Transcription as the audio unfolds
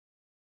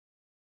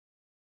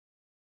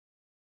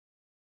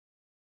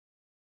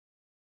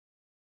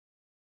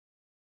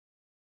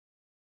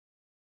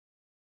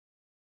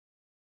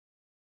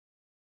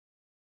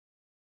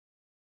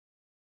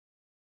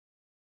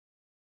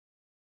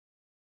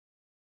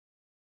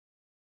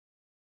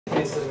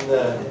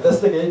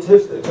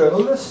investigative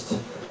journalist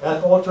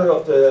and author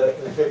of the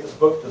famous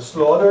book, The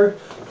Slaughter.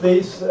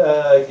 Please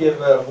give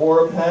a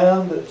warm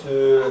hand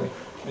to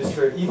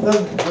Mr. Ethan.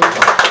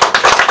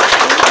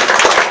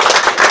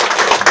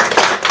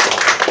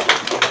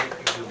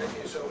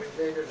 So we've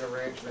made an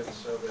arrangement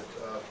so that...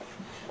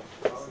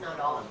 it's not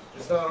on.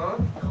 It's not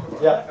on?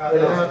 Yeah. It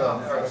is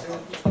on. All right, so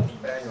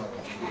bang on.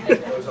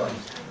 It goes on.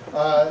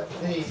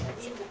 The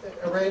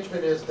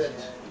arrangement is that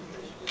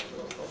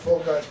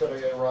Volkan's going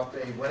to interrupt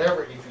me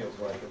whenever he feels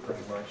like it,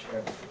 pretty much,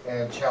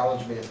 and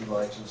challenge me if he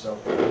likes and so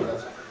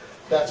forth.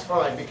 That's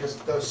fine, because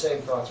those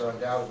same thoughts are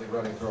undoubtedly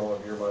running through all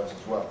of your minds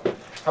as well.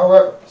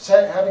 However,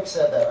 having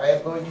said that, I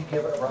am going to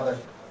give a rather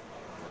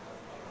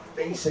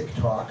basic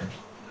talk,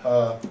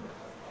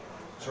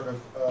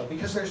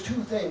 because there's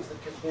two things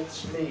that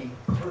convince me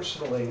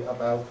personally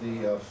about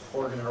the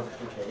organ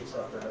harvesting case,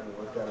 after having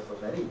looked at it for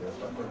many years,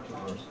 not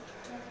 13 years.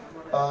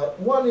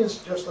 One is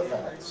just the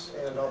facts,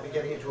 and I'll be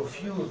getting into a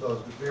few of those,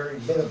 but very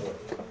minimally.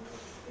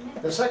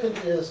 The second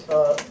is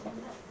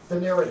the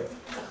narrative,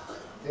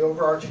 the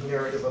overarching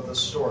narrative of the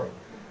story.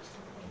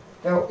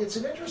 Now, it's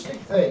an interesting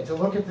thing to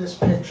look at this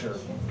picture.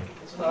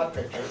 It's an odd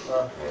picture,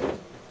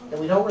 and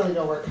we don't really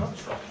know where it comes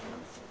from.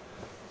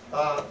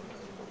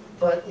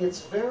 But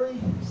it's very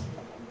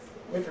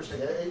interesting.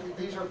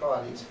 These are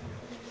bodies.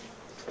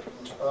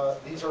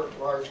 These are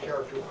large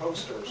character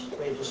posters.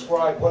 They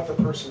describe what the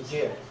person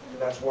did.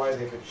 That's why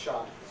they've been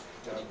shot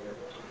down here.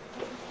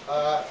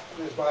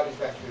 There's bodies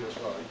back here as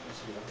well. You can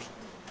see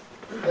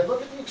them. And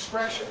look at the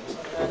expressions.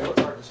 I know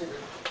it's hard to see,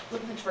 but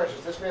look at the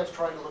expressions. This man's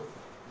trying to look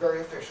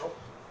very official.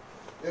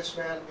 This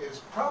man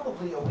is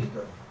probably a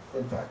Uyghur,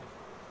 in fact,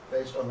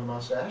 based on the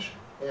mustache.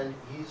 And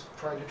he's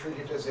trying to treat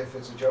it as if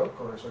it's a joke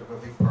or sort of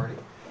a big party.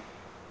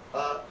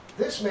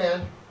 This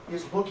man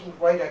is looking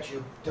right at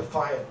you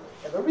defiantly.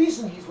 And the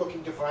reason he's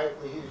looking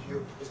defiantly at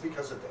you is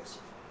because of this.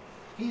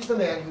 He's the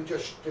man who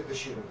just did the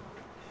shooting.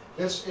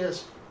 This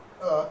is,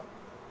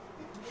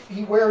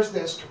 he wears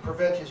this to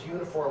prevent his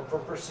uniform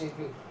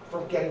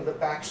from getting the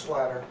back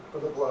splatter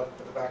from the blood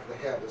at the back of the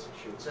head as it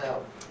shoots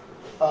out.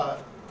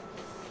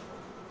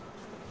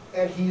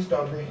 And he's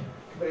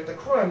committed the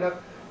crime. Now,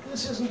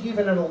 this isn't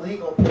even an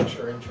illegal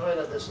picture. In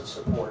China, this is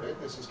supported.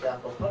 This is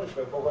capital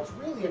punishment. But what's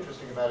really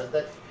interesting about it is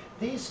that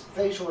these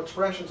facial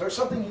expressions are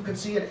something you can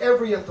see in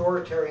every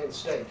authoritarian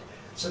state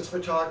since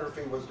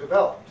photography was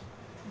developed.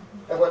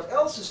 And what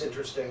else is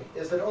interesting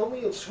is that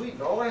only in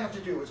Sweden, all I have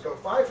to do is go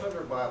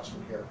 500 miles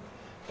from here,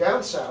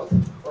 down south,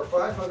 or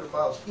 500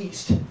 miles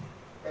east,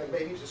 and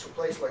maybe to some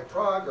place like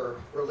Prague or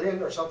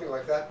Berlin or something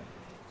like that,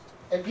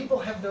 and people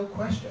have no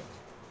question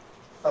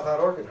about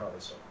organ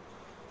harvesting.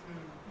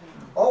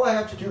 All I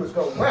have to do is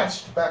go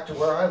west, back to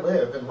where I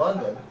live in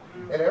London,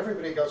 and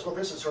everybody goes, well,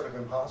 this is sort of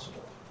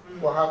impossible.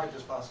 Well, how could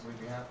this possibly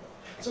be happening?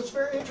 So it's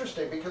very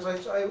interesting because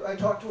I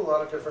talk to a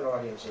lot of different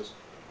audiences,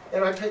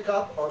 and I pick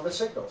up on the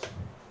signals.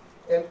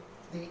 And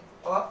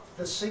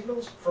the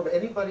signals from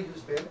anybody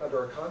who's been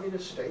under a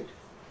communist state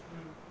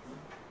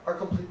are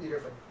completely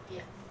different.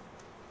 Yeah.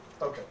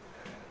 Okay.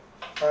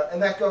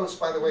 And that goes,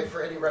 by the way,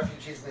 for any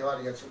refugees in the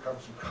audience who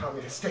comes from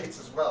communist states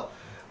as well.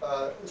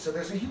 So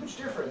there's a huge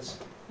difference,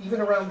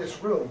 even around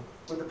this room,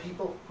 with the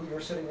people who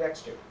you're sitting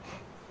next to.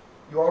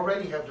 You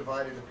already have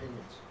divided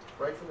opinions,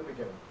 right from the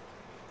beginning.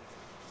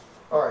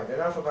 All right,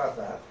 enough about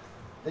that.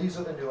 These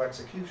are the new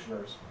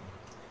executioners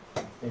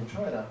in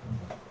China.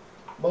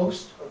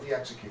 Most of the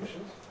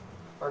executions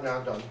are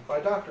now done by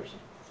doctors,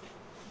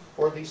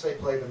 or at least they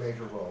play the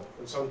major role.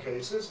 In some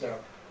cases, now,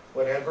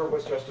 what Enver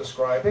was just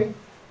describing,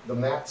 the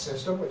MAT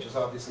system, which is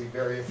obviously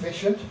very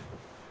efficient,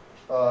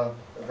 a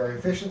very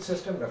efficient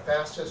system, and a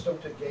fast system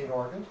to gain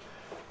organs.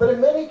 But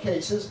in many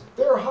cases,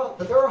 there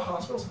are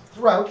hospitals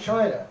throughout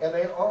China, and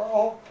they are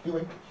all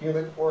doing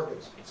human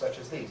organs, such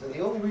as these. And the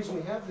only reason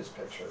we have this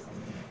picture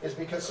is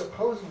because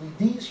supposedly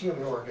these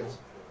human organs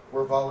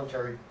were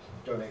voluntary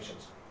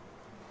donations.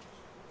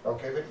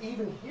 Okay, but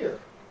even here,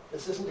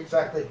 this isn't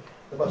exactly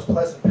the most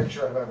pleasant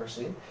picture I've ever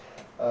seen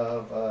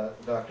of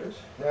doctors.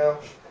 Now,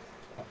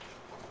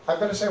 I'm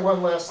going to say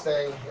one last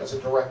thing as a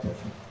directive.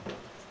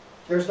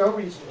 There's no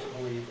reason to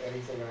believe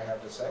anything I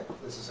have to say.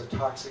 This is a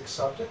toxic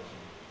subject.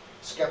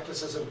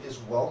 Skepticism is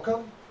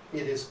welcome.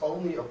 It is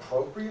only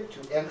appropriate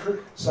to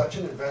enter such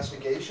an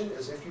investigation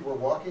as if you were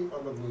walking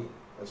on the moon,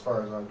 as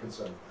far as I'm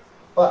concerned.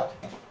 But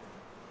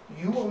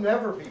you will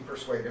never be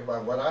persuaded by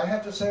what I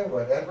have to say,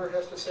 what Enver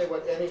has to say,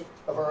 what any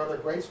of our other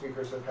great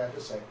speakers have had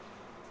to say,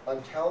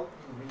 until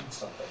you read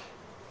something.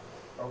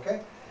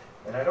 Okay?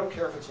 And I don't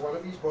care if it's one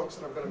of these books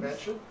that I'm going to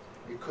mention.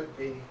 It could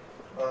be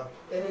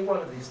any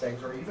one of these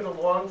things, or even a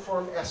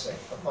long-form essay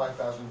of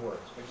 5,000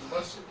 words. But you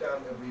must sit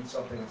down and read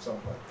something at some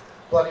point.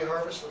 Bloody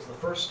Harvest was the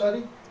first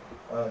study.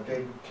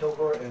 David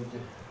Kilgore and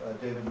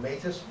David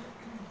Matis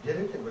did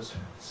it. It was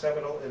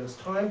seminal in its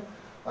time.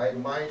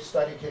 My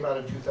study came out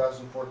in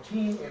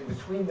 2014. In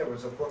between, there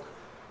was a book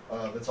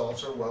that's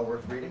also well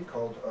worth reading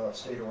called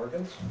State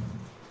Organs.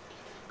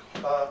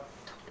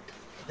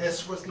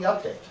 this was the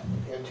update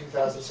in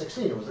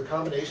 2016. It was a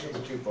combination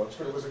of the two books,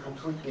 but it was a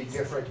completely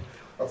different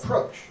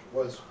approach,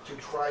 was to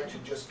try to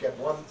just get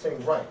one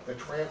thing right, the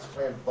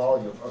transplant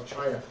volume of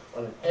China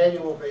on an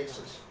annual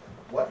basis.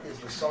 What is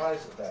the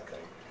size of that thing?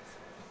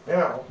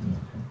 Now,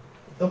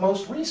 the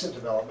most recent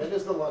development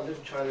is the London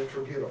China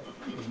Tribunal.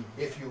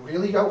 If you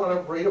really don't want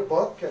to read a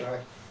book, and I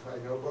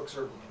know books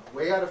are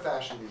way out of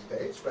fashion these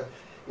days, but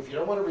if you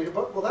don't want to read a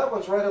book, well, that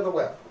one's right on the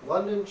web.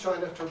 London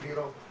China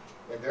Tribunal,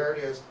 and there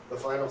it is, the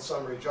final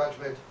summary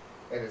judgment,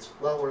 and it's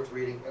well worth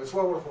reading, and it's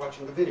well worth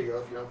watching the video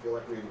if you don't feel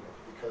like reading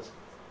it, because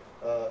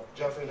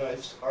Jeffrey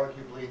Knight's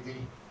arguably the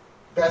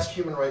best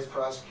human rights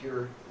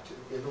prosecutor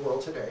in the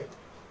world today,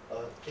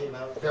 came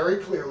out very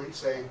clearly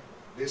saying,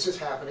 this is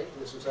happening.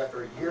 This was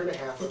after a year and a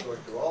half of going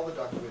through all the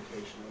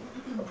documentation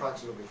and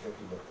approximately 50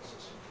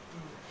 witnesses.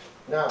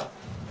 Now,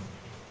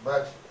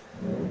 but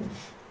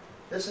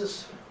this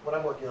is what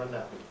I'm working on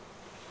now.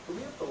 Do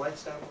we have the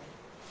lights down?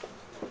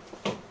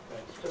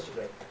 Thanks, just a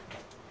bit.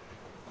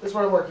 This is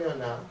what I'm working on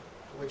now,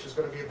 which is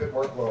going to be a bit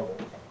more global.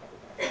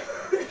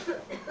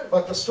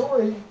 But the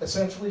story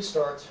essentially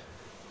starts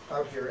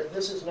out here, and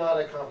this is not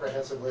a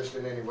comprehensive list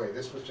in any way.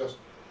 This was just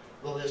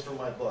the list from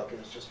my book, and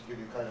it's just to give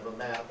you kind of a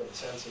map and a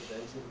sense of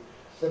things.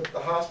 The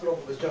hospital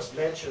that was just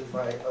mentioned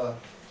by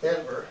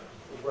Denver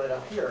is right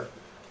up here,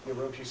 the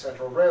Urumqi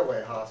Central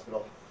Railway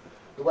Hospital.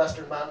 The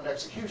Western Mountain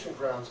Execution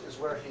Grounds is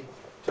where he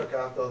took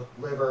out the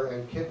liver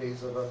and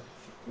kidneys of a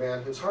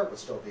man whose heart was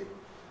still beating.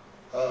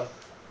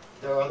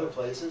 There are other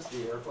places,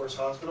 the Air Force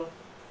Hospital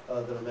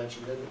that I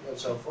mentioned and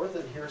so forth,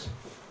 and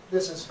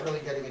this is really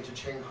getting into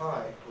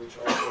Qinghai, which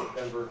also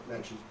Denver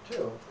mentioned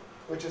too,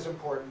 which is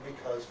important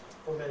because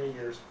for many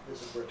years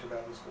this is where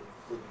Tibetans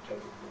were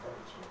taken to the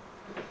harvest.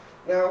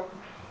 Now,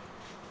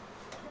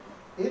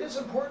 it is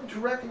important to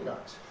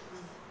recognize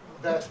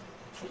that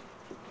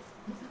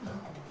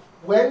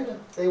when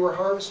they were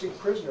harvesting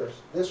prisoners,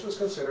 this was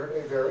considered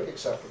a very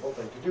acceptable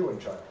thing to do in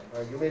China.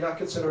 Now, you may not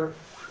consider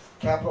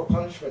capital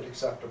punishment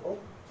acceptable,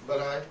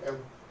 but I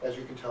am, as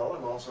you can tell,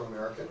 I'm also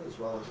American as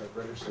well as a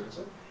British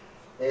citizen.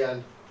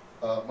 And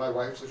my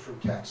wife is from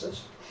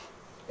Texas,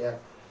 and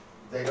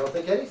they don't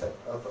think anything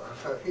of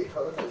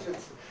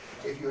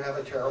if you have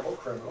a terrible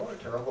criminal, a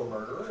terrible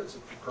murderer, it's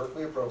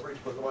perfectly appropriate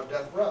to put them on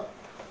death row.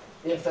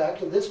 In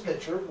fact, in this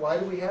picture, why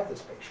do we have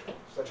this picture?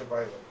 Such a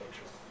violent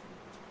picture.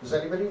 Does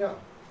anybody know?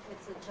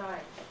 It's a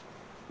charge.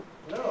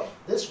 No.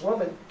 This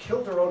woman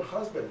killed her own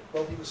husband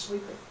while he was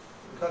sleeping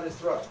and cut his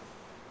throat.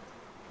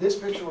 This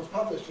picture was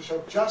published to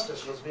show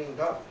justice was being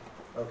done.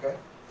 Okay?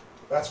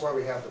 That's why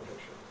we have the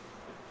picture.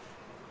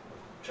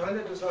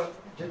 China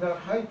did not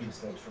hide these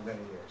things for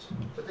many years.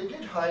 But they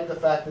did hide the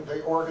fact that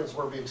the organs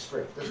were being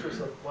stripped. This was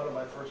one of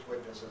my first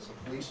witnesses, a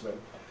policeman,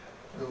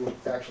 who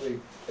actually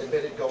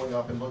admitted going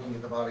up and looking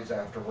at the bodies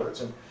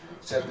afterwards and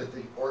said that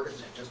the organs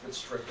had just been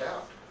stripped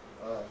out.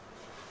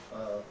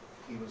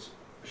 He was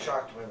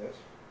shocked by this.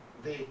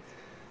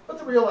 But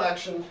the real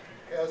action,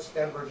 as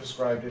Denver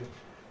described it,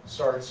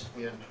 starts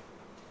in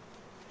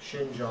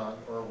Xinjiang,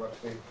 or what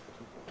the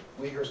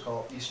Uyghurs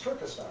call East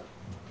Turkestan,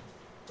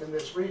 in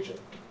this region.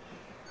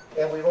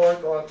 And we've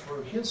already gone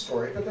through his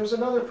story, but there's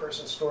another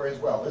person's story as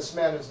well. This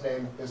man's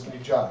name is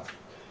Nijat.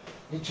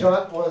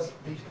 Nijat was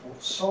the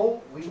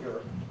sole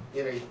Uyghur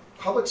in a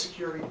public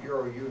security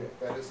bureau unit,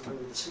 that is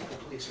really the secret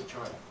police of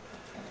China.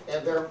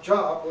 And their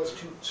job was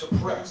to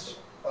suppress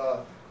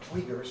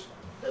Uyghurs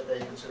that they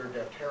considered to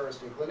have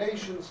terrorist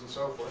inclinations and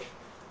so forth.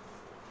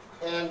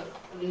 And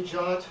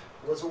Nijat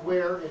was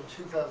aware in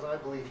 2000, I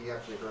believe he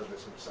actually heard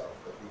this himself,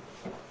 but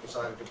he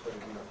decided to put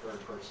it in a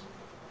third person.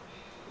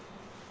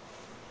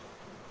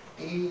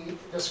 He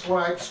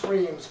described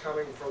screams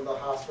coming from the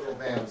hospital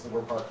vans that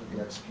were parked at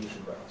the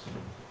execution grounds.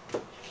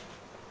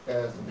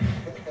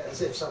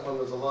 As if someone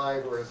was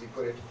alive, or as he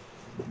put it,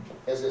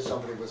 as if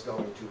somebody was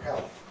going to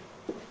hell.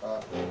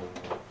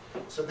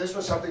 So this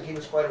was something he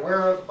was quite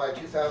aware of. By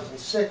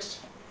 2006,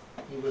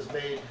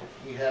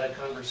 he had a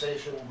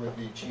conversation with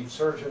the chief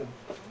surgeon,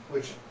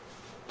 which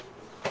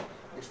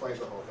explains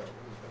the whole thing. He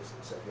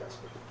basically said, yes,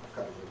 we're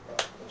cutting it,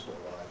 I'm still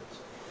alive.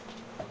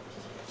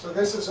 So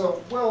this is a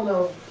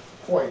well-known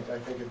point. I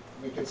think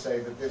we could say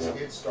that this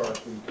did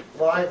start,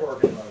 the live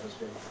organ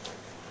harvesting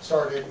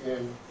started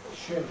in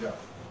Xinjiang.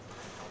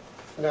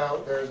 Now,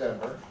 there's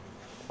Denver.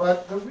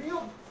 But the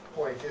real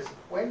point is,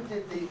 when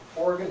did the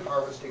organ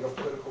harvesting of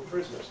political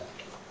prisoners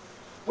happen?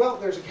 Well,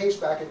 there's a case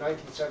back in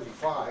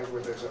 1975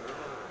 where there's a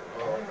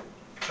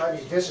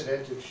Chinese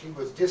dissident, and she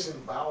was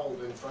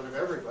disemboweled in front of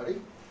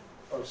everybody,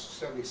 or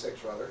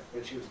 76 rather,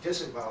 and she was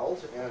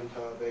disemboweled, and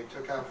they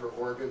took out her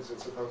organs and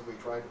supposedly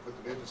tried to put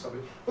them into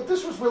somebody. But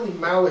this was really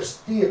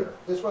Maoist theater.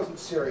 This wasn't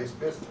serious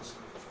business.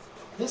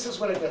 This is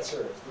when it gets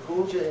serious. The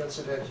Gulja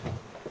incident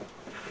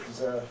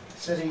is a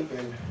city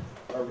in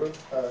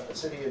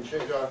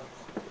Xinjiang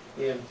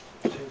in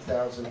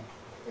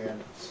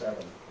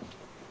 2007.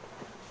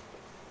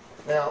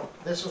 Now,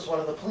 this was one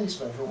of the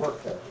policemen who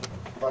worked there,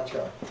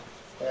 Bacha.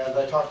 And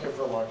I talked to him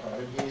for a long time,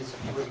 and he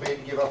was made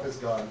to give up his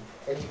gun,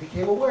 and he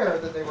became aware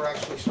that they were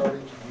actually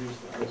starting to use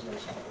the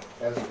prisoners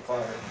as a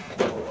fodder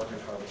for organ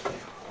harvest.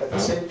 At the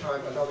same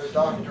time, another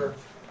doctor,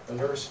 a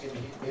nurse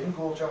in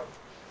Gulja,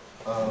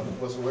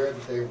 was aware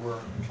that they were,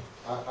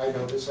 I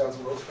know this sounds a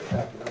little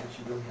spectacular, but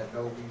she really had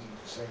no reason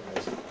to say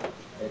this,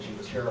 and she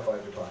was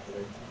terrified to talk to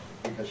me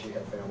because she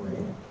had family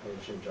in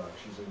Xinjiang.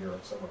 She's in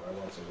Europe somewhere, I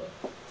won't say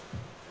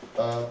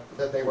where.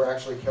 That they were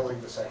actually killing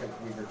the second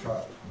Uyghur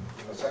child.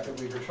 When the second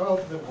Uyghur child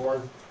had been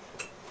born,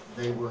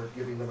 they were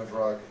giving them a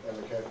drug, and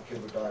the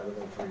kid would die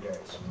within 3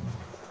 days.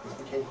 This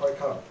became quite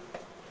common.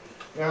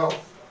 Now,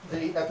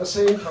 at the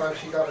same time,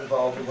 she got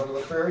involved in one of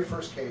the very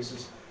first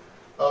cases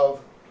of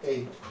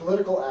a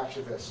political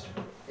activist,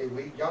 a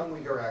young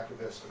Uyghur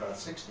activist, about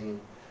 16,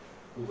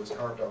 who was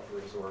carved out for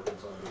his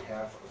organs on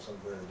behalf of some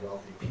very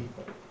wealthy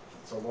people.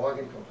 It's a long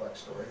and complex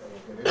story. I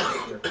won't get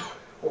into it here.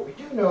 What we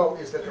do know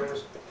is that there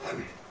was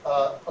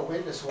a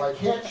witness who I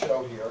can't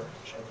show here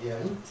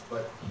again,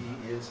 but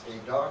he is a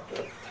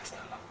doctor,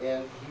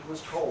 and he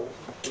was told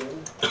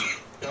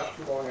not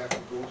too long after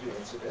the Gulji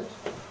incident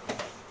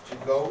to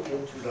go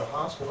into the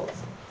hospital,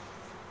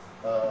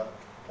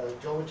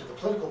 go into the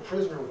political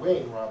prisoner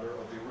wing, rather,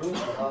 of the room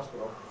of the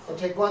hospital, and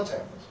take blood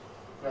samples.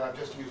 Now, I've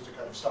just used a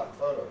kind of stock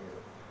photo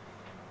here,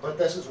 but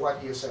this is what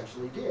he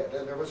essentially did,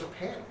 and there was a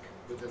panic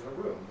within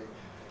the room.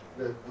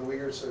 The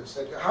Uyghurs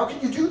said, "How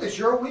can you do this?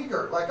 You're a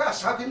Uyghur, like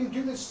us. How can you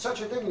do this, such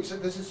a thing?" He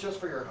said, "This is just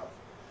for your health.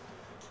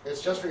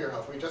 It's just for your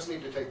health. We just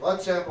need to take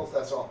blood samples,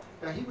 that's all."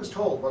 Now, he was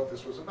told what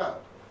this was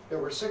about. There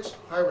were 6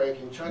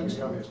 high-ranking Chinese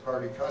Communist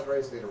Party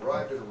cadres. They'd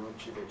arrived at a room,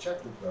 they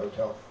checked into the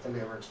hotel, and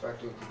they were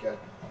expecting to get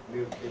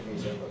new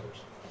kidneys and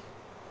livers.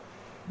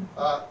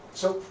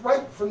 So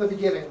right from the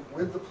beginning,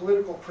 with the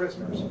political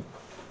prisoners,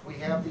 we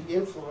have the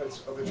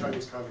influence of the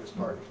Chinese Communist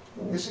Party.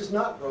 This is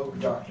not rogue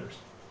doctors.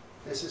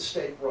 This is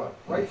state-run,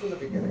 right from the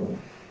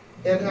beginning.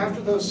 And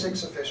after those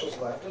 6 officials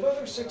left,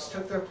 another 6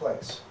 took their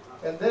place.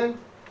 And then,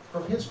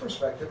 from his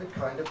perspective, it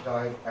kind of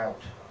died out.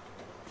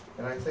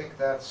 And I think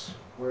that's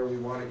where we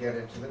want to get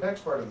into the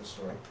next part of the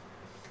story,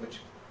 which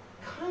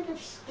kind of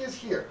is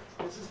here.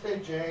 This is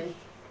Beijing,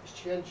 this is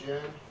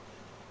Tianjin.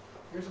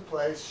 Here's a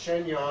place,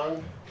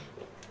 Shenyang.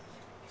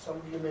 Some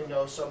of you may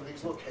know some of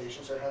these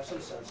locations or have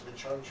some sense of it,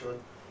 Changchun.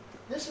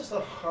 This is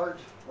the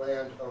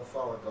heartland of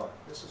Falun Gong.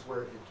 This is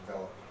where it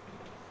developed.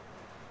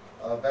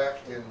 Back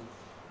in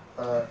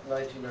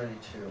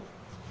 1992.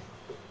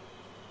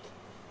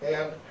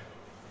 And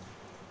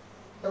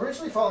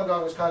originally Falun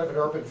Gong was kind of an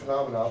urban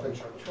phenomenon up in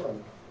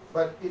Changchun,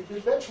 but it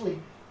eventually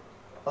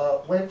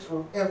went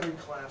through every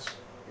class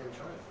in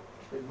China.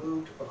 It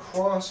moved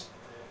across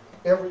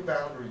every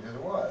boundary that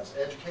there was,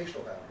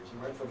 educational boundaries. It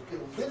went from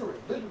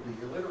literally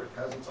illiterate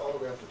peasants all the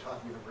way up to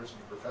top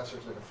university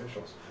professors and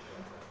officials.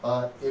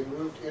 It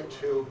moved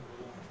into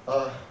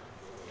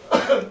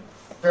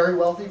very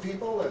wealthy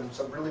people and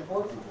some really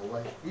poor people,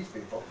 like these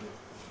people.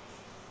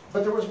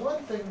 But there was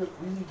one thing that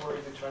really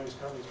worried the Chinese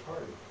Communist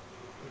Party.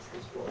 It's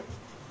this boy.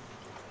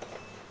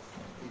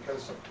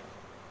 Because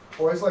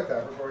boys like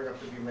that were growing up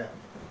to be men.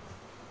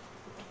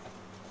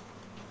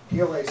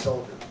 PLA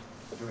soldiers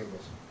doing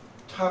this.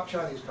 Top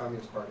Chinese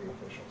Communist Party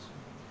officials.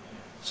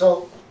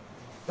 So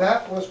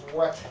that was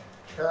what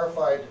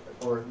terrified,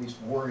 or at least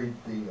worried,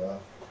 the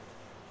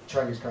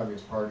Chinese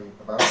Communist Party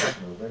about this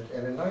movement.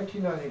 And in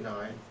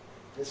 1999,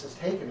 this is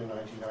taken in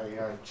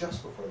 1999,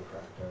 just before the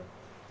crackdown.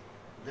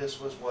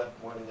 This was what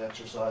morning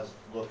exercise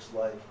looks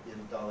like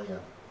in Dalian.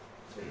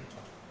 See,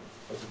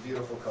 it's a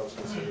beautiful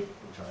coastal city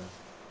in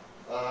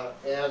China.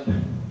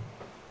 And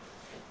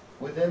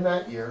within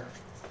that year,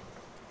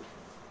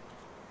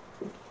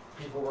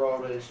 people were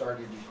already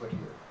starting to be put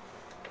here.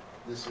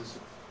 This is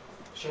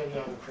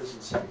Shenyang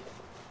Prison City,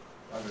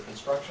 under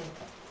construction.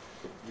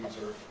 These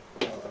are,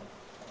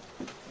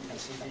 you can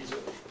see these are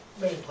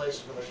main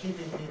places where they're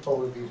keeping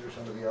people, and these are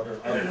some of the other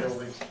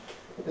buildings.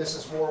 This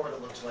is more what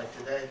it looks like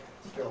today.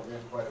 It's filled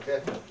in quite a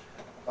bit.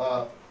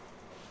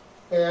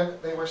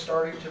 And they were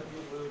starting to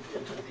be moved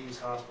into these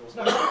hospitals.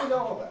 Now, how do we know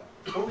all that?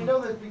 Well, we know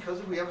that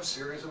because we have a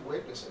series of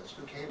witnesses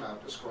who came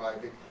out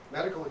describing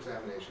medical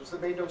examinations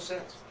that made no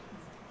sense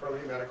from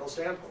a medical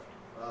standpoint.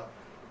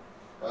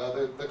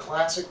 The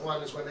classic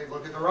one is when they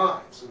look at their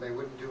eyes, and they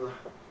wouldn't do a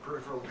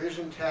peripheral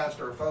vision test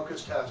or a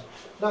focus test.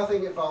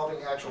 Nothing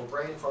involving actual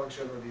brain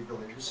function or the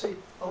ability to see.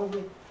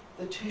 Only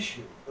the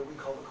tissue that we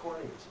call the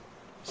corneas.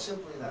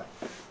 Simply that.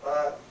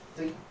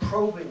 The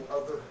probing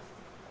of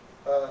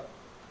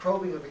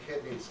the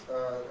kidneys,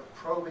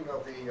 probing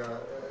of the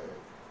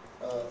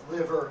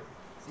liver,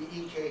 the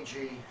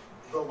EKG,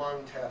 the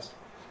lung test.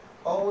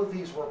 All of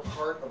these were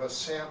part of a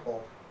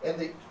sample, and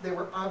they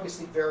were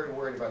obviously very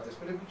worried about this,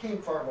 but it became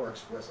far more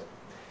explicit.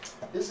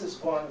 This is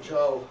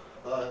Guangzhou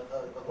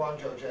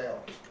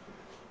jail.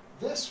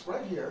 This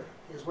right here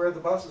is where the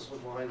buses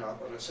would line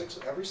up on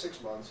every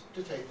 6 months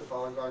to take the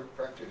Falun Gong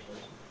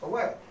practitioners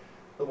away,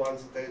 the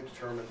ones that they had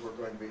determined were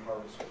going to be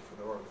harvested for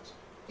their organs.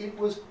 It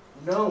was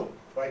known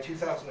by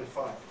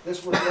 2005.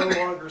 This was no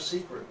longer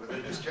secret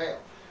within this jail.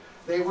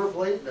 They were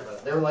blatant about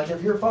it. They were like,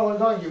 if you're Falun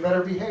Gong, you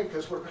better behave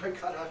because we're going to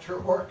cut out your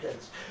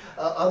organs.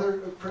 Other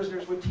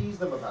prisoners would tease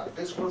them about it.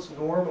 This was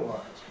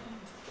normalized.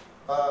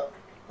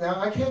 Now,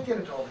 I can't get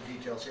into all the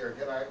details here.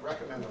 Again, I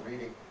recommend the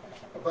reading.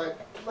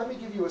 But let me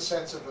give you a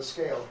sense of the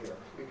scale here,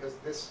 because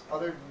this,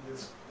 other than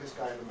this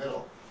guy in the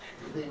middle,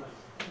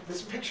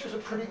 this picture is a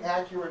pretty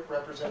accurate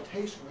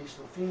representation, at least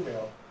of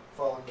female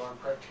Falun Gong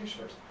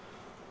practitioners,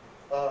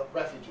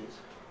 refugees.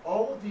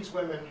 All of these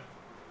women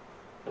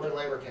were in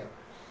labor camp.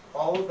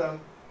 All of them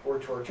were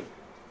tortured.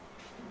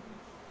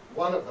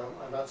 One of them,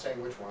 I'm not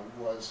saying which one,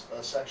 was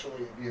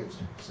sexually abused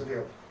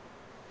severely.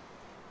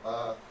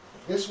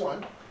 This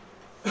one,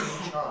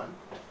 John,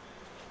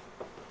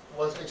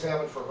 was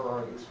examined for her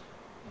organs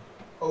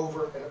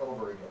over and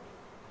over again.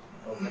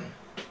 Okay.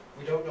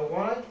 We don't know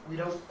why. We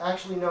don't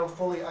actually know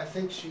fully. I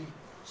think she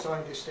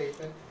signed a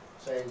statement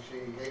saying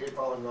she hated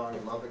Falun Gong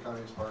and loved the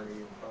Communist Party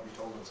and probably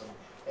told them something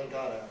and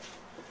got out.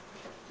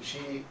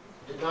 She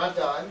did not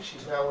die.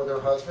 She's now with her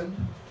husband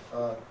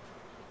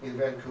in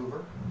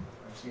Vancouver.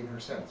 I've seen her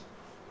since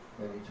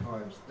many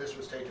times. This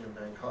was taken in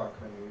Bangkok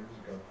many years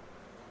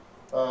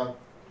ago.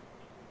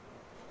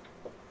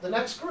 The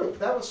next group,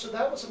 that was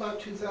about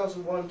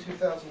 2001,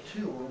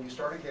 2002 when we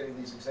started getting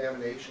these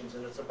examinations,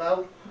 and it's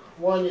about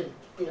one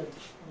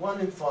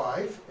in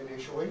five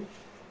initially,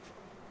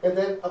 and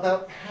then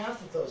about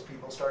half of those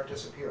people start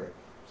disappearing.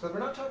 So we're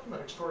not talking about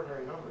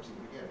extraordinary numbers in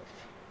the beginning.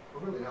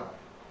 We're really not.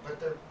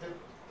 But they're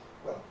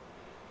well,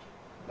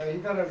 now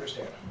you've got to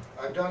understand,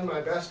 I've done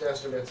my best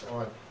estimates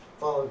on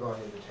Falun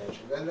Gong in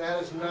detention, and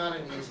that is not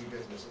an easy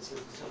business.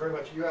 It's very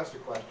much, you asked a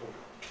question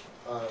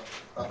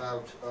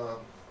about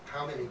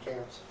how many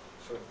camps.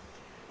 So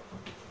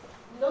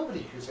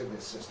nobody who's in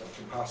this system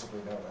can possibly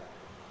know that.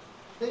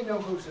 They know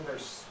who's in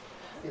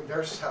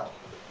their cell.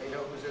 They know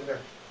who's in their,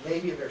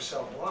 maybe in their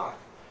cell block.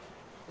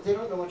 But they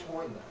don't know much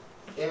more than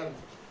that. And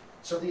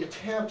so the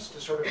attempts to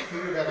sort of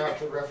figure that out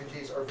for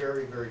refugees are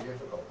very, very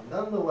difficult.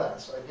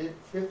 Nonetheless, I did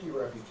 50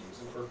 refugees,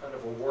 and for kind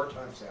of a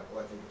wartime sample,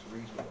 I think it's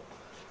reasonable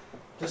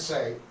to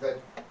say that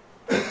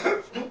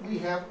we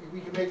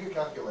can make a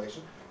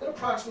calculation that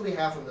approximately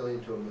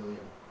 500,000 to 1 million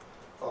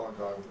Falun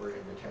Gong were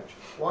in detention.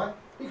 Why?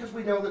 Because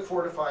we know that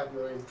 4 to 5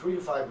 million, 3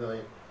 to 5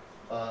 million,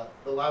 the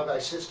Laogai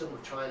system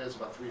of China is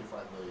about 3 to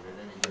 5 million at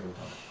any given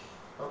time.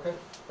 Okay?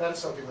 That is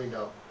something we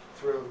know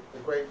through the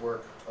great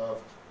work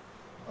of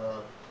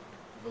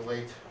the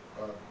late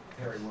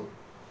Harry Wu.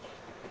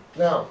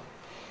 Now,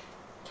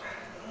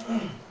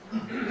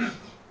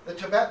 the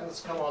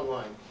Tibetans come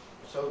online.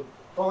 So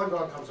Falun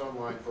Gong comes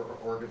online for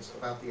organs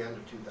about the end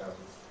of 2000.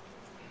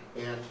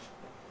 And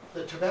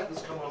the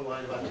Tibetans come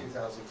online about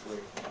 2003.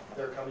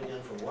 They're coming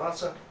in from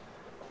Lhasa.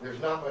 There's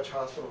not much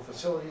hospital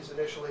facilities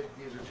initially.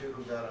 These are two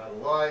who got out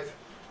alive.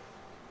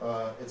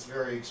 It's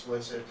very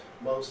explicit.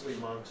 Mostly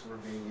monks were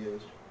being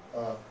used.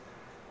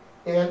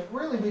 And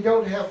really, we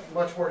don't have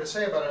much more to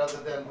say about it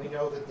other than we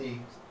know that the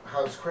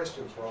house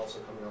Christians were also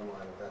coming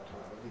online at that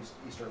time, at least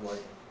Eastern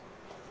Lightning,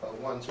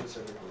 one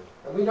specifically.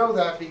 And we know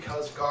that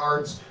because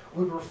guards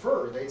would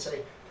refer. They'd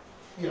say,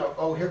 you know,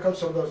 oh, here comes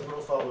some of those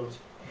little Faluns.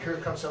 Here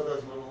comes some of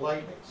those little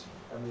lightnings.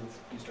 I mean,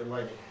 Eastern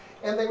Lightning.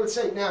 And they would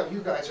say, now,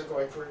 you guys are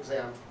going for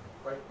exam,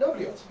 right?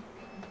 Nobody else.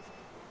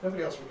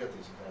 Nobody else would get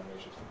these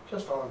examinations.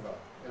 Just Falun Gong.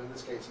 And in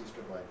this case,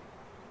 Eastern Lightning.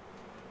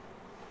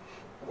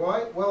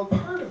 Why? Well,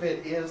 part of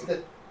it is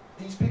that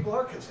these people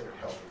are considered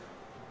healthier.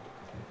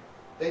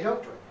 They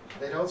don't drink.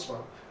 They don't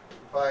smoke.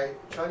 By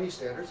Chinese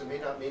standards, it may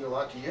not mean a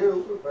lot to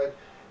you, but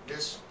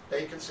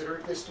they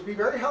consider this to be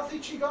very healthy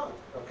qigong.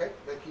 Okay,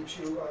 that keeps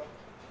you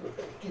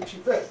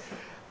fit.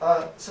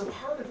 So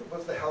part of it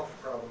was the health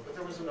problem, but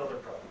there was another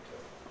problem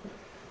too.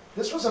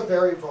 This was a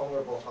very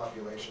vulnerable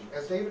population.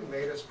 As David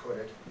Matus put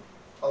it,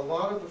 a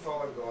lot of the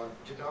Falun Gong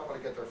did not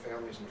want to get their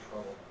families in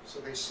trouble. So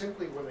they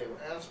simply, when they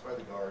were asked by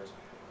the guards,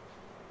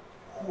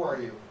 who are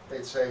you?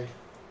 They'd say,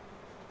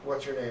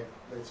 what's your name?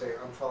 They'd say,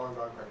 I'm Falun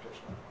Gong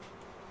practitioner.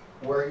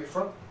 Where are you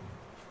from?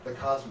 The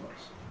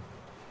cosmos.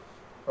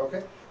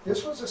 Okay?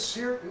 This was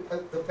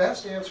the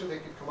best answer they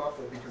could come up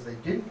with because they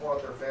didn't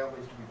want their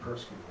families to be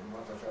persecuted. They didn't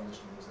want their families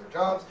to lose their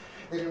jobs.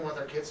 They didn't want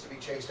their kids to be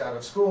chased out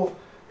of school.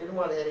 They didn't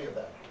want any of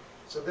that.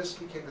 So this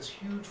became this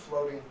huge,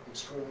 floating,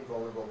 extremely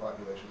vulnerable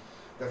population.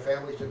 Their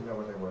families didn't know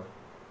where they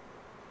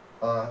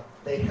were.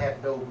 They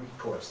had no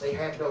recourse. They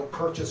had no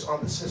purchase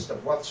on the system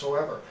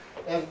whatsoever.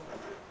 And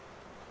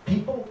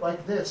people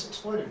like this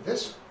exploited.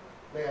 This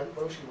man,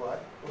 Bo Xilai,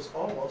 was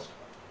almost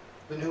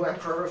the new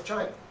emperor of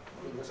China.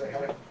 He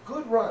had a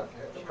good run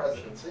at the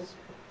presidency.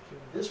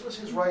 This was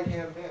his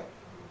right-hand man.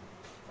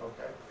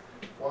 Okay,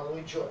 Wang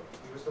Lijun.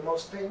 He was the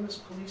most famous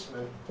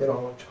policeman in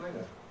all of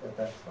China at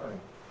that time.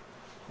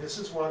 This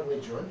is Wang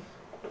Lijun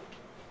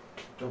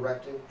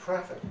directing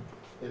traffic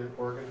in an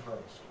organ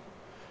harvest.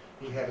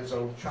 He had his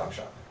own chop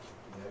shop.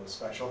 He had a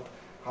special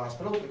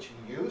hospital which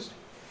he used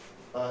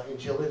in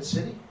Jilin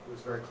City. It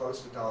was very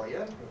close to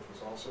Dalian, which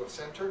was also a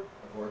center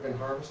of organ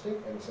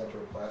harvesting and a center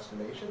of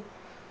plastination.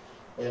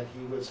 And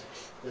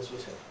this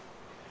was him.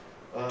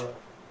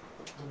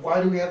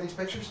 Why do we have these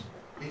pictures?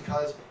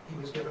 because he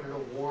was given an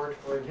award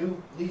for a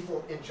new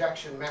lethal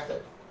injection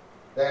method.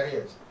 That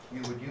is,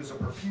 you would use a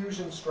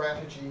perfusion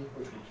strategy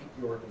which would keep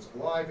the organs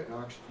alive and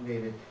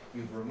oxygenated,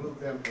 you'd remove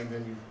them, and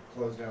then you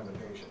close down the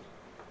patient.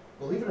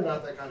 Believe it or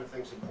not, that kind of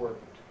thing's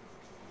important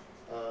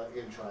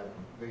in China.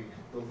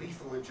 The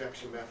lethal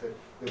injection method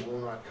that will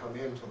not come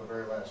in until the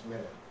very last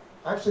minute.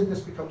 Actually, this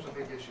becomes a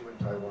big issue in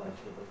Taiwan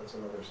too, but that's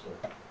another story.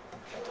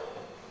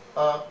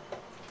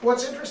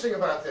 What's interesting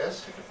about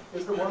this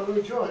is that Wang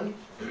Lujun,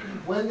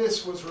 when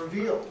this was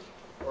revealed,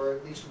 or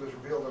at least it was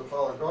revealed in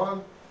Falun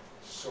Gong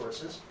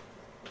sources,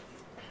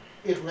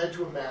 it led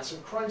to a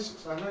massive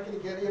crisis. I'm not going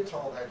to get into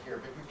all that here,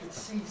 but you can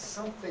see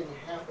something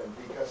happened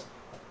because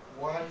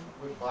why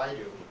would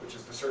Baidu, which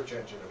is the search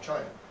engine of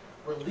China,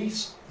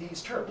 release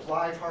these terms,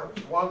 live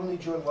harvest, Wang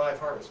Lujun live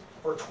harvest,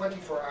 for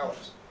 24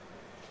 hours?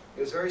 It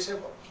was very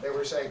simple. They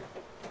were saying,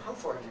 how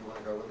far do you want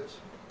to go with this?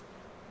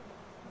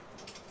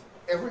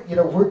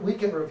 We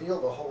can reveal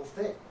the whole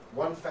thing.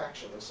 One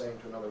faction is saying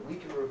to another, we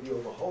can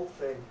reveal the whole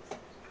thing,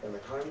 and the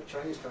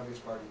Chinese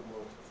Communist Party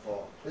will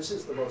fall. This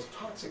is the most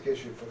toxic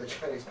issue for the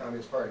Chinese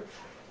Communist Party.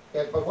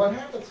 But what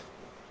happens?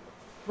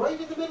 Right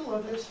in the middle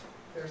of this,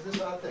 there's this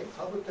odd thing,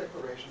 public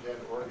declaration to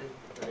end organ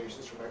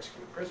donations from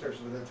executed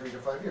prisoners within 3 to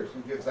 5 years.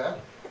 Who gives that?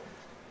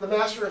 The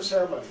master of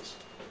ceremonies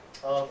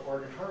of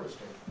organ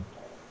harvesting.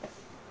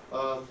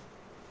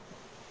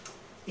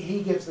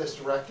 He gives this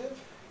directive.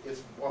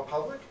 It's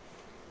public.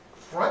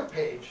 Front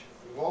page,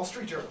 Wall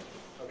Street Journal,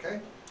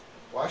 okay?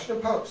 Washington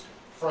Post,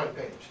 front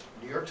page.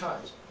 New York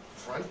Times,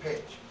 front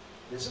page.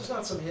 This is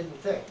not some hidden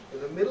thing.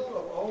 In the middle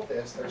of all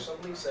this, they're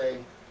suddenly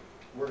saying,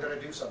 we're going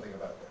to do something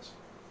about this.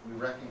 We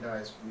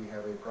recognize we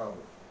have a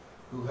problem.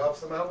 Who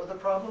helps them out with the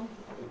problem?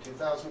 In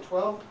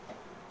 2012,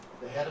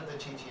 the head of the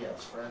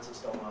TTS, Francis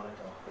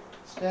Delmonico,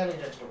 standing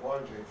next to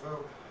Wang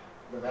Jiefu,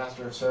 the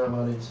master of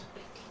ceremonies,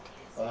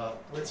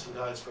 with some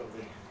guys from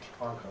the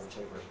Hong Kong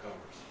Chamber of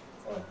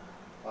Commerce.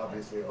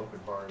 Obviously, open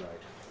bar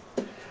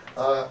night.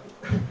 Now,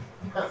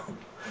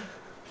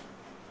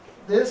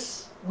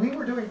 we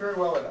were doing very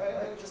well.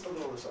 Just a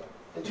little aside.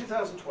 In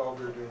 2012,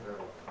 we were doing very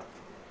well.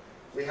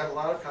 We had a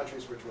lot of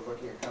countries which were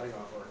looking at cutting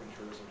off organ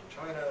tourism to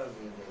China, and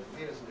me and David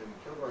Venus and David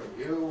Kilgore and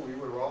you. We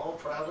were all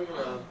traveling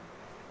around,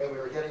 and we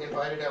were getting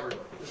invited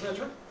everywhere. Isn't that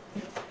true?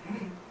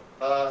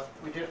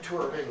 We did a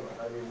tour of England.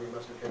 I mean, we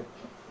must have hit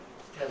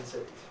 10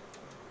 cities.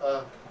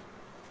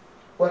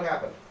 What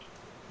happened?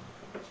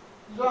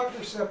 The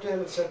doctor stepped in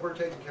and said, we're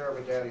taking care of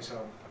it, Daddy's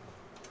home.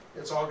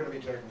 It's all going to be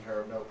taken care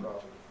of, no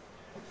problem.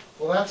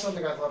 Well, that's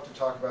something I'd love to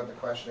talk about in the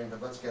questioning,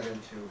 but let's get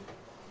into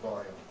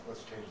volume.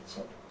 Let's change the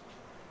subject.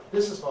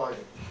 This is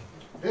volume.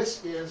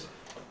 This is,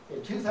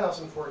 in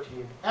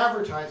 2014,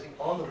 advertising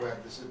on the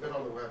web. This has been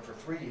on the web for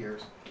 3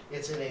 years.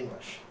 It's in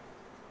English.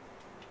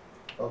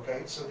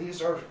 Okay, so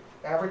these are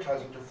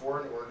advertising to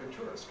foreign organ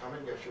tourists. Come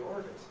and get your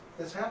organs.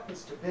 This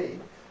happens to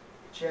be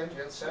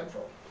Tianjin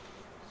Central.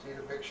 See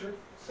the picture?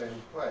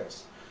 Same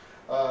place.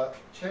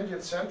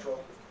 Tianjin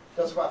Central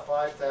does about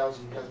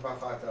 5,000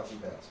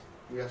 beds.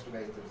 We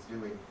estimate that it's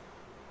doing,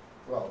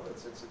 well,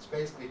 it's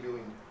basically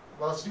doing,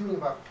 well, it's doing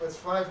about, it's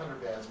 500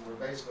 beds, and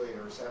we're basically,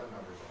 or 700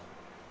 beds.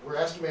 We're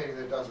estimating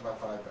that it does about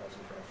 5,000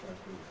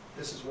 transplants per year.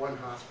 This is one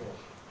hospital.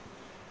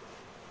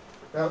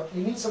 Now,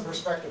 you need some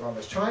perspective on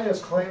this. China is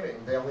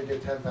claiming they only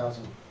did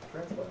 10,000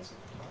 transplants at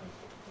the time.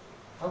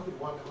 How could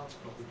one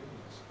hospital be doing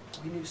this?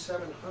 We knew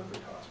 700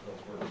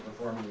 hospitals were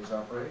performing these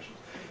operations.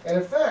 And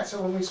in fact,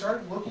 so when we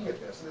started looking at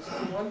this, and this is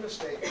one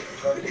mistake that we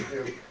tried to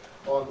do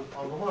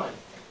on the line,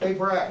 they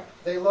brag.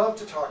 They love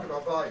to talk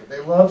about volume.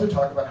 They love to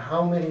talk about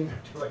how many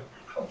they're doing.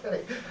 How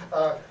many?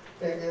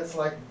 It's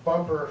like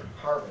bumper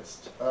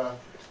harvest.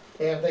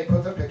 And they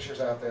put the pictures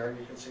out there, and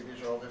you can see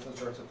these are all different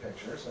sorts of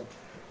pictures.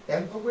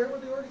 But where were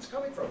the organs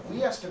coming from?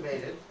 We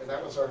estimated, and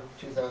that was our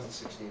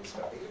 2016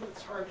 study, and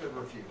it's hard to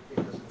refute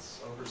because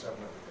it's over 700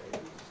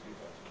 pages, it's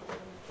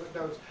 2,000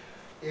 footnotes.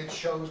 It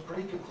shows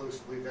pretty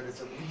conclusively that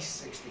it's at least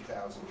 60,000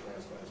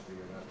 transplants per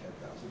year, not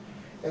 10,000.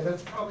 And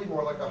that's probably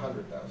more like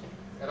 100,000.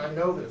 And I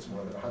know that it's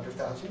more than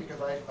 100,000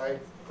 because I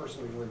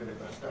personally limited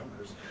those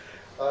numbers.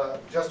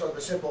 Just on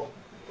the simple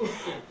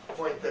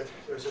point that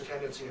there's a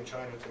tendency in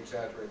China to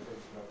exaggerate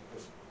things.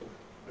 You know,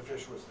 the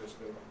fish was this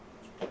big.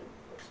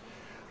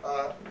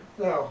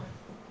 Now,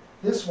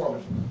 this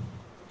woman.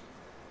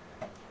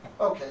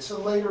 Okay, so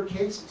later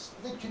cases.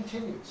 It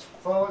continues.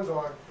 Falun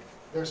Gong,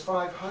 there's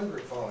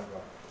 500 Falun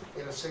Gong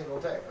in a single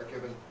day are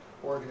given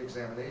organ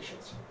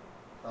examinations.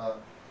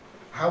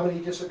 How many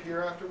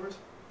disappear afterwards?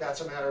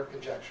 That's a matter of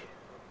conjecture.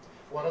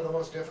 One of the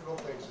most difficult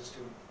things is to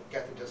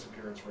get the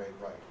disappearance rate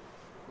right.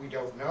 We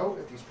don't know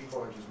if these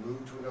people are just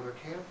moved to another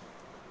camp.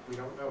 We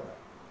don't know that.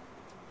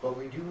 But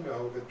we do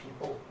know that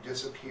people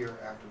disappear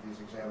after these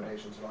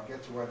examinations, and I'll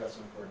get to why that's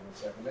important in a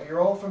second. Now, you're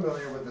all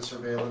familiar with the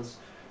surveillance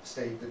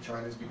state that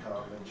China's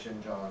become in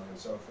Xinjiang and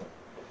so forth.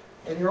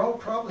 And you're all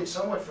probably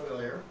somewhat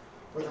familiar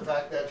with the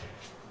fact that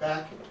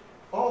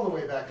all the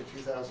way back in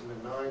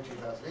 2009,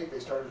 2008, they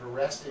started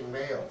arresting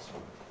male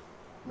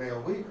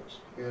Uyghurs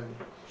in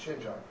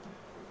Xinjiang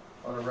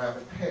on a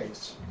rapid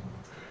pace.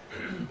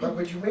 But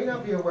what you may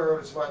not be aware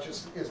of as much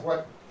is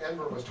what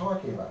Enver was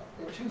talking about.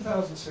 In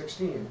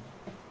 2016,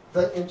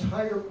 the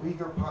entire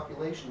Uyghur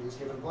population is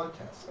given blood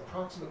tests.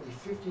 Approximately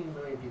 15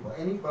 million people,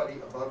 anybody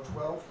above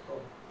 12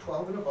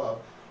 and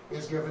above,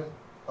 is given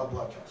a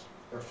blood test.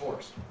 They're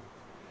forced.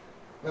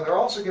 Now, they're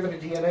also given a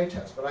DNA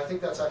test, but I think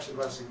that's actually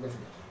less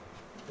significant.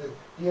 The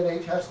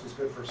DNA test is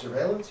good for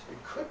surveillance.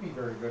 It could be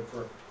very good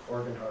for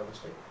organ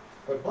harvesting.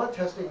 But blood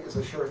testing is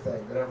a sure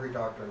thing that every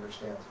doctor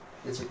understands.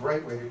 It's a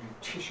great way to do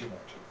tissue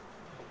matching.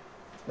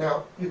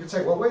 Now, you could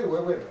say, well, wait a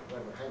minute,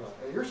 hang on.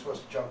 Now, you're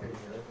supposed to jump in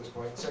here at this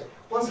point and say,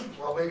 well,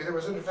 maybe there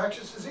was an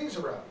infectious disease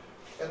around.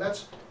 And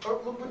that's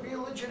would be a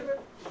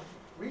legitimate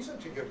reason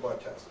to give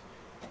blood tests.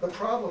 The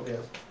problem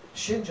is,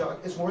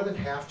 Xinjiang is more than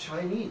half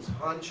Chinese,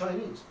 Han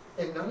Chinese.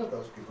 And none of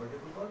those people are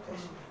giving blood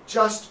tests.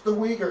 Just the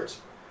Uyghurs.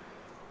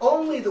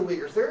 Only the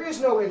Uyghurs. There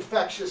is no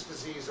infectious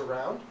disease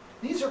around.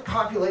 These are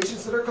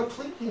populations that are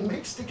completely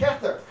mixed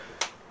together.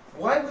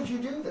 Why would you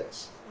do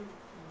this?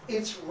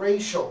 It's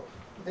racial.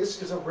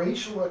 This is a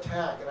racial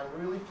attack, and I'm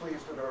really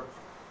pleased that our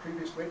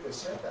previous witness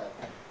said that.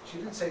 She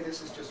didn't say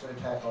this is just an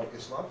attack on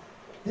Islam.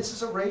 This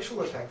is a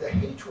racial attack. The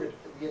hatred,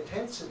 the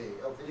intensity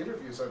of the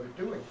interviews I've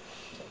been doing,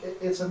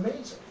 it's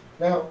amazing.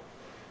 Now,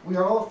 we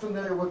are all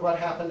familiar with what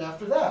happened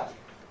after that.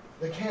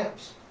 The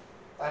camps.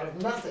 Out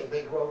of nothing,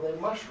 they grow a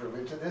mushroom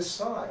into this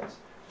size.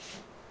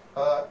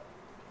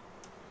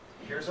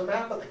 Here's a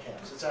map of the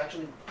camps. It's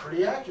actually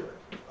pretty accurate.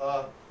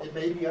 It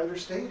may be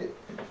understated.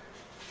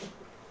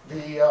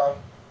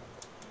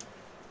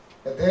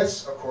 And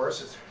this, of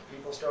course, is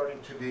people starting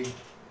to be,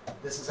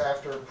 this is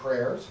after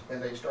prayers,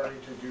 and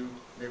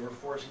they were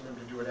forcing them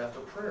to do it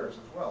after prayers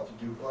as well, to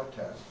do blood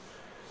tests.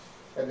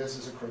 And this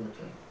is a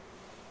crematorium.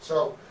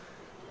 So,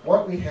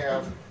 what we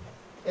have,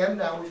 and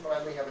now we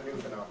finally have a new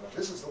phenomenon.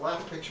 This is the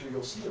last picture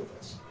you'll see of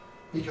this,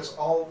 because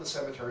all of the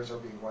cemeteries are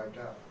being wiped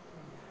out.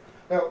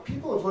 Now,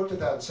 people have looked at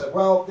that and said,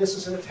 well, this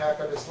is an attack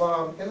on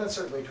Islam, and that's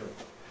certainly true.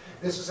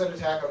 This is an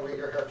attack on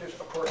Uyghur heritage,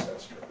 of course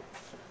that's true.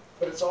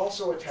 But it's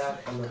also an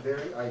attack on the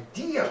very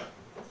idea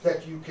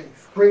that you can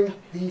bring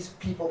these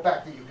people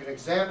back, that you can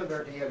examine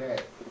their DNA.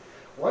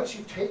 Once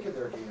you've taken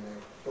their DNA,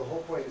 the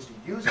whole point is to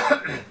use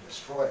it and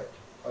destroy it.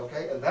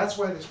 Okay? And that's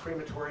why this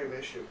crematorium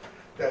issue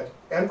that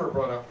Enver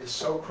brought up is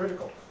so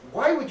critical.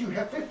 Why would you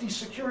have 50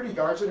 security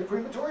guards in a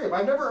crematorium?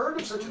 I've never heard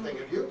of such a thing.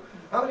 Have you?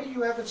 How many do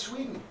you have in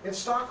Sweden, in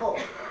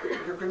Stockholm?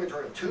 Your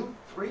crematorium, 2,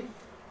 3,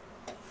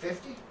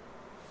 50?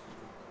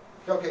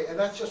 Okay, and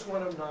that's just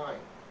one of 9.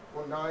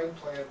 Well, 9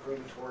 planned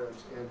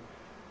crematoriums in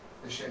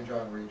the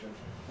Xinjiang region.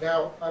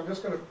 Now, I'm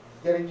just going to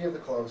get into the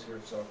close here,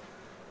 so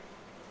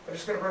I'm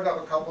just going to bring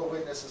up a couple of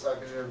witnesses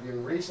I've been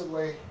interviewing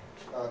recently.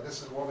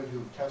 This is a woman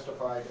who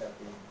testified at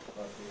the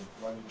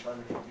London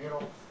China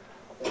Tribunal,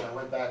 and I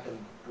went back and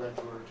went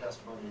through her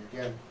testimony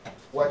again.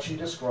 What she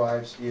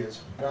describes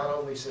is not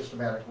only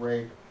systematic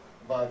rape,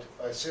 but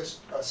a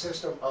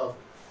system of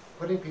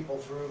putting people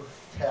through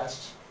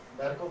tests,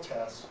 medical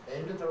tests,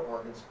 aimed at their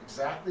organs,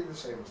 exactly the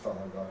same as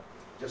Falun Gong,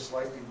 just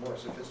slightly more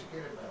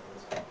sophisticated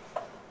methods.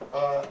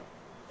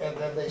 And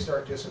then they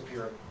start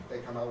disappearing. They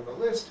come out with a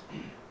list,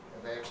 and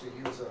they actually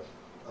use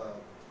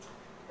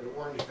an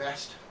orange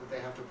vest that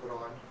they have to put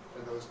on,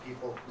 and those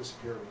people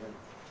disappear within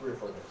 3 or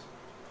 4 days.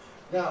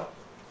 Now,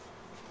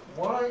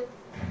 why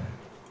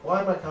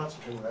am I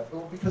concentrating on that?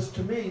 Well, because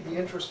to me, the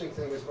interesting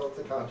thing is both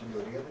the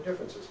continuity and the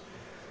differences.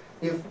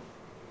 If,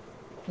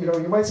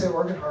 you might say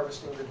organ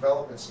harvesting, the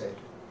development stage,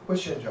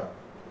 was Xinjiang.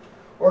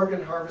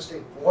 Organ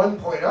harvesting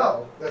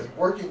 1.0, the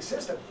working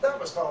system, that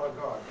was Falun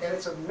Gong. And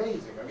it's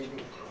amazing. I mean,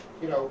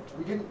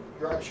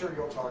 I'm sure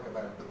you'll talk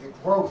about it, but the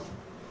growth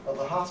of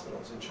the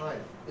hospitals in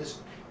China is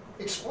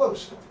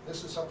explosive.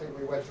 This is something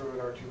we went through in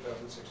our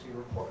 2016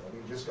 report. I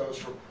mean, this goes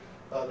from,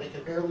 they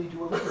can barely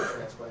do a liver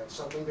transplant,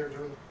 something they're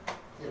doing,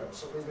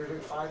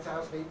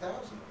 5,000,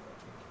 8,000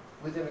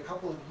 within a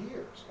couple of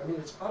years. I mean,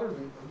 it's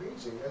utterly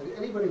amazing. And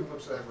anybody who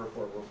looks at that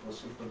report will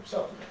see for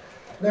themselves.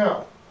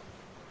 Now,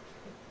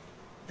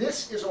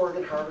 this is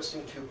organ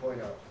harvesting 2.0.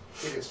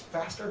 It is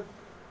faster,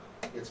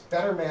 it's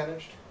better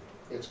managed,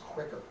 it's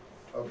quicker,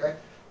 okay?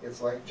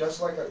 It's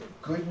just like a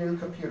good new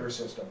computer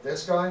system.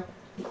 This guy,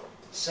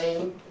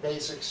 same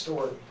basic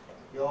story.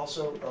 He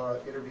also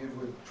interviewed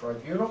with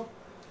Tribunal.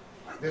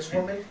 This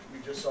woman, we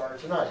just saw her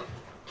tonight.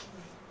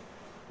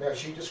 Now,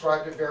 she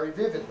described it very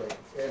vividly.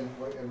 And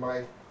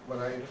when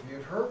I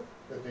interviewed her,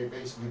 that they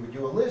basically would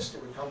do a list,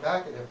 it would come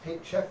back and have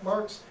pink check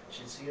marks.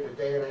 She'd see it a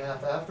day and a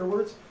half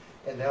afterwards,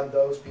 and then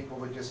those people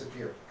would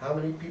disappear. How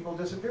many people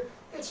disappear?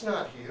 It's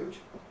not huge.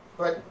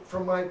 But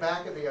from my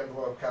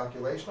back-of-the-envelope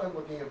calculation, I'm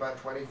looking at about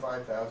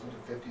 25,000 to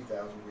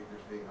 50,000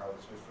 Uyghurs being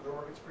harvested for their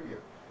organs per year.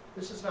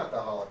 This is not the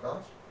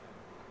Holocaust,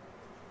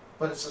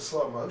 but it's a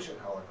slow-motion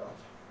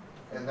Holocaust.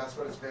 And that's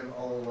what it's been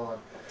all along.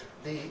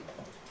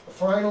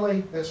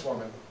 Finally, this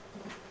woman,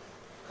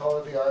 call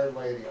her the Iron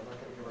Lady. I'm not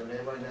going to give her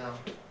name right now.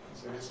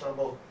 She's in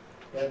Istanbul.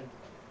 And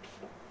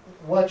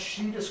what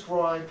she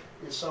described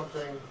is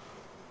something,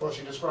 well,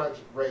 she describes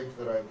rape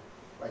that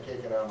I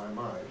can't get out of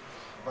my mind.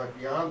 But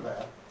beyond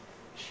that,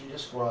 she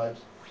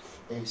describes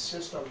a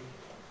system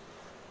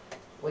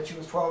When she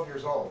was 12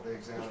 years old, they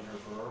examined her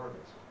for her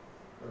organs,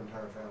 her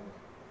entire family.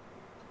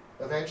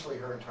 Eventually,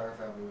 her entire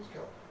family was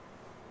killed.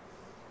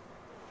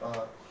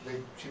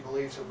 She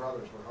believes her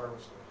brothers were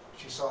harvested.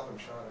 She saw them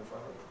shot in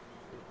front of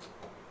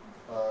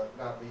her.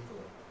 Not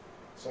lethally.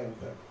 Same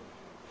thing.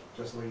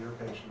 Just later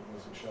patient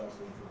wasn't shot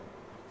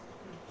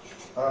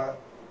lethally.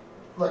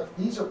 Look,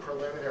 these are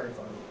preliminary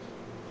findings.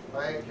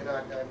 I'm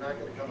not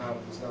going to come out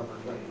with this number,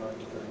 25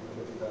 to 30 to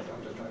 50,000.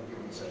 I'm just trying to give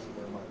you a sense of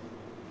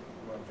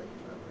what I'm thinking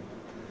about right now.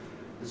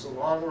 This is a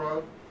long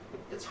road.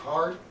 It's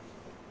hard.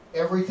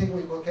 Everything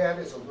we look at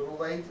is a little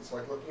late. It's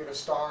like looking at a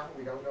star.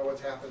 We don't know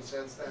what's happened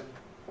since then.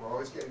 We're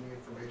always getting the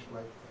information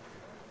late.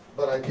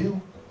 But I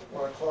do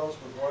want to close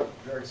with one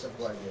very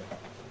simple idea.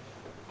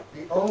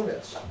 The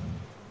onus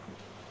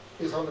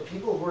is on the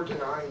people who are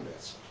denying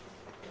this.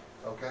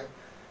 Okay?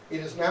 It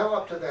is now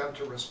up to them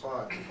to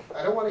respond.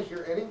 I don't want to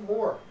hear any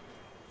more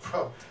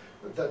from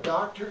the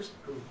doctors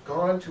who've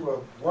gone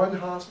to one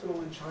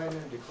hospital in China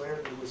and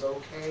declared it was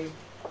okay.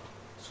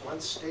 It's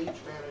one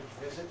stage-managed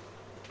visit.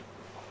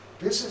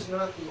 This is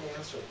not the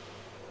answer.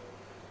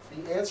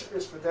 The answer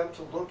is for them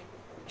to look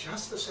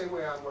just the same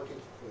way I'm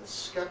looking with a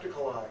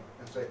skeptical eye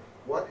and say,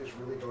 what is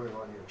really going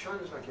on here?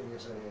 China's not giving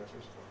us any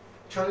answers.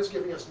 China's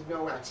giving us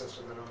no access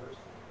to the numbers.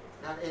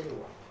 Not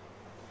anyone.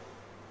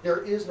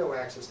 There is no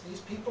access.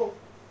 These people,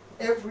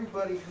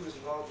 everybody who is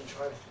involved in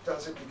China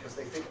does it because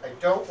they think, I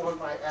don't want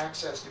my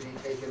access to be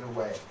taken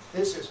away.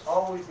 This is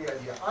always the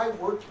idea. I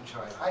worked in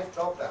China. I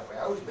felt that way.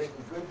 I was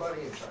making good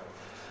money in China.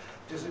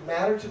 Does it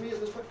matter to me at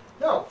this point?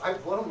 No,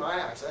 I've blown my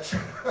access.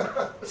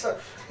 So,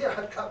 yeah,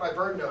 I've got my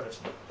burn notice.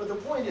 But the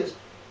point is,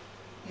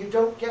 you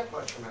don't get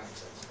much from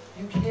access.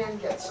 You can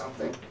get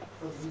something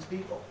from these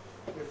people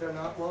if they're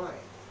not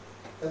lying.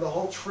 And the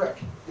whole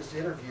trick is to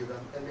interview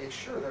them and make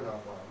sure they're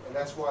not lying. And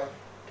that's why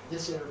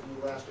this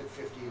interview lasted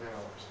 15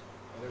 hours.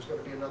 And there's going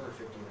to be another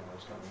 15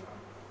 hours coming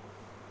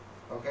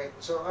up. Okay?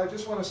 So I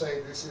just want to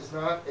say this is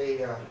not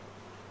a,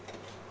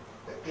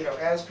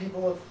 as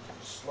people have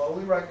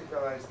slowly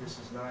recognized, this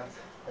is not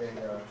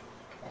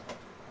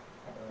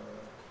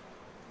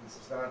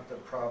the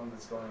problem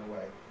that's going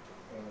away.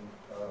 And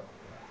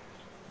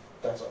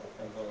that's all.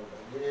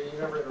 You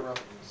never interrupt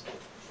me.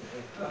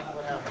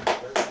 What happened?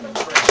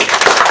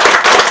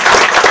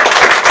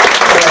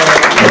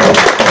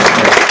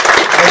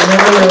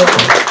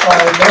 I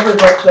never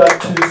got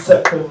that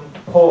 2-second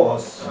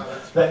pause,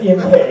 the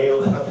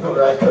inhale,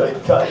 where I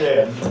could cut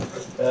in.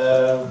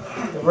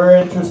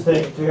 Very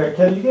interesting to hear.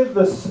 Can you give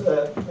us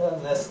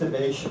an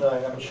estimation?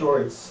 I'm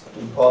sure it's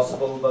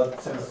impossible,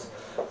 but since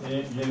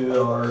you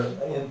are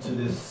into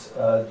this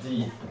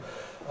deep,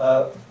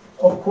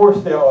 of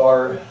course there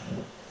are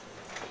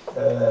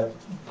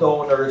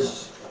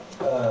donors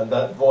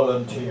that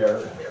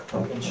volunteer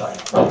in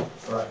China,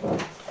 right?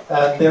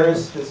 And there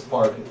is this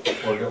market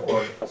for the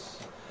organs.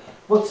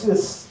 What's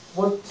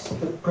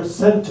the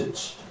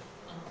percentage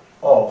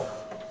of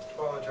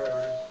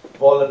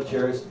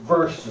volunteers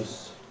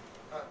versus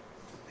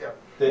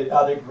the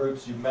other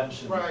groups you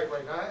mentioned? Right.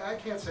 I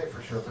can't say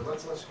for sure, but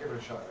let's give it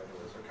a shot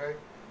anyways, okay?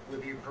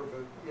 With you,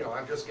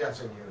 I'm just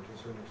guessing here to a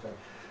certain extent.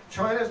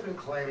 China's been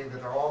claiming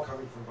that they're all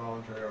coming from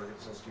voluntary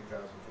organs since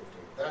 2015.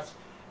 That's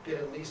been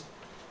at least,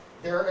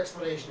 their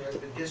explanation has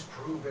been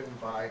disproven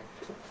by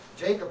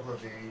Jacob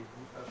Levy,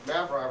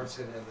 Matt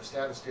Robertson, and the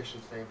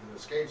statistician's name that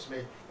escapes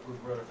me, who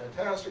wrote a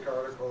fantastic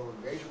article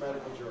in a major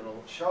medical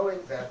journal showing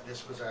that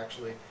this was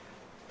actually,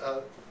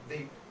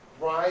 the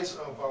rise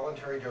of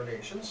voluntary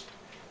donations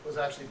was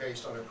actually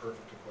based on a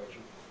perfect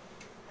equation,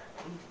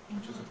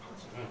 which is impossible.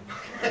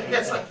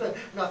 It's like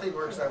nothing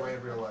works that way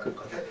in real life.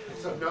 Okay,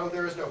 so no,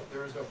 there is no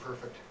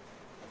perfect.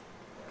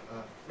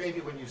 Maybe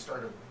when you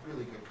start a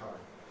really good car,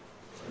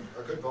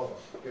 a good Volvo,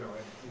 and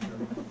you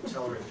can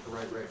accelerate at the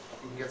right rate,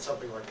 you can get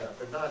something like that,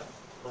 but not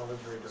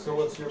voluntary donations. So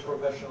what's your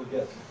professional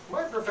guess?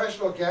 My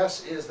professional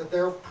guess is that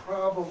they're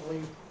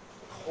probably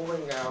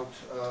pulling out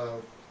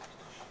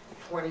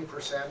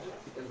 20%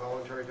 in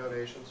voluntary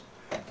donations.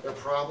 They're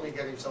probably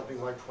getting something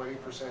like 20%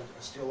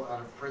 still out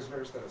of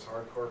prisoners, that is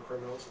hardcore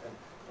criminals. And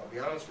I'll be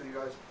honest with you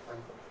guys,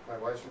 my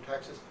wife's from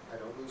Texas. I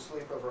don't lose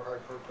sleep over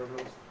hardcore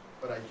criminals,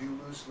 but I do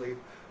lose sleep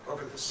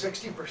over the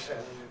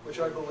 60%, which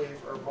I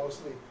believe are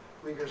mostly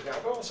Uyghurs now,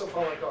 but also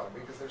Falun Gong,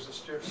 because there's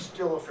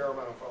still a fair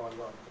amount of Falun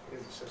Gong in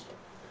the system.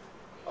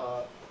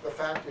 The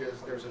fact is,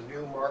 there's a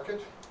new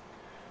market,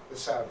 the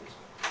Saudis.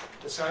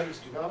 The Saudis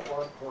do not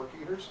want pork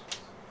eaters,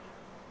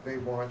 they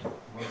want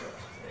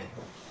Muslims.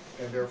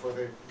 And therefore,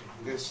 the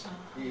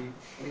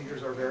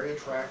Uyghurs are very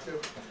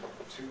attractive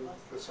to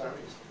the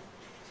Saudis.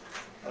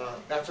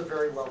 That's a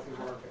very wealthy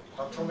market.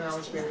 Up till now,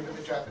 it's mainly been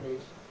the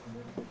Japanese,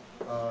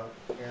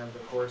 and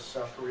of course,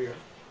 South Korea,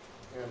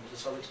 and to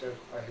some extent,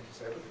 I hate to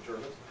say it, but the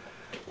Germans.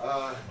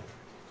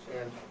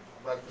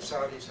 But the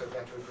Saudis have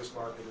entered this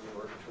market in the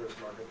organ tourist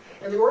market.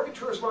 And the organ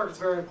tourist market is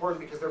very important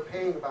because they're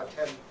paying about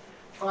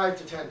 5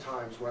 to 10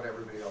 times what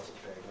everybody else is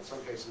paying. In some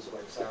cases,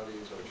 like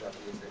Saudis or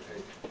Japanese, they pay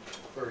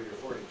 30 or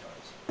 40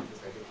 times because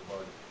they hit the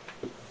bargain.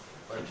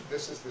 But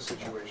this is the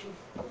situation,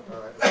 as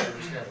I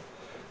understand it.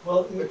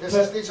 Well,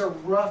 But these are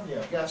rough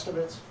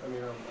guesstimates. I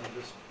mean, I'm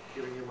just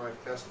giving you my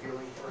best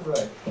feeling for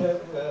it.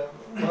 right.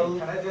 Well,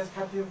 Can I just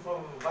cut in for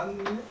 1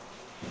 minute?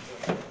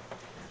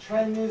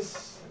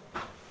 Chinese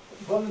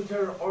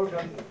voluntary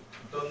organ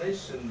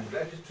donation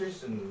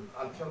registration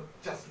until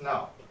just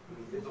now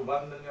is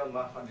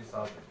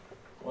 1,100,000.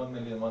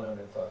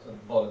 1,100,000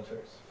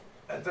 volunteers.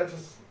 And that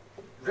is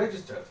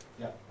registered.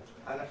 Yeah.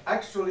 And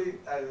actually,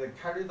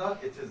 carried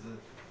out, it is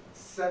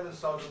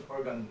 7,000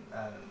 organ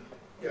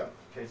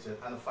cases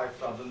and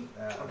 5,000.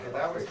 Okay,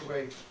 that was the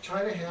way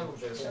China handled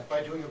this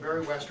by doing a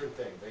very Western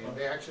thing.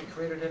 They actually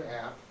created an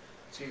app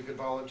so you could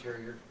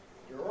volunteer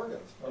your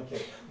organs.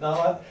 Okay.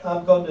 Now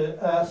I'm going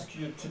to ask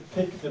you to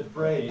pick the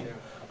brain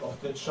of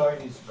the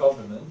Chinese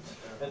government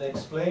and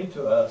explain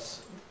to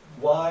us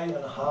why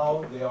and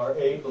how they are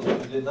able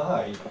to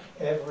deny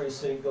every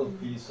single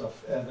piece of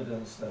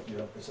evidence that you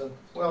have presented.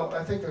 Well,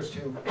 I think there's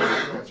two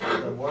answers.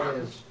 One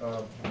is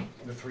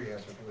the three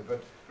answers, really,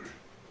 but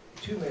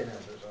two main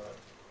answers are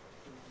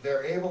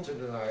they're able to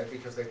deny it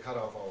because they cut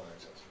off all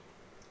access.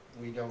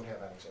 We don't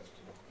have access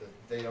to it.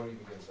 They don't even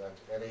give us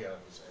any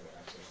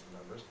access to the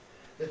numbers.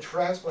 The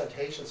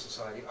Transplantation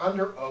Society,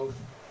 under oath,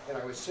 and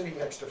I was sitting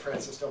next to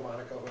Francis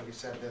Delmonico when he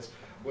said this,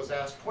 was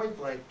asked point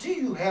blank, do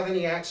you have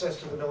any access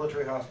to the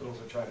military hospitals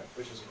of China?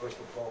 Which is, of course,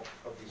 the bulk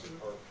of these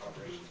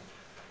operations.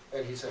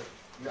 And he said,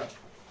 no.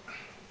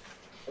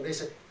 And they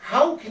said,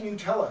 how can you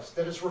tell us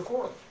that it's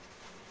reformed?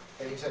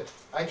 And he said,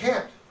 I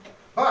can't.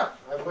 But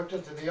I've looked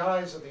into the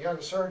eyes of the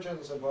young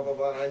surgeons and blah, blah,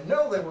 blah, and I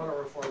know they want to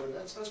reform, and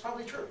that's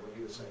probably true, what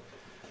he was saying.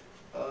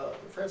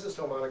 Francis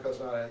Delmonico's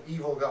not an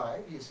evil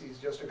guy. He's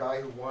just a guy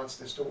who wants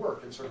this to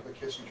work in sort of a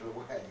Kissinger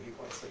way. He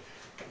wants to,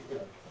 you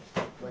know,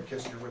 like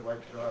Kissinger would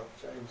like to go out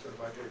saying sort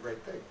of I did a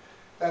great thing.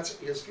 That's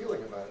his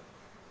feeling about it.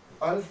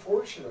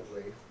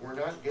 Unfortunately, we're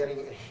not getting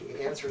any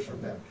answers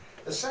from them.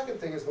 The second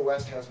thing is the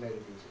West has made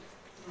it easy.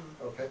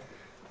 Okay?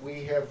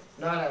 We have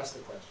not asked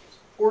the questions.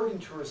 Organ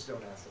tourists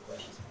don't ask the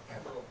questions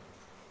ever.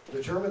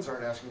 The Germans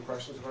aren't asking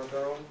questions about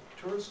their own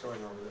tourists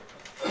going over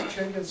there.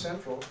 Shenzhen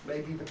Central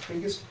may be the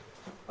biggest,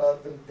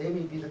 they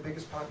may be the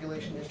biggest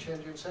population in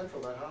Shenzhen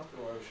Central, that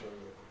hospital I was showing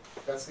you.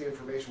 That's the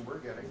information we're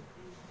getting.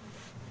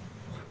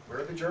 Where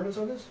are the Germans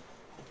on this?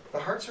 The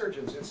heart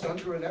surgeons, it's done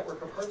through a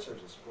network of heart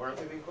surgeons. Why aren't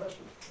they being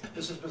questioned?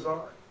 This is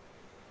bizarre.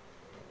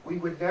 We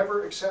would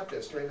never accept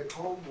this. During the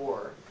Cold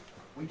War,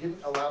 we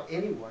didn't allow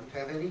anyone to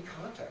have any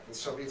contact with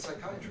Soviet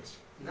psychiatrists.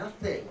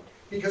 Nothing.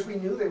 Because we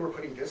knew they were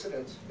putting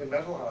dissidents in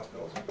mental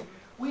hospitals.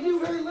 We knew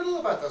very little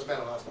about those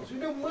mental hospitals. We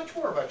know much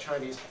more about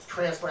Chinese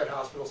transplant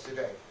hospitals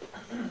today.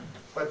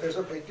 But there's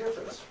a big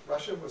difference.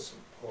 Russia was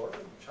poor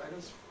and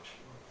China's rich.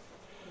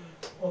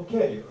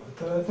 Okay,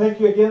 thank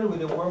you again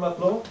with a warm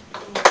applause.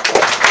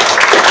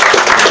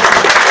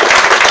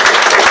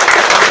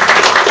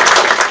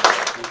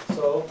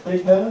 So,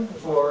 big hand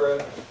for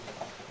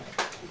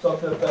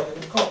Dr.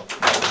 Benjamin Koch.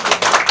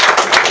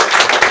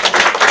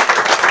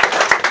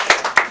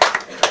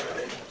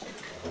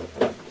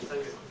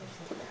 Thank you.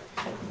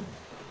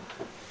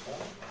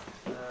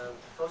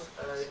 First,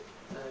 I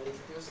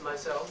introduce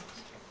myself.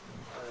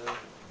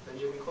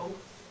 Benjamin Koch,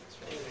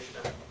 English.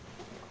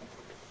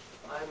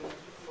 I'm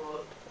for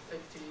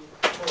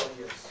 54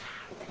 years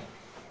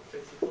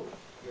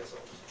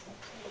old.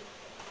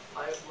 I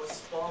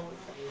was born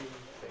in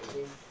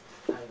Beijing,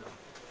 China.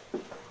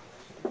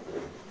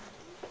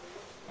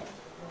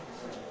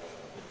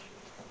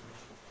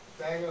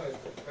 Bang on it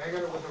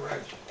with a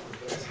wrench.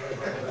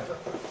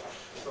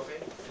 Okay.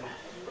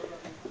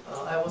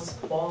 I was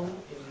born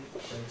in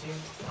Beijing,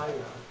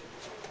 China.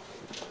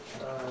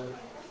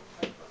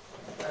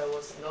 I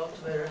was not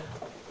very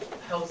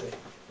healthy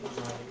in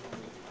my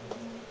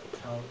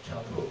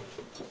childhood,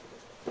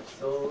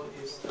 so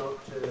it's not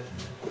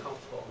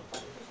comfortable.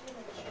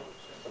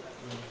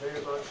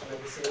 Very much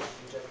medicine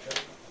injection,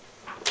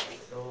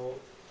 so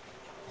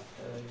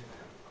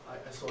I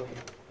thought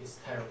it's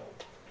terrible.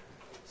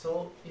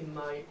 So in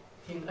my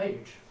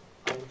teenage,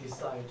 I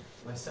decided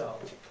myself,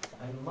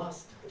 I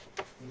must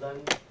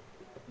learn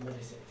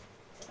medicine.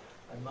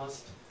 I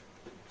must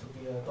to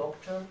be a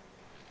doctor,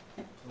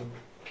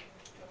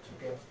 to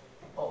get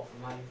off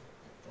my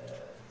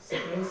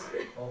sickness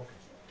or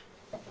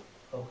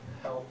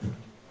help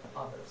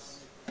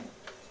others.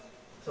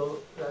 So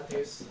that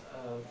is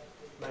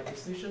my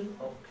decision.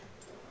 Of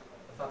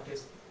the fact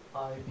is,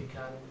 I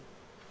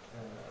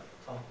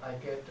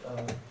get a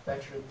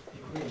bachelor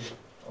degree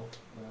of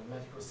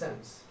medical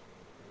science,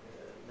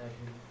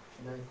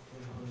 1900.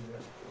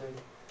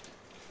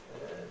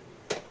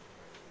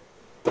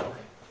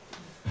 Okay.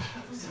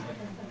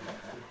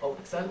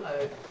 Then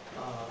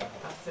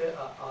after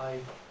I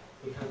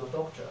became a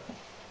doctor.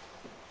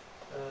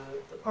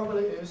 The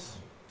problem is,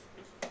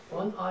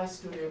 when I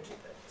studied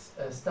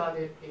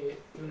in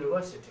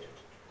university,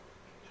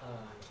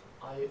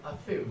 I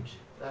felt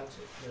that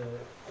the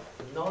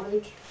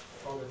knowledge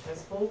from the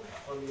textbook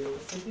from the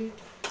university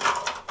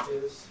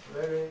is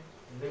very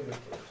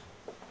limited.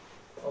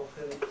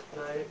 Often,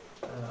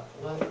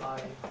 when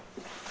I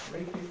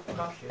really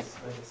practice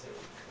medicine,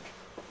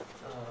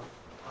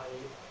 I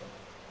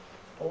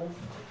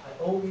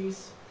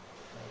always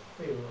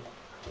feel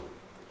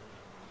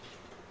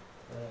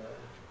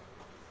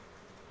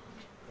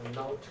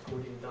not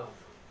good enough.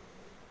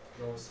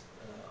 Those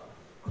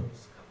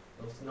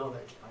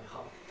knowledge I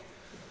have.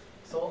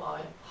 So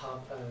I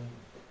have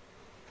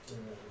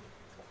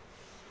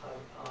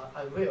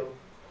I will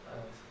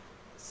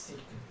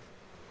seek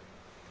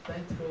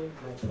better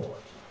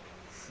method,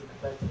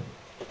 seek better.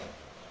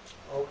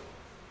 Okay.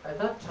 At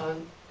that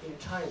time in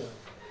China,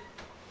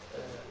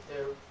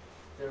 there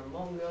are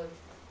longer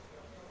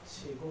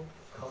qigong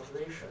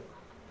cultivation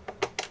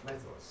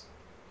methods.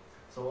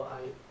 So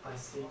I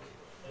seek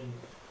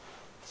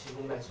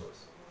qigong methods.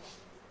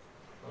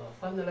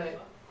 Finally,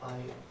 I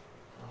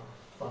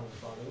found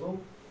Falun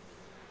Gong.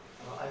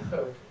 I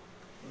heard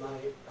my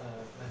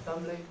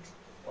family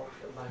or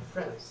my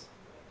friends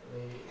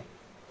they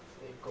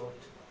got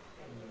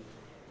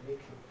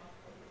making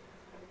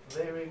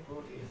very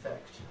good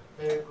effect,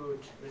 very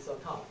good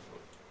result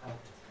at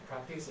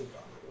practicing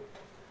Falun Gong.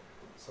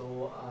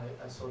 So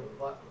I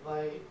thought,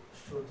 why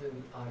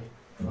shouldn't I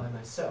try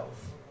myself?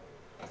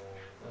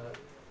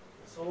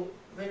 So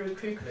very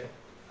quickly,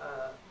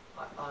 I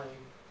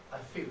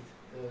feel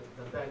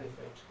the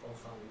benefit of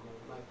Falun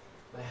Gong.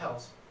 My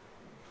health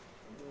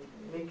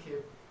make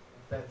it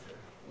better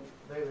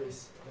very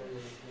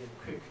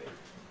quickly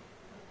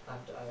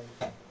after I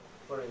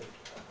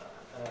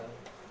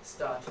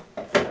start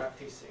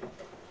practicing.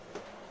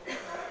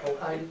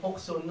 I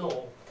also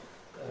know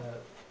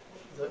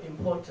the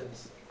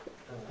importance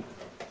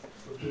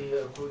to be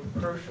a good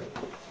person.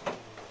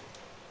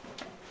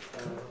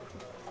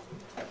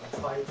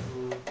 Try to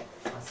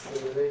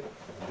assimilate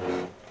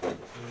the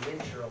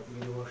nature of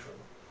universal.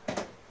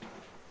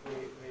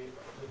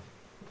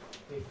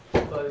 We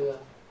value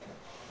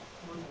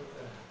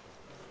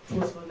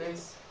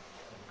truthfulness,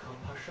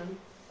 compassion,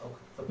 or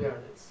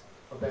forbearance.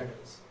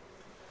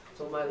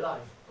 So my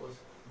life was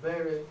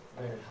very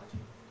happy.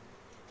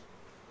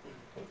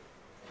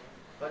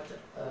 But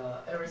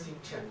everything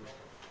changed.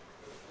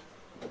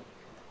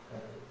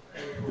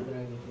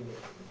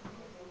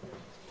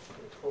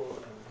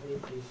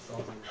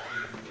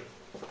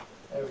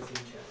 Everything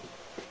changed.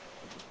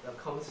 The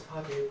Communist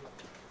Party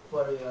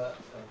were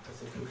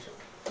persecution.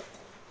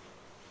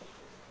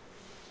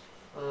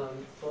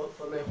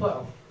 For my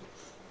while,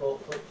 for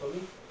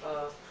me,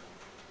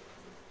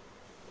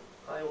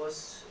 I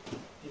was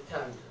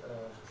detained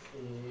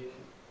in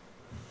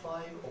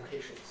 5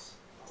 occasions.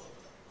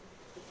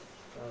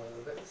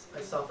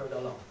 I suffered a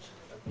lot,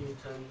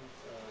 beaten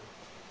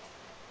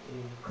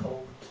in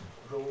cold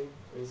room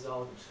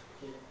without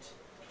heat,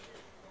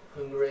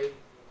 hungry,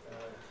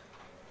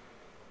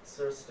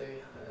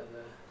 thirsty, and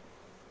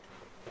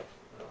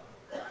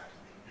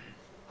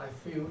I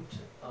felt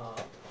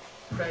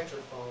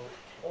pressure from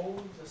all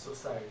the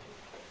society.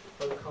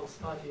 But the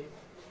Communist Party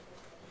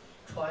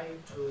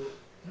tried to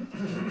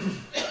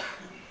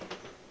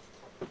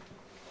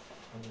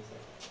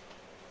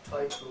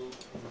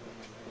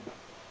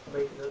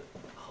make the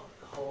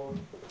whole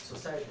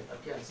society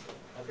against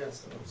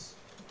us.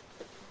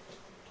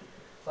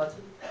 But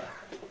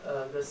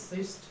the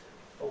 6th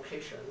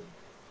occasion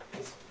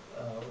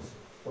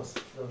was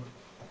the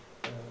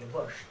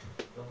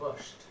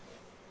worst.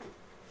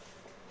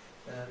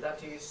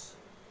 That is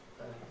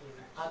in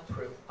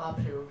April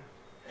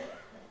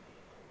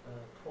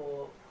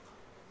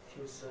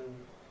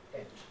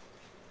 2008.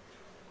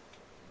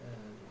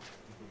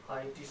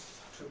 I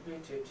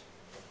distributed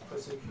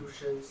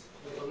persecutions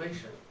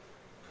information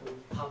to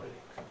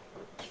public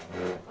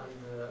and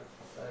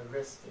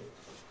arrested.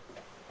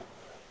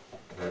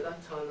 At that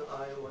time,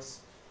 I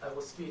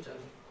was beaten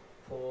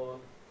for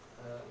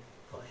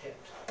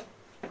head.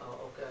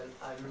 Okay,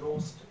 I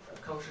lost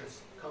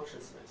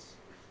consciousness.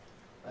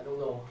 I don't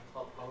know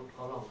how long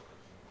I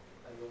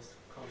lost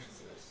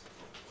consciousness.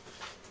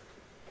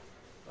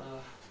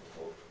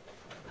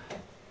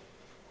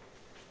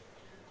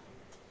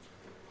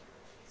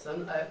 Then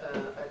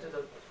at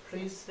the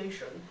police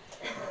station,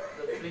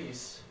 the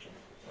police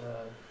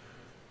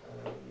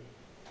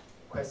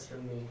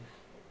questioned me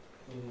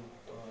in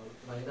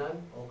my name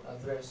or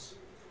address.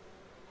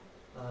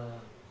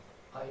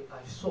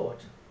 I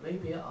thought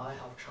maybe I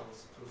have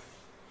chance to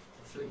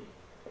flee.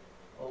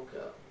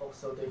 Okay.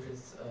 Also,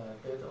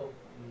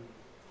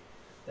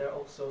 there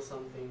also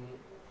something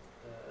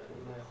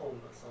in my home.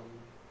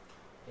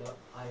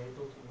 I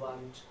don't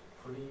want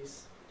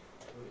police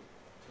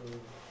to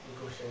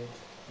negotiate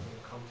to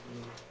come to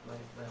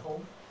my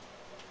home.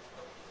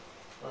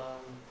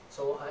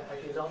 So I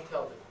did not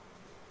tell them.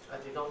 I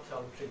did not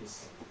tell the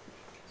police.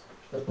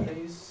 The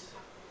police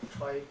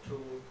tried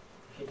to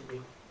hit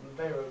me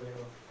very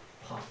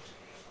hard.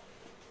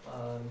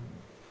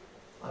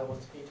 I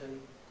was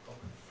beaten or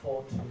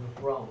fall to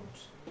the ground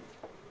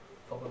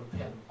for the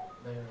pain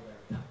very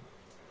time.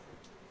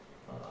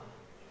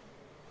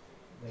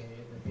 They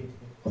beat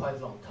me quite a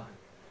long time.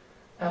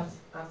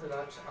 After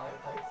that,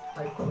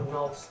 I could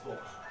not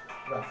stop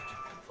left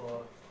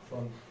for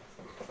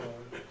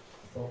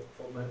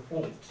my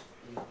wound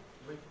in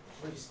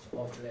wrist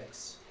of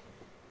legs.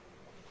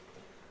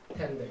 10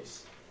 10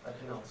 days, I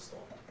cannot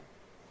stop.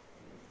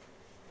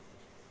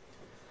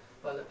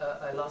 But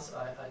I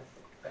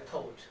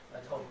told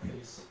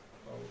police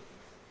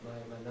my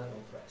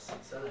address.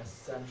 Then I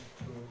sent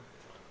to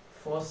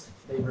forced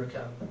labor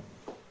camp.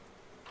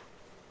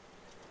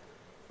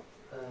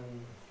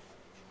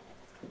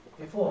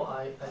 Before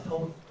I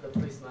told the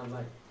policeman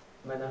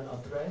my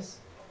address,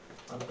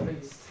 and the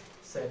police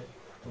said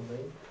to me,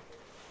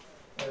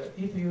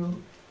 if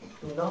you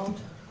do not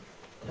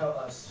tell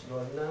us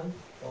your name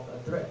or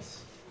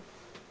address,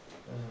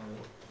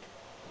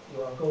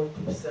 you are going to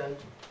be sent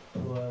to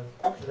a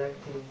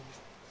collecting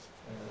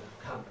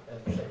camp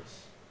place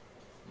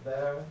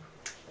where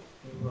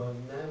you were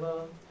never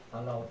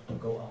allowed to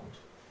go out.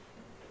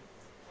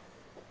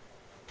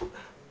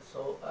 So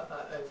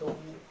I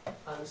don't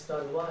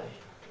understand where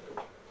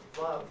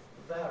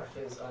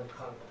things are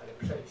camp a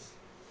place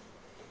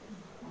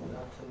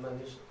that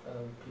many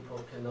people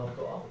cannot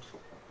go out.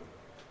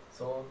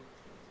 So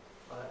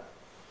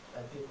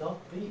I did not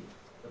believe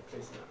the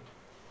policeman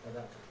at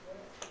that time.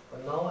 But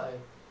now I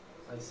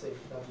think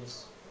that is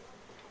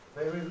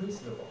very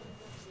reasonable.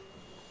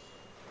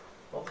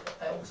 But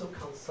I also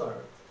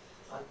concerned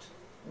that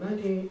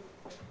many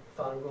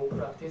Falun Gong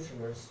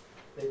practitioners,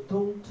 they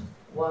don't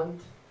want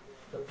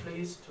the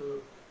police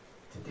to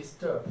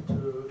disturb,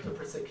 to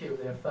persecute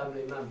their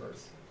family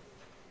members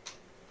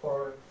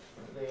or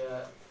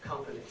their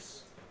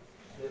companies.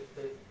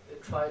 They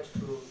try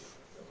to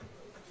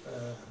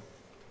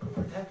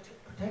protect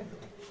them.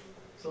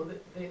 So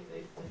they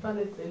find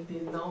it they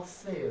did not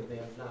say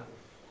their name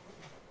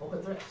or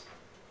address.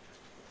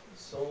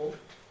 So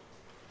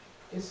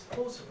it's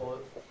possible,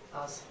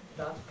 as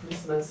that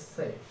policeman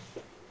say,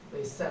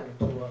 they sent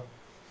to a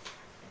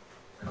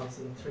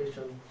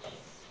concentration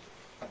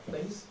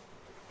place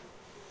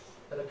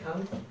at a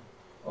camp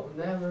or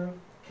never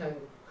can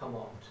come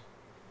out.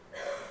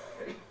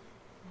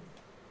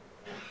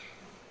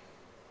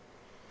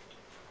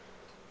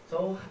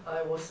 So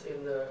I was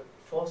in the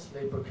forced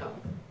labor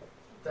camp.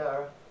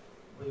 There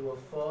we were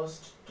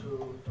forced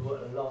to do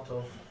a lot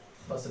of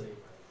forced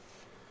labor.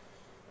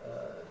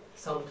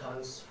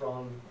 Sometimes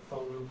from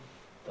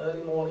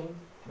early morning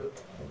to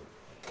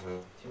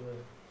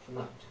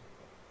night.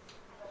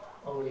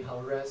 Only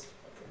have rest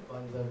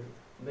on the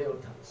meal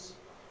times.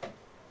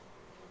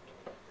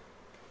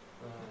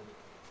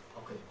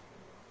 Okay,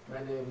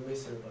 many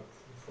miserable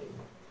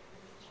things.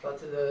 But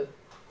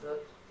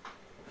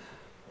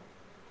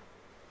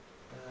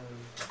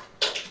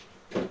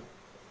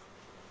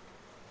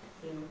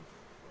in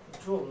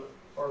June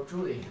or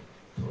July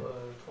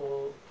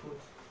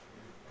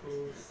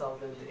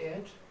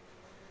 2008,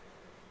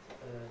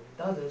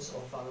 dozens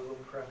of Falun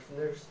Gong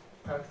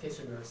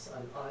practitioners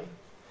and I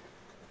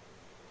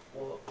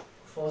were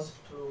forced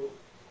to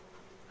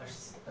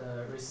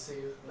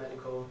receive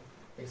medical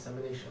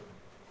examination.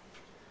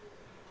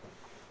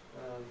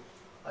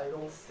 I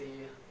don't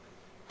see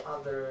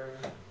other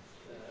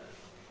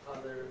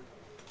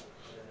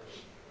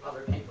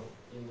people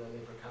in the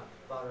labor camp,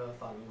 but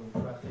Falun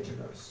Gong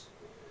practitioners.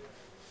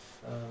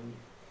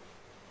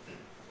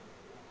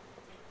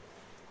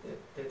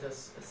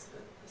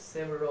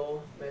 Several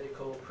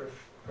medical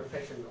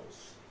professionals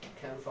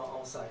came from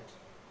outside,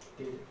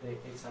 did the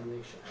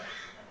examination,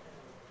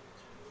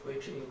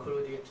 which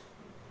included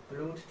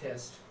blood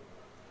test.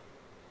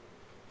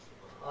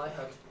 I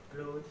had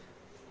blood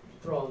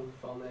drawn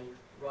from my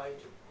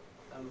right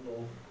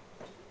elbow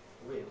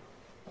vein.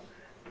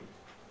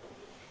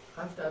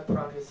 After I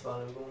practiced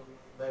Falun Gong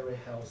very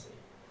healthy,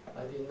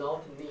 I did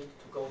not need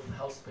to go to the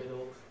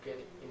hospital to get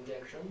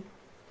injection.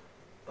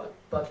 But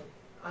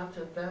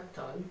after that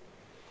time,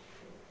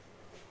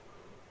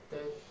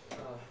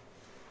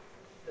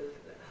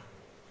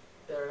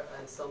 there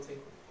and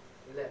something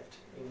left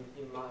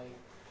in my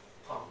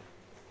arm.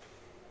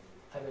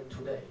 Even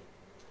today,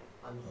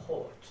 I'm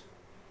hot.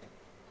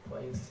 For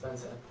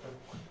instance,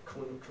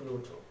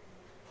 Kunuto,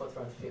 hot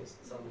front fins,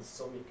 some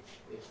somic,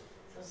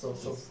 so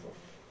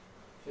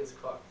fins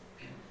car.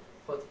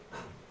 But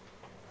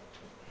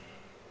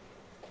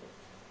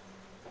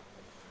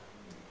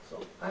so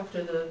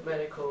after the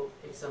medical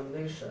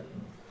examination,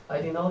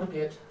 I did not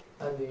get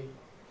any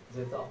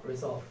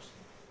result.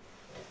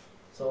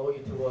 So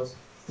it was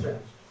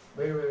strange,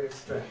 very, very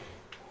strange.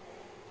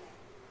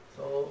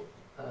 So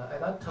at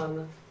that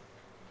time,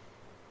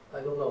 I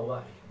don't know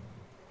why.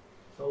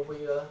 So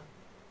we are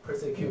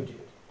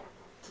persecuted,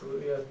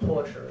 we are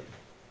tortured.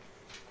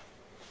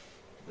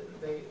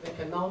 They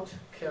cannot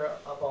care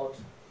about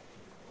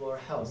our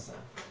health.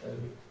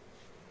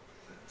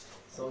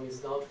 So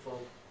it's not for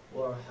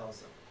our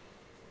health.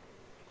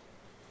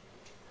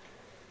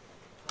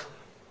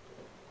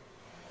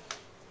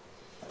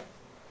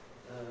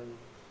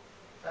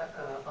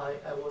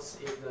 I was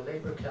in the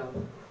labor camp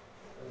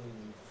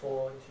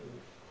for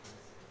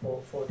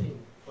 14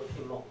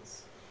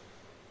 months.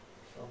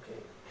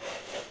 Okay.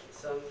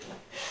 So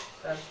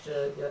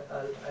after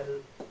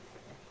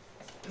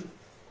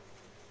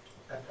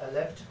I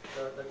left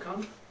the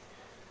camp,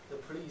 the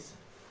police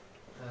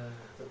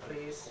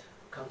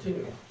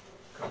continued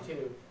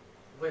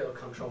will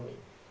control me.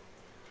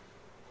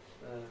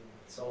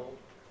 So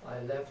I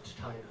left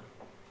China,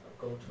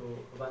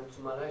 went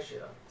to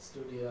Malaysia,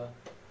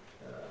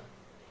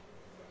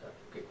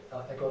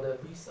 I got a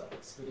visa,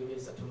 study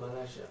visa to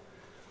Malaysia,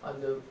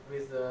 and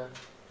with the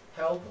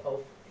help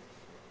of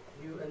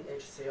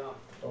UNHCR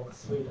of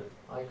Sweden,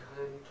 I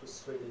came to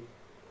Sweden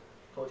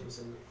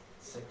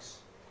 2006.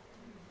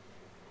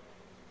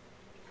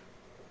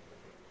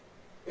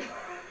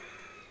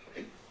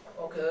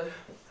 Okay,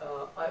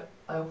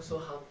 I also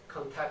have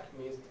contact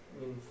with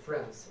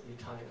friends in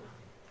China.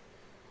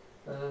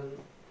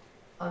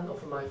 One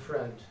of my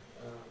friend,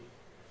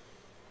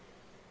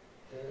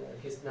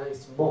 his name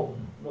is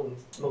Meng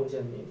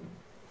Jianming.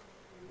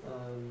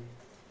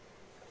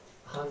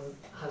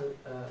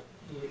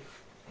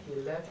 He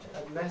left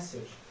a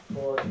message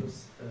for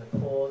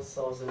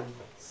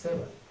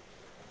 2007.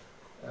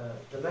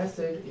 The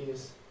message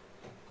is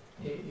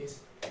he is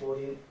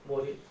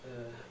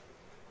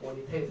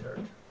monitor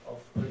of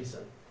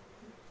prison.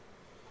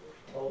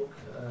 So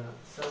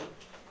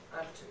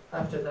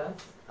after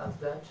that,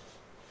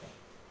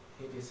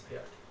 he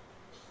disappeared.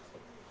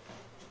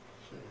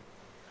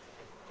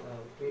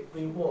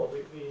 We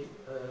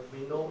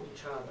know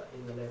each other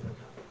in the labor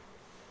camp.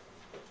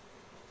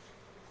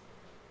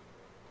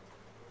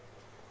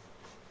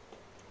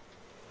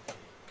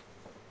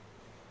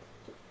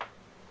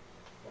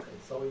 Okay,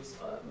 so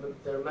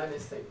there are many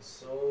things.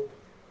 So,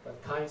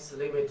 but time is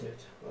limited.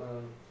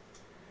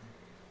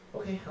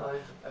 Okay, I'll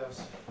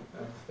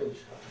finish.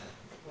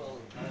 Well,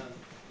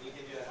 we'll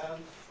give you a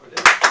hand for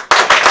this.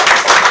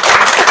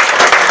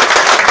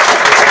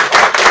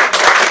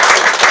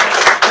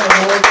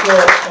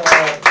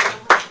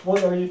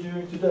 What are you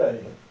doing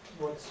today?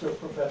 What's your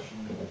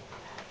profession?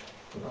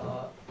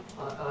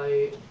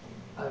 I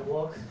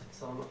work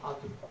some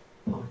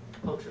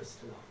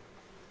acupuncturist now,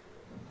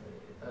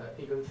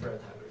 even for a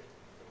time.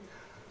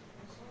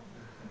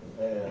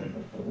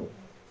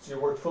 So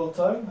you work full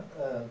time?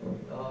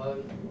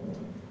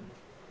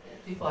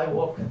 If I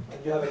work,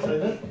 you have a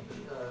clinic?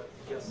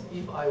 Yes.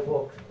 If I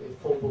work,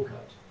 full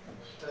booked.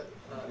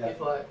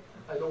 If I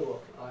don't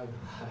work, I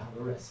have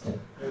a rest.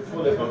 You're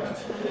fully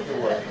booked if you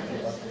work.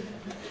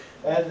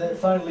 And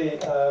finally,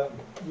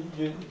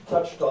 you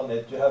touched on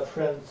it. You have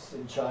friends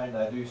in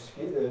China. Do you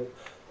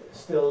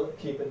still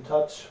keep in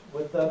touch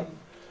with them?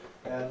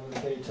 And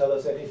can you tell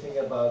us anything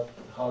about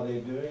how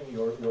they're doing,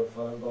 your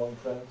Falun Gong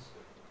friends?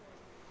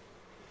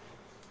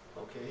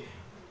 Okay.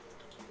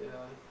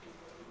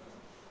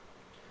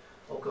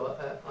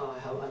 Okay. I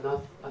have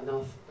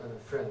enough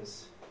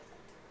friends.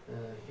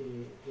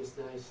 His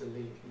name is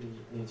Li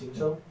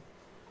Jingzhou.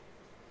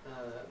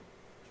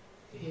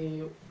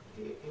 He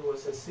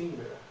was a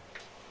singer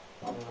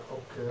of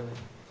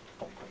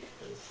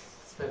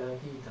spela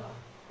guitar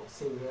och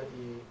singer i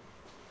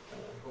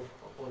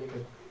olika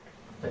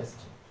fest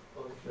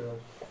och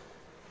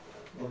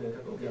olika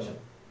occasion.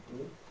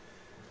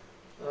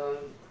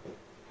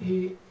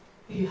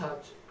 He had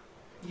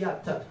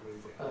hjärtat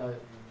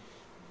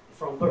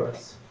from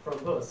birth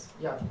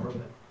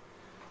hjärtproblem.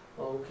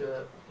 Och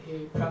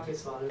he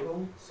practiced Falun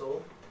Gong,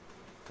 so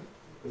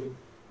blir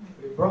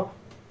bra,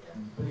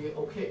 blir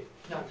okej,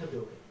 hjärtat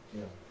blir okej.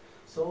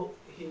 So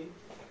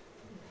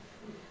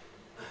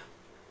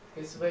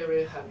he's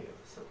very happy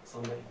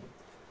someday,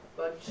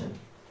 but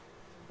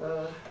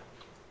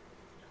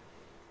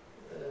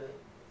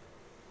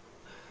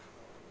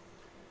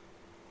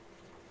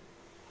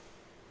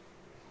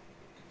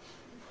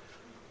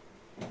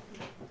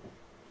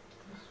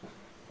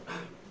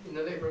in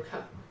the labor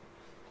camp,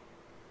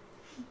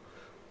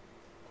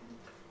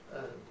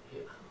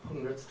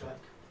 hunger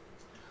strike.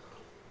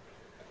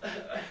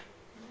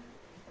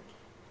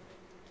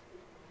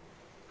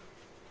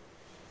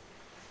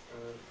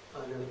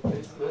 And a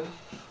policeman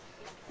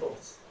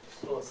force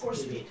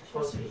feed.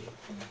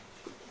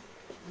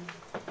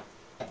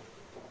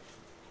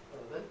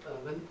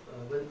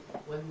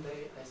 One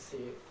day I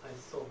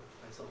saw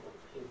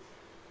him.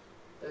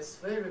 It's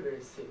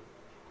very thin,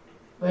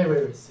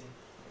 very thin.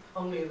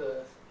 Only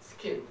the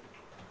skin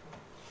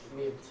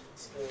meet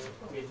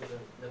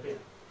the beard.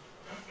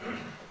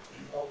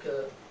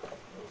 Okay,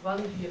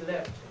 when he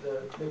left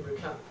the labor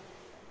camp,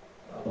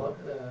 about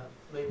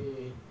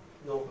maybe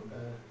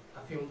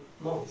a few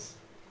months,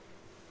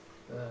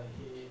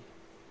 he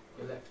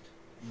left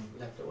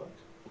the world.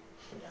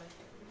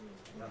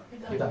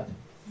 He died.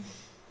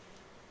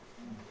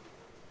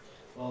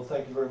 Well,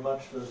 thank you very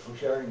much for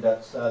sharing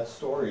that sad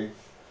story.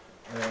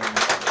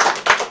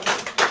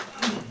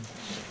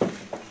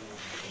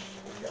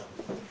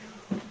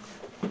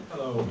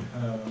 Hello,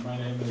 my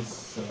name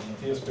is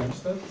Matthias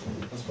Grimstedt,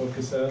 as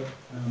Volker said,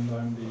 and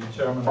I'm the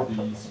chairman of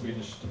the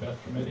Swedish Tibet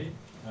Committee.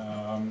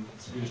 The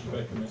Swedish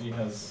Tibet Committee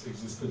has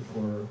existed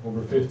for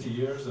over 50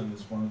 years and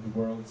is one of the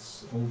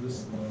world's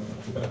oldest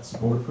Tibet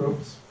support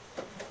groups.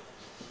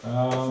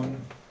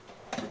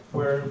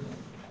 We're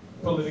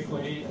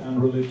politically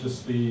and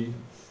religiously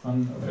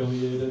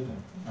unaffiliated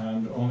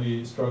and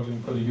only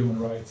struggling for the human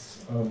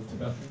rights of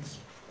Tibetans.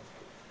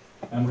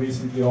 and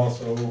recently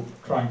also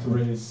trying to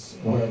raise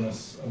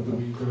awareness of the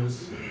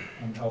Uyghurs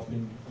and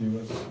helping you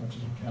as much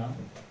as we can.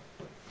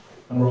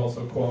 And we're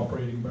also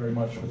cooperating very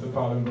much with the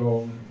Falun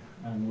Gong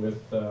and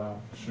with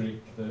SHRIC,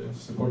 the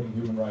supporting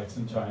human rights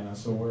in China.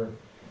 So we're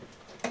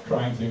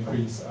trying to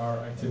increase our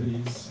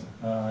activities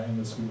in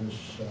the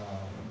Swedish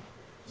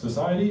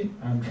society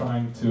and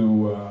trying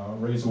to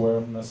raise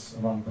awareness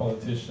among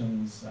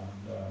politicians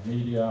and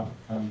media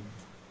and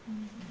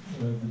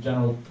the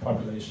general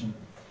population.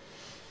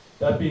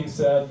 That being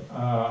said,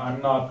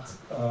 I'm not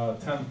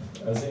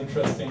 10th as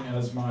interesting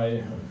as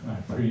my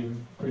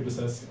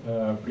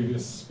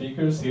previous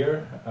speakers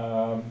here.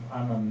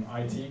 I'm an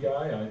IT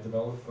guy. I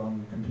develop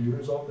on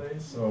computers all day,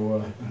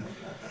 so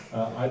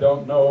I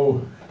don't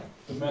know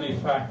the many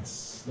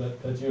facts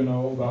that you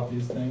know about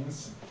these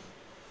things.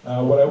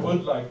 What I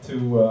would like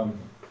to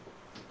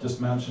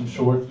just mention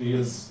shortly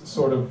is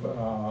sort of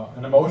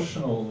an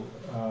emotional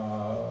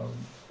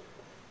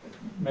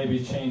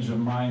maybe change of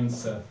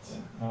mindset,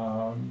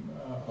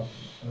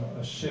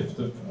 a shift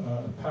of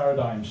a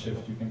paradigm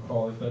shift, you can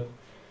call it. That,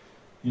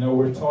 you know,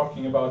 we're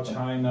talking about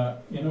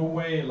China in a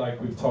way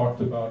like we've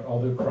talked about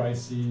other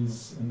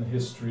crises in the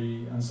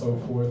history and so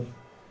forth.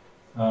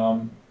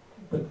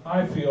 But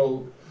I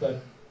feel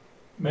that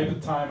maybe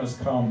the time has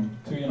come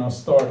to, you know,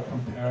 start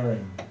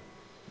comparing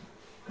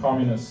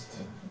communist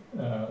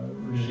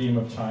regime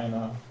of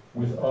China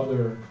with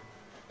other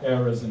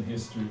eras in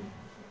history.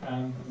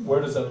 And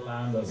where does that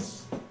land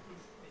us?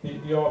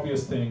 The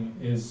obvious thing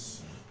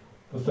is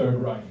the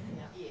Third Reich,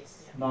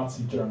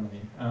 Nazi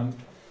Germany. And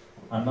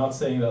I'm not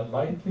saying that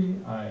lightly.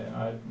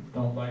 I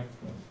don't like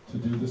to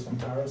do this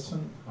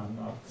comparison. I'm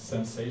not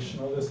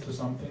sensationalist or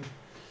something.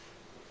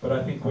 But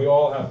I think we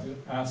all have to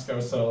ask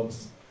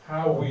ourselves,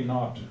 how have we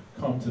not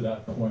come to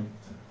that point?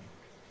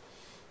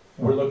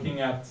 We're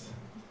looking at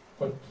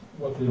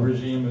what the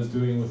regime is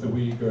doing with the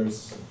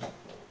Uyghurs,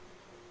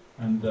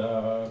 and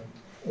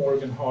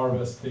organ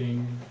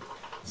harvesting,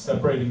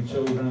 separating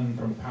children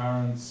from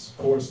parents,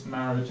 forced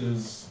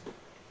marriages,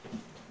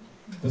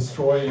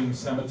 destroying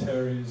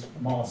cemeteries,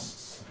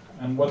 mosques,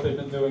 and what they've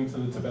been doing to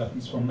the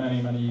Tibetans for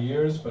many, many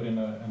years, but in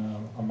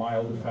a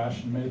milder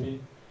fashion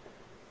maybe,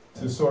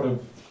 to sort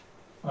of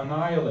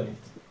annihilate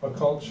a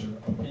culture,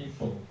 a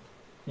people,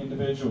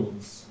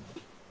 individuals,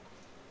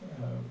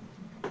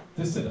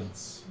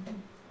 dissidents.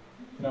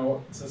 You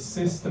know, it's a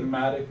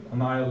systematic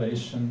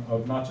annihilation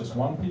of not just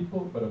one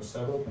people, but of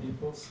several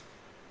peoples.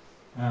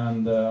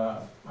 And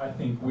I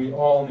think we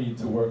all need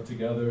to work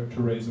together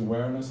to raise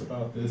awareness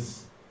about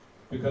this,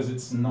 because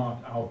it's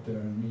not out there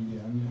in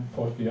media.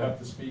 And you have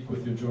to speak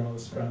with your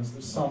journalist friends.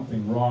 There's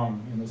something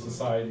wrong in the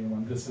society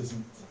when this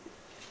isn't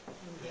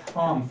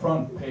on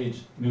front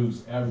page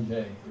news every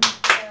day.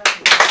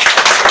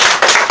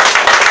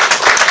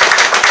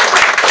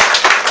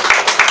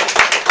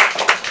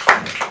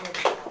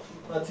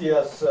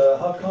 Matthias,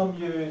 how come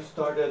you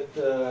started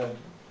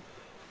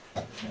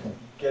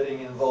getting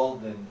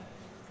involved in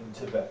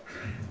Tibet?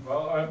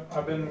 Well,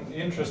 I've been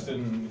interested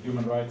in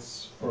human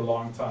rights for a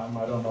long time.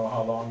 I don't know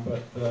how long,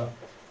 but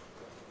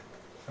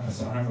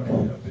sorry, I'm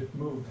a bit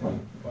moved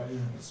by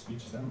your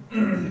speech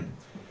then.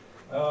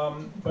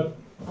 But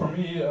for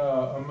me,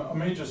 a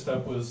major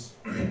step was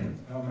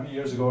many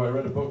years ago I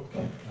read a book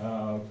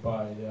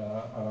by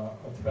a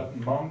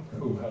Tibetan monk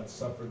who had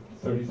suffered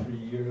 33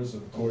 years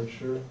of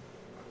torture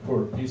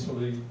for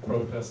peacefully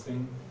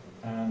protesting,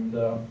 and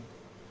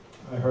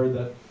I heard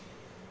that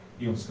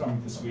he was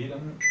coming to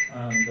Sweden,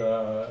 and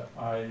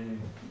I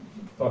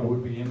thought it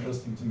would be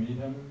interesting to meet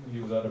him.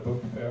 He was at a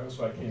book fair,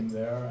 so I came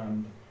there,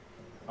 and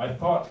I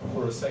thought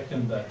for a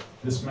second that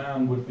this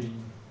man would be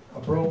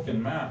a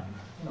broken man.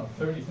 You know,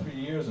 33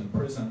 years in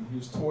prison, he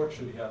was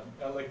tortured, he had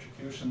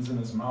electrocutions in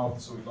his mouth,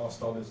 so he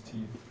lost all his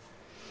teeth.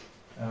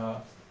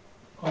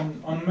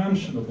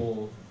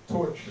 Unmentionable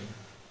torture.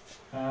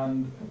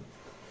 And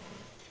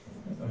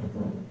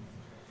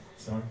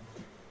sorry.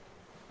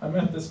 I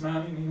met this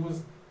man, and he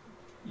was,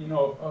 you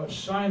know, a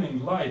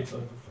shining light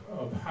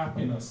of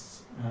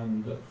happiness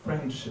and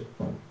friendship.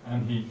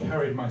 And he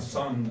carried my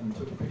son and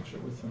took a picture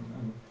with him,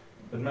 and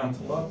it meant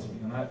a lot to me.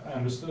 And I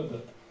understood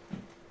that,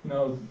 you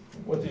know,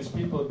 what these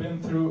people have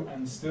been through,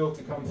 and still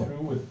to come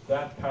through with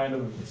that kind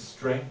of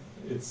strength,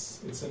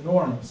 it's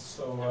enormous.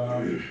 So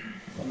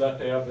from that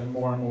day I've been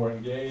more and more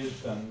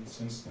engaged, and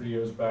since 3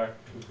 years back,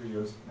 2 or 3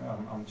 years,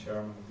 I'm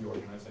chairman of the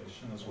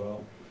organization as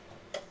well.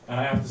 And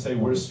I have to say,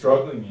 we're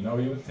struggling. You know,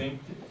 you would think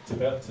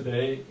Tibet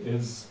today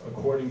is,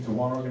 according to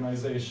one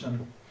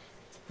organization,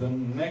 the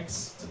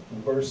next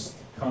worst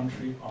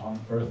country on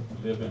earth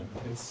to live in.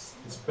 It's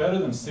better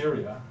than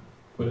Syria,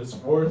 but it's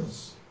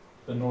worse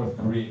than North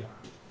Korea.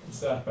 It's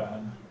that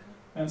bad.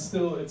 And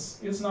still,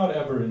 it's not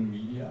ever in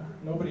media.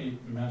 Nobody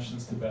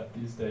mentions Tibet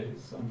these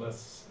days,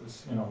 unless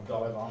it's, you know,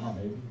 Dalai Lama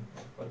maybe.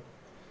 But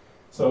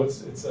so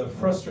it's a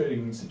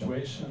frustrating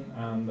situation,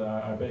 and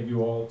I beg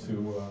you all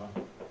to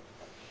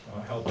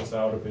help us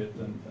out a bit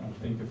and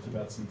think of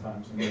Tibet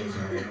sometimes and raise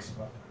awareness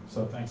about it.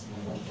 So thanks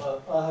again.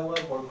 I have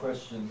one more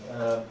question.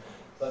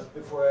 But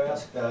before I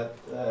ask that,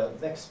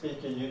 next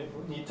speaker, you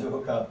need to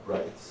hook up,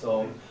 right?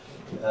 So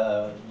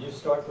you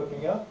start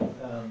hooking up,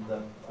 and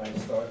I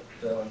start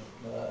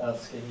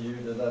asking you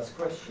the last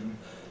question.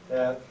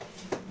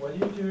 When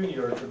you're doing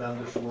your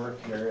tremendous work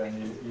here, and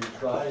you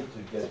try to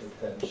get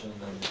attention,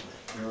 and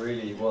you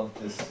really want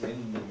this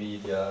in the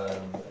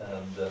media,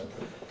 and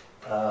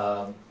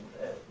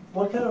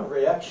what kind of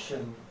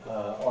reaction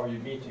are you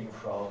meeting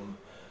from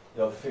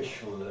the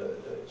official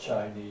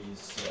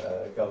Chinese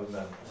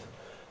government?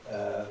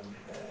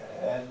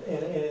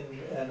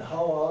 And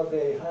how are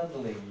they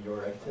handling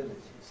your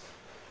activities?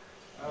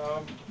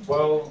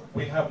 Well,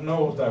 we have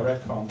no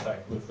direct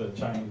contact with the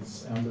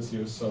Chinese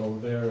embassy, so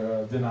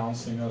they're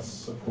denouncing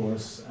us, of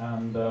course,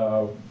 and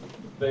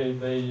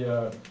they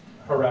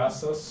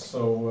harass us.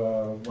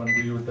 So when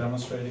we were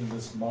demonstrating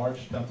this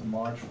March, 10th of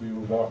March, we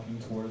were walking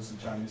towards the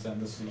Chinese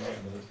embassy,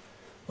 and they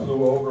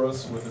flew over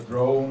us with a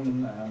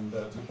drone and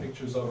took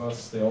pictures of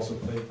us. They also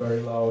played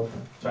very loud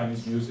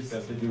Chinese music,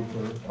 as they do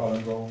for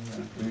Falun Gong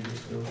and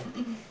Uyghurs too.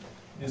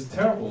 These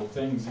terrible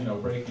things, you know,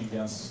 breaking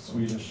against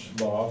Swedish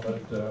law,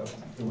 but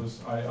it was,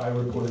 I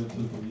reported to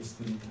the police,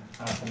 didn't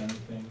happen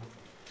anything.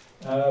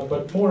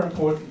 But more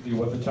importantly,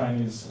 what the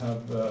Chinese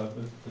have, the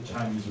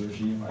Chinese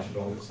regime, I should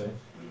always say,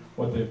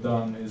 what they've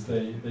done is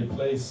they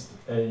placed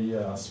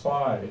a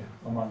spy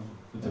among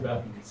the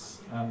Tibetans.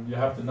 And you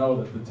have to know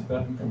that the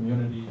Tibetan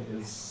community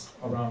is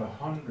around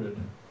 100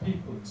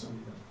 people in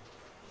Sweden.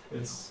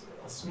 It's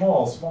a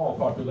small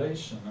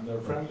population, and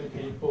they're friendly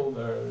people,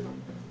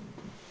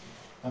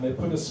 and they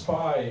put a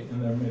spy in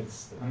their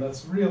midst, and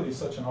that's really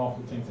such an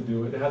awful thing to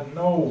do. It had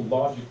no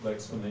logical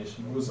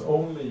explanation. It was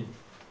only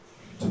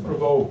to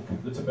provoke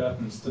the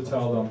Tibetans, to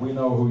tell them, we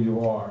know who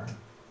you are.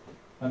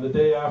 And the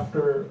day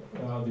after,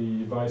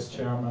 the vice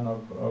chairman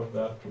of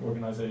that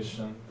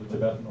organization, the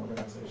Tibetan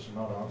organization,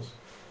 not ours,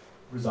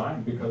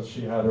 resigned because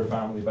she had her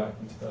family back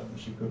in Tibet and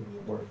she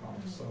couldn't work on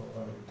it. So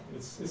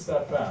it's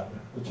that bad.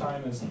 The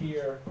China is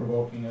here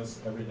provoking us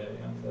every day,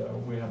 and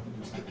we have to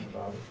do something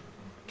about it.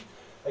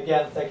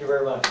 Again, thank you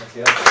very much,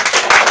 Mathias.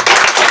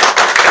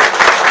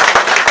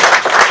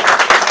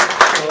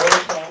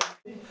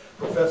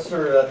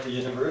 Professor at the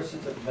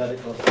University of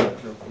Medical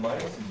Center of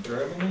Mainz in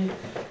Germany,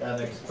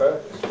 an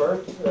expert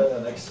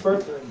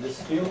in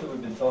this field that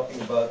we've been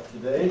talking about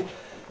today.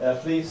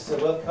 Please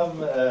welcome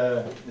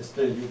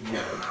Mr.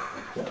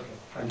 Uiguriska.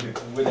 Thank you.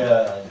 With,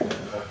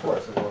 of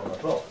course, a warm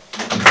applause.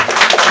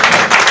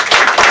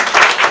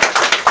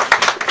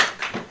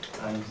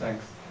 And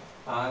thanks.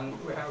 And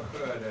we have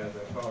heard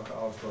the talk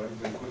of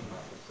Ibn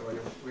Gutmann. So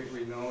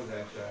we know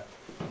that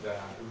the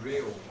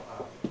real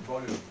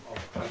volume of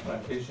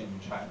transplantation in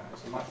China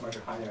is much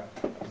higher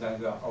than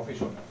the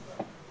official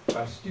number.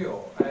 But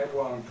still, I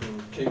want to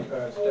take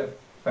a step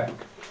back.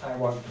 I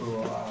want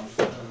to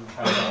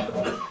have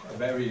a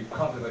very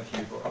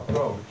conservative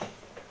approach.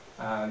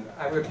 And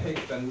I will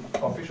take the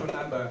official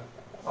number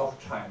of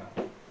China.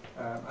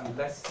 And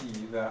let's see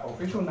the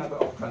official number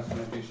of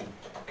transplantation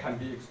can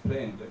be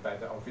explained by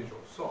the official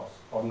source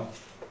or not.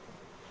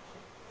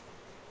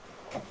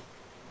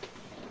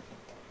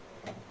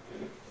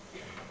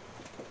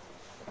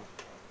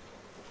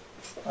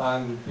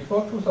 And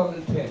before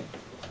 2010,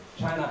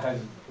 China has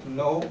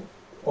no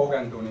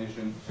organ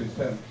donation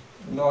system,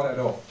 not at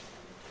all.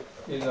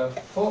 In the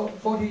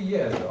 40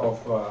 years of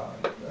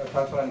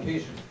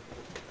transplantation,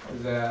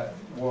 there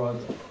were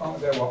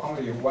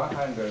only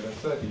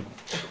 130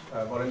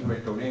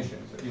 voluntary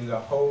donations in the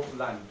whole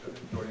land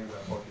during the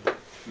 40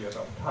 years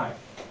of time.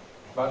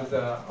 But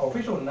the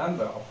official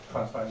number of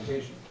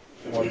transplantation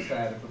was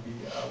said to be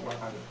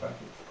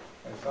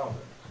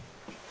 120,000.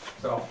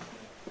 So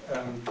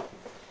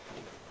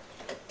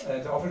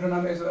the official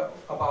number is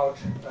about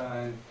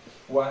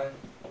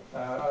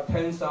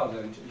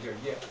 10,000 a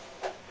year.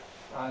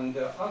 And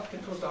after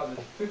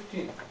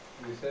 2015,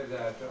 we said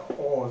that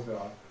all the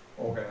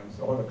organs,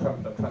 all the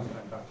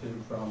transplants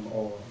came from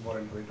all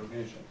voluntary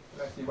donations.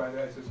 Let's see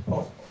whether this is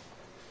possible.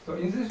 So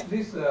in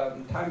this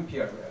time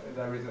period,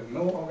 there is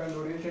no organ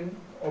donation,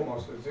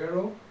 almost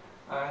zero,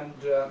 and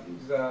the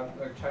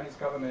Chinese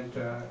government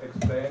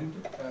explained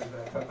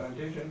the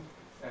transplantation.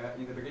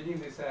 In the beginning,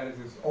 they said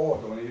this is all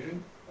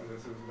donation, and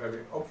this is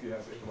very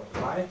obvious it was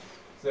lie.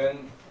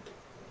 Then,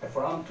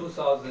 from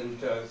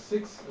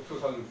 2006 to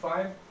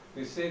 2005,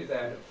 they said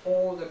that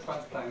all the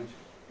transplants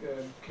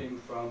came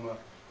from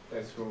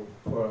through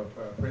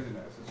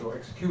prisoners, so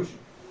execution.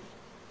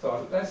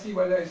 So let's see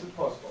whether it's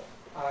possible.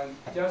 And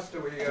just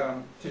we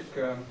take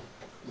the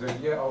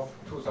year of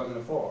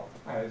 2004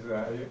 as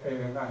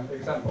an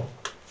example.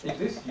 In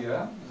this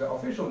year, the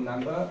official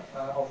number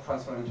of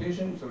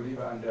transplantation, so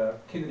liver and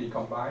kidney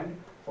combined,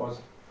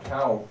 was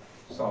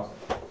 12,000.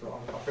 So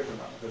official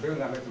number. The real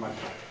number is much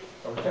higher.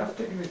 So just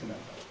take this number.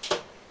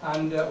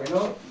 And we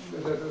know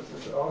that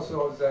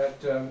also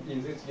that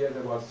in this year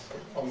there was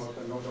almost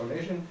no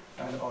donation,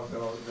 and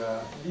also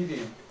the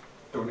living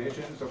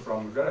donations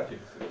from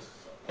relatives is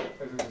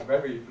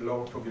very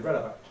low to be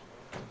relevant.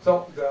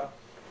 So the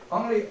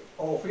only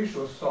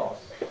official source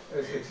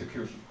is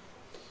execution.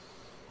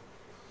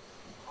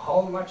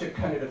 How much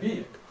can it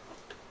be?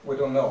 We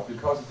don't know,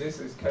 because this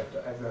is kept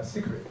as a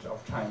secret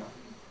of China,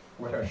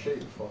 what a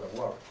shame for the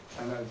world.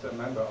 And as a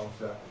member of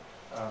the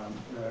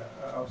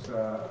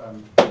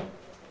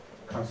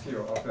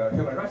Council of the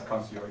Human Rights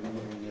Council in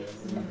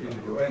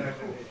the UN.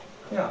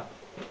 Yeah,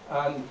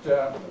 and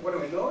what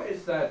we know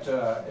is that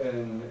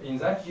in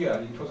that year,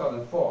 in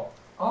 2004,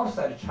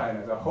 outside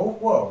China, the whole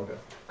world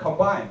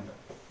combined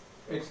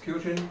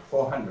execution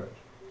 400.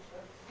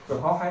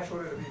 So how high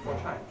should it be for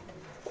China?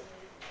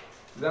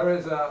 There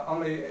is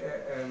only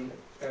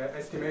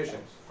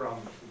estimations from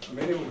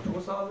minimum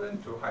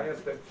 2,000 to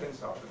highest 10,000.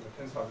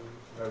 10,000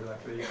 very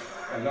likely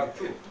not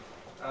true.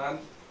 And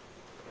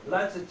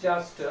let's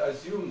just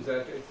assume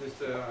that it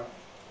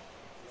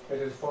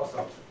is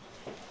 4,000.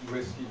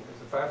 We see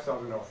it's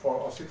 5,000 or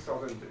 4,000 or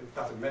 6,000. It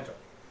doesn't matter.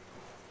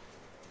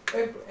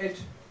 If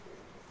it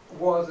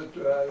was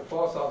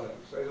 4,000,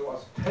 so it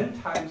was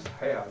 10 times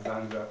higher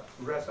than the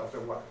rest of the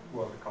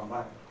world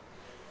combined.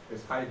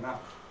 It's high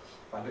enough,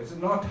 but it's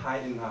not high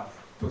enough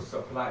to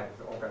supply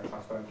the organ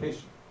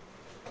transplantation.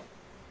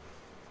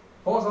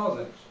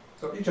 4,000.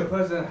 So each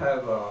person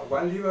have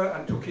 1 liver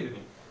and 2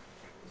 kidneys.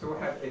 So we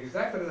have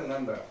exactly the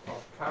number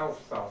of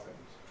 12,000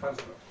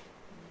 transplants.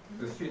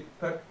 This fit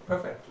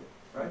perfectly,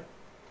 right?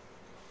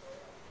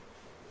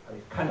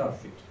 It cannot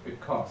fit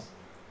because,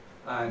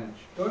 and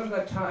during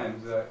that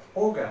time, the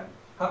organ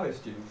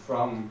harvesting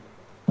from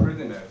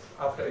prisoners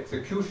after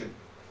execution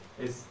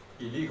is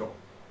illegal.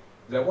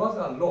 There was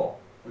a law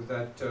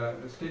that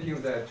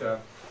stating that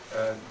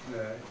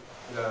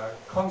the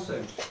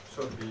consent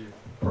should be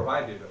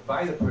provided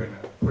by the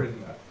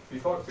prisoner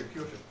before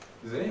execution.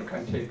 Then you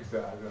can take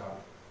the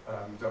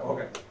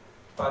organ.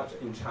 But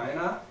in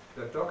China,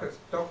 the doctors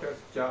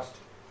just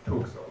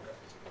took the organ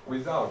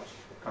without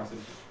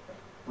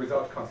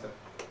consent.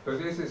 So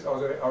this is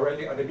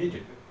already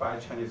admitted by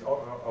Chinese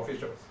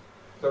officials.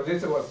 So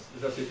this was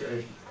the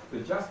situation.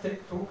 They just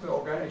took the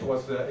organ. It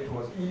was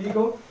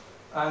illegal,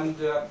 and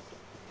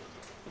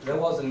there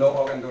was no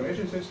organ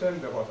donation system.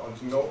 There was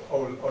also no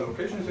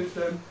allocation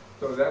system.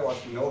 So there was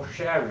no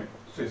sharing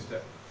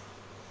system.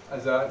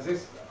 And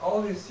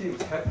all these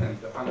things happened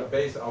on the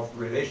basis of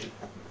relation.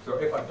 So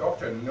if a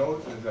doctor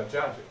knows the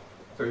judge,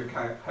 so you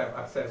can have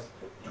access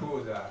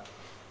to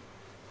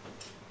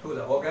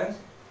the organs.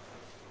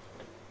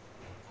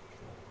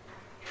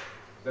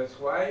 That's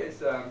why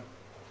it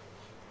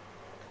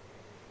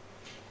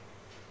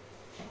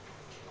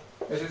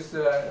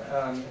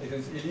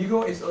is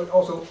illegal. It's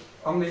also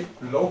only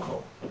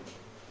local.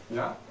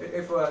 Yeah,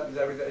 if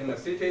there is in a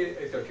city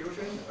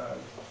execution,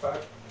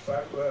 five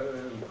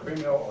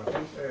criminal or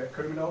 10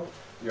 criminal,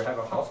 you have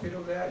a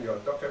hospital there. Your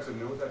doctors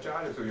know the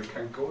judge, so you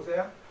can go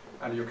there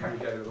and you can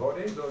get the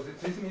body. So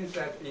this means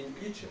that in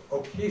each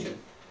occasion,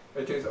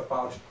 it is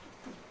about,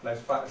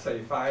 let's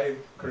say, 5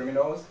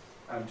 criminals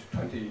and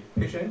 20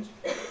 patients.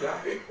 Yeah,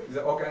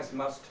 the organs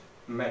must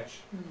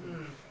match.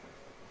 Mm-hmm.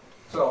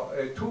 So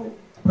 2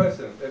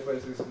 persons,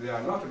 if they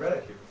are not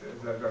relatives,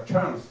 the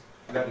chance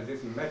that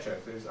this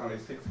matches is only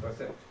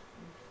 6%.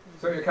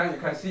 So you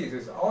can see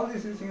this. All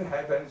these things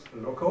happens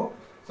local.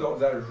 So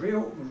the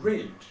real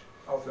rate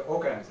of the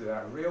organs that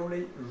are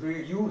really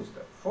reused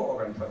for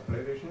organ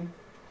transplantation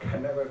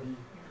can never be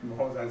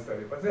more than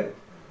 30%.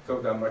 So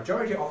the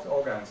majority of the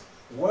organs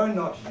were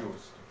not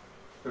used.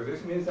 So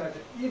this means that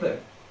even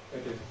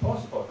it is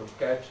possible to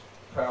get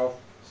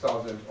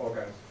 12,000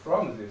 organs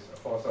from this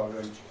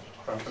 4,000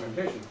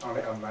 transplantation,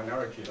 only a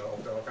minority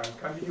of the organs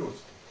can be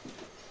used.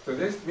 So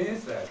this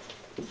means that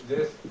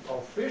this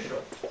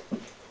official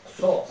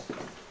source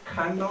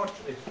cannot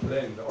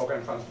explain the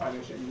organ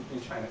transplantation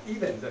in China,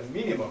 even the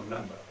minimum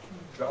number,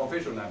 the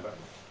official number.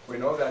 We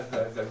know that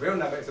the real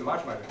number is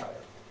much, much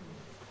higher.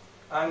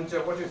 And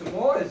what is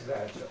more is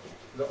that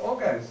the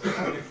organs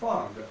can be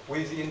found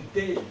within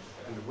days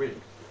and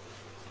weeks.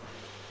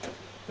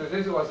 So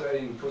this was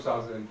in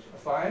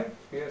 2005.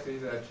 Here see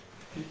that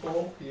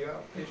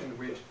patients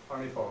wait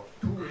only for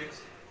 2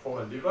 weeks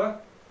for a liver,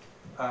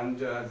 and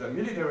the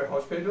military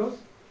hospitals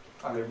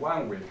only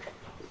 1 week.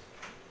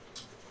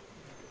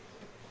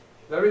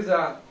 There is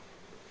an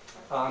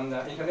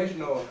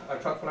international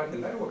transplant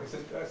network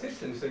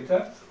assistance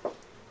center.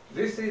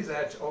 This is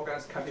that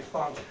organs can be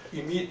found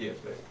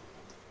immediately.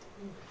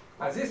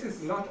 And this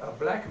is not a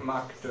black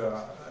market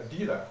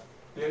dealer.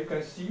 Here you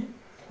can see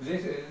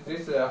this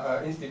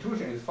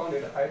institution is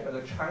founded at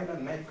the China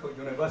Medical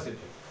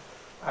University.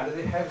 And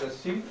they have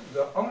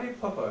the only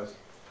purpose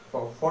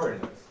for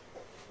foreigners.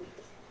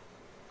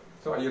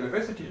 So a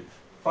university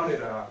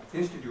founded an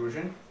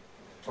institution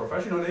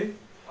professionally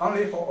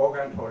only for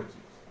organ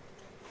tourism.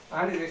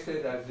 And they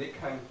say that they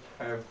can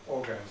have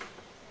organs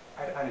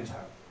at any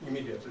time,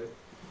 immediately.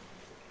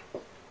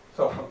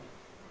 So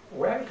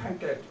where you can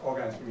get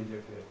organs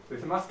immediately?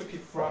 This must be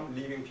from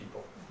living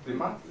people.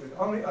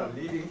 Only a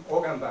living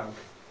organ bank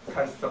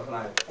can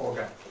supply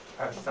organs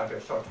at such a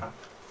short time.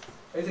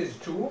 It is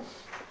true.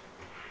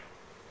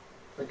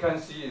 We can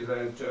see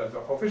that the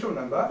official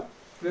number.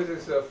 This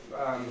is a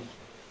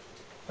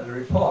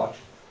report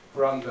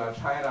from the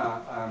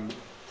China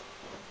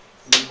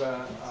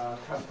liver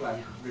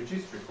transplant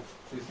registry.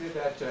 You see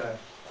that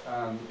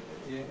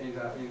in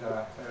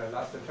the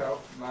last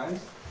 12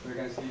 months, we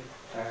can see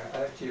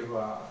active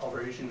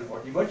operation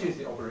or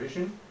emergency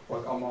operation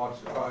was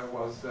almost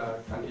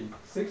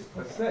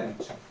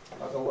 26%,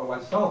 over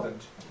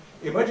 1,000.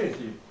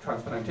 Emergency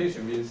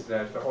transplantation means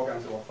that the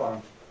organs were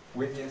found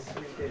within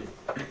 3 days.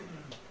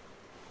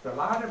 The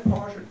larger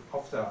portion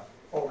of the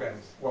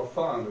organs were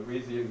found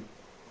within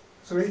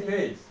 3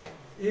 days,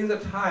 in the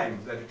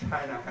time that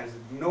China has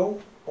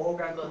no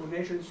organ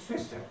donation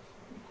system.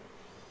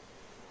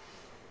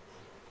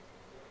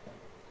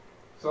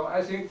 So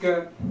I think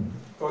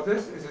for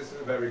this, it is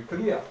very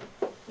clear.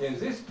 In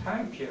this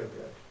time period,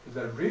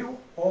 the real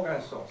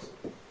organ source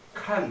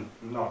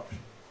cannot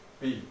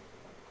be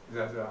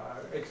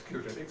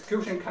executed.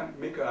 Execution can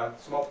make a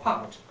small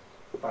part,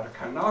 but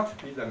cannot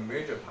be the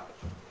major part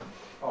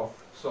of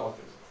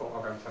sources for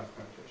organ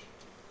transplantation.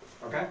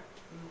 Okay?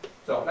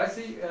 So let's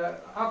see,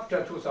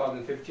 after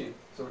 2015,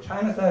 so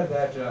China said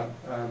that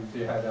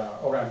they had an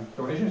organ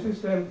donation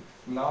system.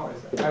 Now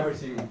is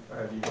everything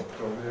legal.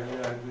 So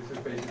this is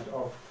basis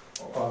of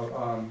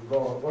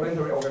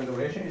voluntary organ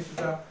donation is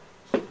the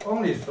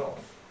only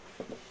source.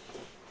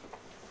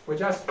 We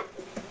just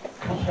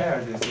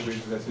compare this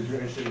with the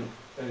situation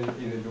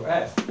in the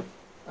US.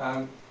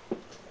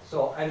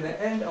 So at the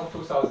end of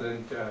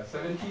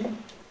 2017,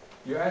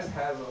 US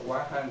has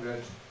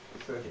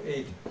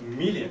 138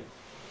 million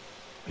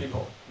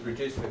people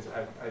registered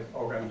as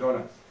organ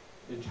donors.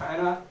 In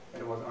China,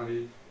 it was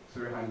only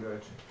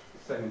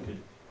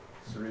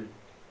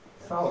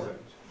 373,000.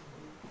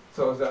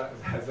 So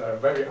that's a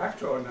very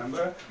actual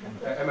number.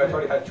 Emma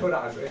had told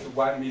us it's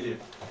 1 million.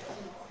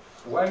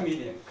 1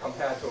 million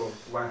compared to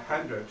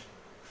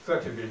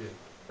 130 million.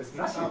 It's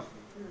nothing.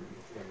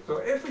 So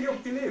if you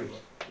believe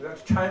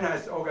that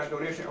China's organ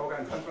donation,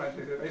 organ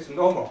transplantation is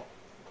normal,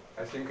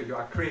 I think you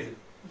are crazy.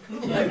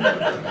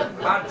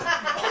 but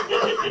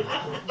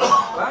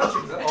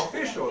the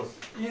officials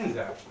in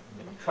the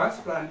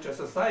transplant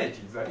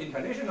society, the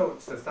international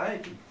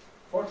society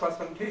for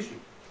transplantation,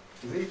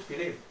 they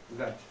believe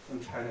that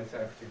in China it's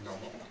everything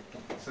normal.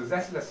 So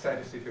that's the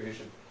sad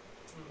situation.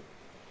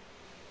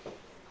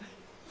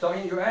 So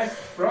in US,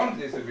 from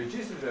this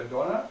registered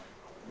donor,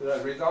 the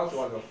result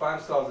was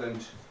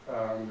 5,000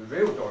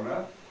 real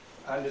donor,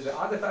 and the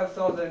other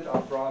 5,000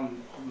 are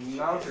from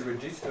not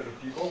registered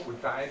people who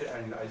died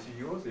in the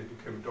ICU, they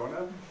became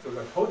donor. So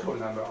the total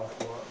number of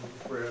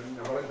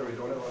voluntary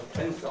donor was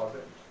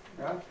 10,000.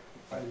 Yeah?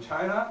 In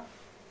China,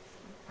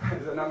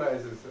 the number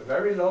is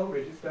very low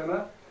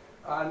registered,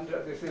 and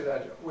they say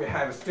that we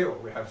have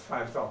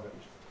 5,000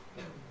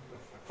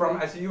 from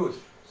ICUs.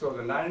 So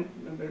the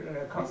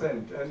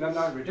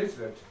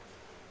non-registered,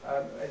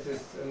 it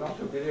is not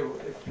to believe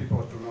if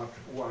people do not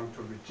want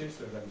to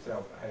register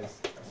themselves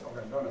as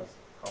organ donors,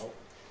 how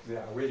they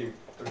are willing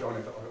to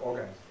donate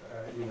organs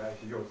in the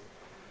ICUs.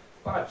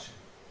 But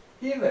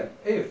even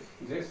if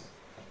these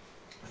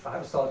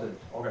 5,000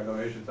 organ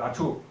donations are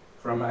true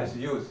from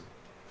ICUs,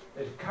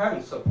 it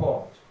can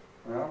support,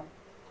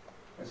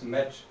 it's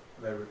much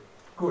very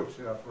good.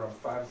 From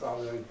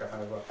 5,000, you can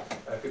have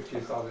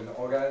 15,000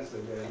 organs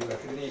in the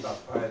kidney, but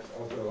perhaps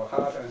also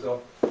heart, and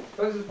so.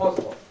 So this is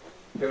possible,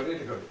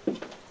 theoretically.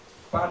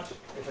 But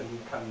it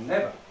can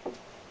never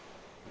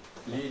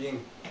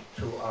leading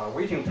to a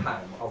waiting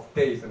time of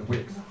days and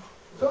weeks.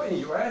 So in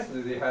US,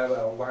 they have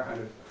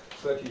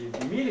 130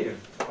 million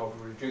of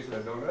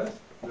registered donors.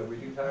 The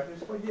waiting time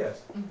is for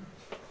years.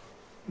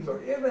 So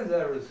even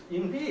there is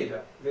indeed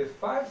this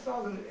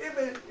 5,000,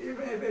 even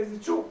if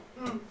it's true,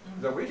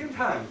 the waiting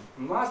time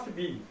must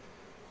be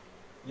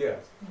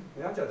years.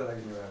 Not just like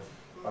in the US.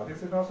 But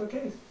this is not the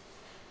case.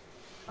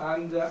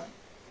 And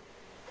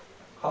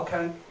how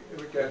can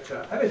we get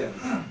evidence?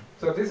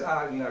 So these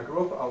are in a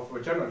group of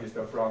journalists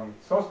from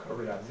South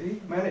Korea. They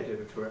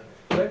managed to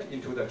get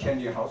into the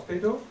Tianjin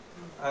hospital.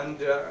 And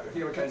here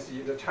you can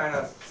see that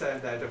China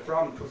said that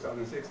from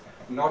 2006,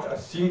 not a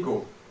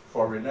single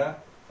foreigner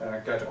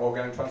get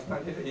organ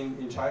transplanted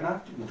in China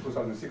in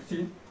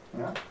 2016.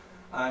 Yeah?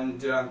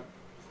 And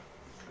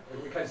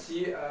we can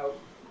see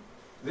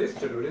this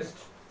journalist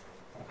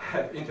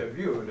have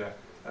interviewed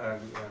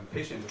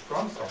patients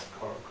from South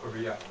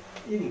Korea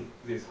in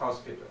this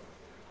hospital.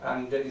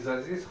 And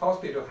this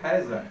hospital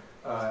has a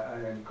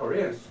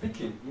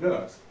Korean-speaking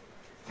nurse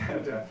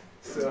that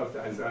served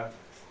as a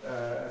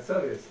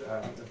service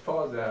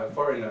for the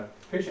foreigner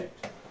patient.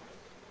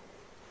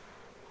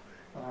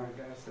 I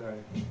guess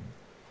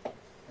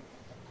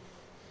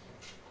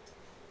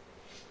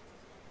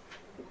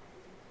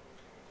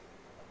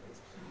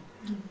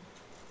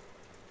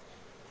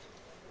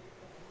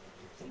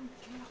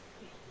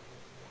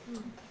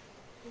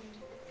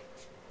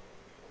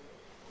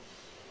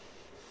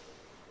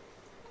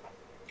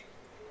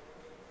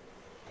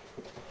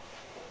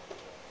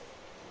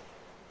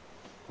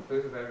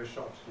this is very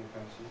short, you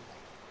can see.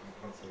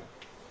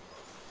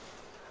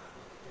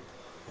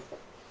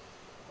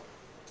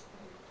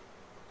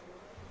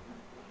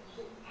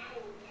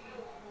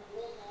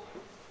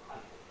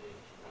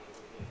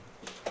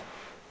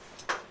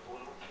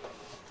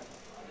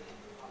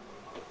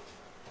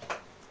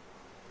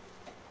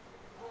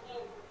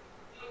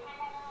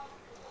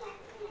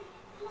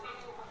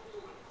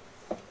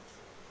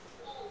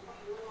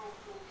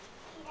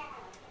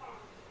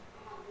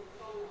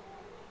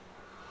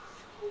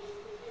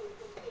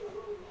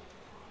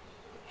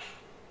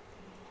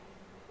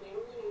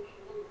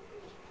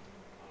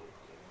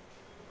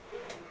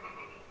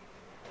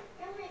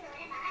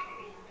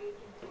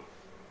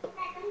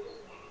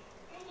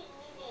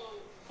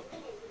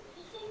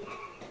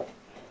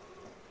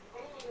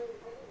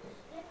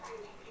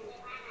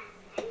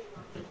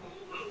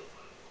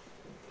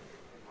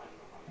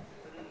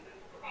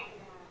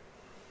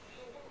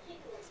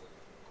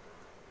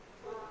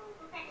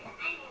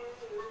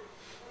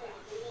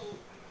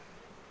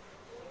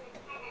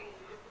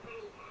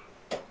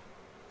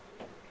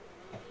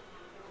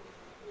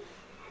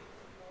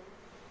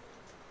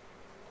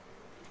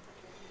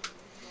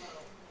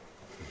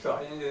 So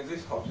in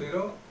this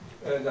hospital,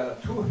 there are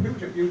two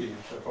huge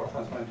buildings for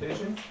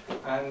transplantation,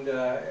 and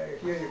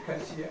here you can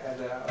see at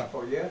the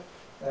foyer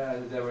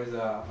there is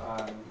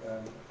a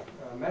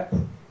map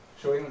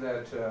showing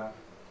that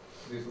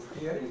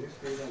here in this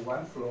building,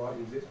 one floor,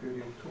 in this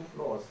building, 2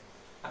 floors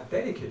are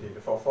dedicated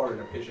for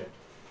foreign patients.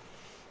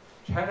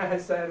 China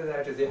has said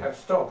that they have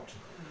stopped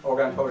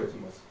organ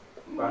tourism,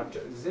 but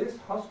this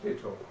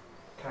hospital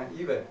can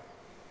even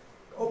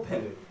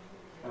openly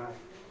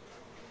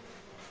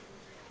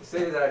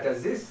say that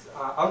this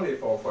are only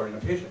for foreign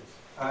patients.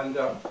 And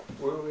the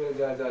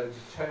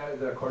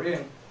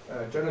Korean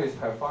journalists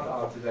have found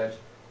out that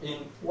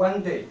in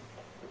one day,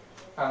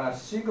 on a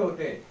single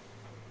day,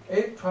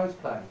 8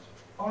 transplants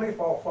only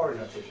for foreign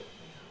patients.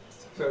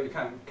 So you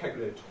can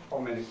calculate how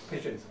many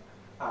patients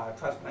are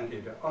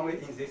transplanted only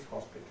in this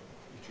hospital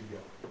each year.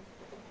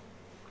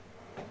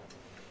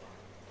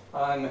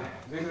 And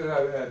this is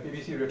a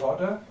BBC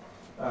reporter,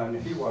 and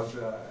he was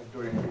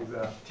during his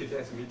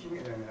TTS meeting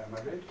in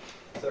Madrid.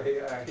 So he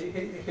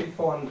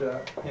found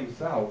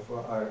himself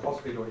a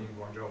hospital in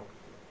Guangzhou,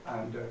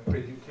 and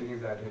predicting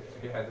that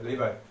he had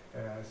liver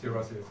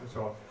cirrhosis.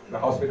 So the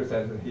hospital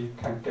said that he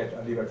can get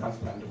a liver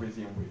transplant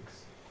within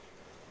weeks.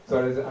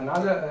 So there's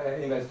another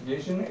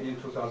investigation in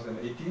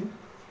 2018.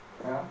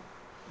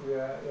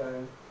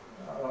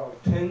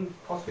 10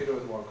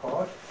 hospitals were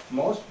called.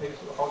 Most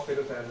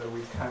hospitals said that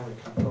we can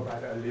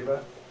provide a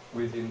liver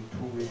within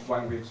 2 weeks,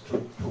 1 week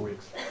to 2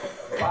 weeks.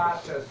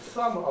 But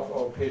some of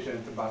our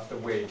patients must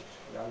wait.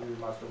 We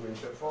must wait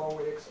 4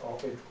 weeks or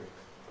 8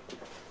 weeks.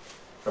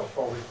 So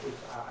 4 weeks is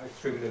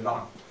extremely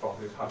long for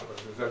this hospital.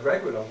 The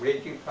regular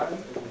waiting time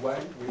is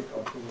 1 week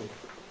or 2 weeks.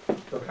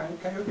 So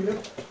can you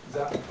believe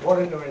that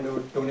voluntary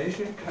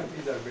donation can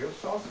be the real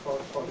source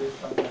for this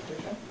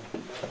transplantation?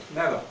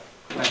 Never.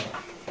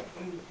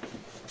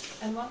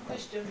 And one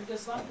question,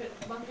 because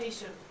one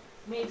patient,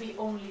 maybe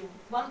only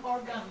one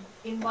organ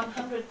in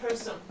 100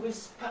 person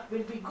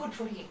will be good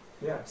for him.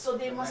 Yeah. So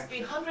there must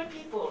be 100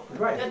 people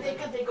Right. that they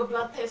can take a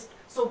blood test,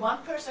 so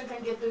one person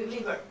can get the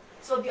liver,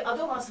 so the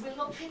other ones will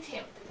not fit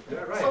him.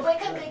 Yeah, right. So where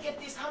can they get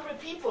these 100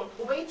 people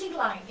waiting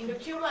line, in the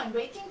queue line,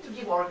 waiting to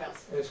give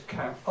organs? It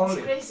can It's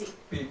only crazy.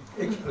 be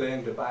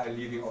explained by a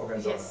living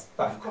organ donor. Yes,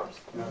 But, of course.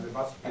 there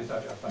must be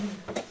such a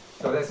fact.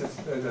 So this is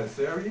the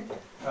theory.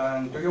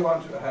 And do you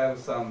want to have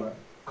some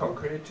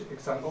concrete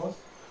examples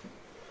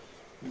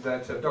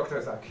that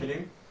doctors are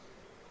killing?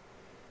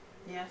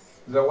 Yes.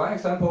 The one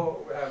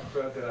example we have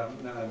heard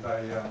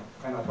by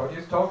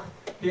Anatoli's talk.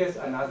 Here's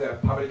another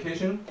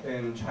publication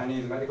in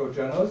Chinese medical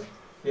journals.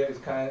 Here is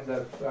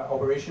the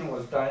operation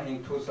was done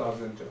in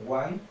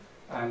 2001,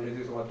 and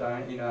this was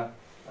done in a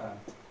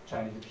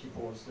Chinese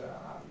People's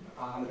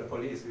Armed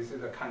Police. This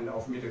is a kind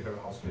of military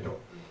hospital.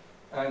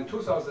 And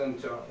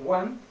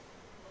 2001,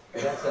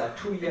 that's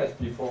 2 years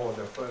before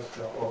the first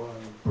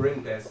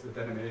brain death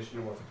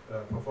determination was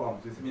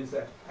performed. This means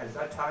that at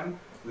that time,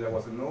 there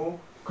was no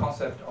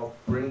concept of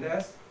brain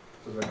death.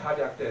 So the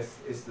cardiac death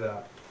is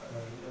the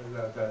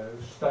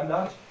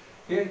standard.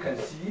 Here you can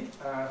see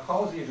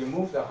how they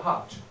remove the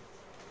heart.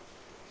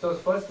 So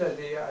first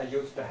they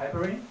used the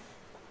heparin.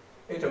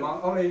 It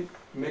only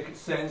makes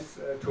sense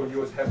to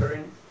use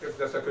heparin if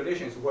the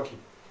circulation is working.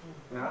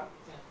 Yeah?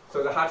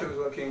 So the heart is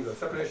working, the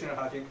circulation is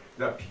working,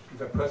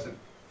 the person,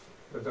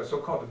 the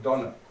so-called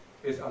donor,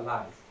 is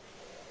alive.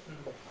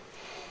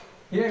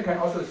 Here you can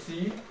also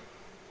see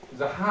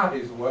the heart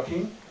is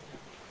working,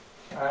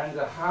 and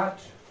the heart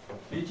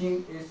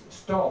beating is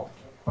stopped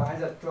by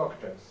the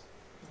doctors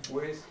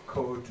with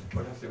cold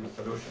potassium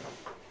solution.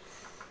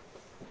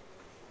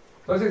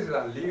 So this is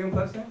a living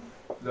person.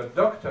 The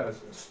doctors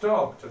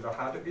stopped the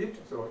heartbeat,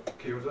 so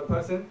kill the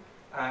person,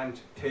 and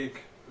take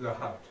the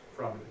heart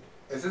from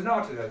it. It is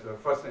not that the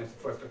person is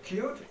first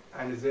killed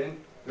and then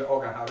the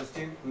organ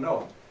harvesting.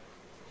 No.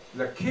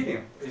 The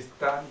killing is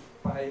done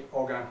by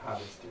organ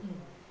harvesting.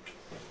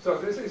 So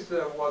this is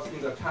was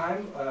in the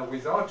time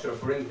without a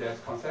brain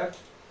death concept.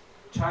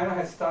 China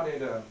has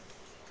started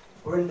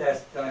brain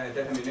death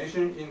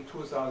determination in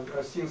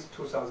since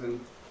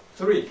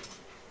 2003,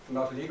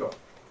 not legal,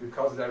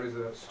 because there is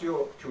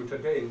still to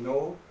today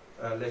no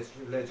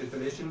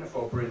legislation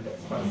for brain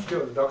death. But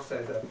still, the doctor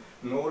says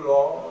no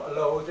law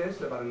allows this,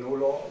 but no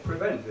law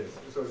prevents this.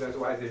 So that's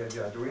why they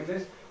are doing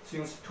this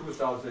since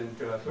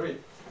 2003.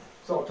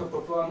 So to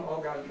perform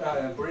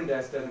brain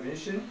death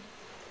determination,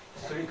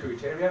 3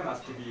 criteria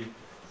must be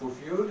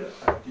fulfilled: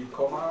 deep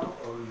coma,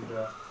 and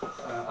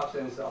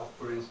absence of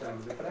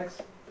brainstem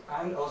reflex,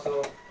 and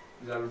also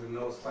there is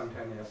no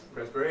spontaneous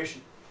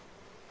respiration.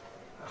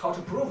 How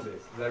to prove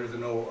this? There is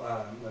no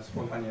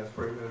spontaneous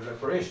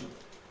respiration.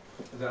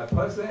 The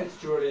person is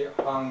usually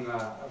on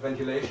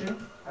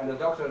ventilation, and the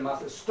doctor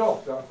must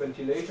stop the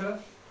ventilator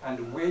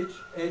and wait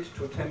 8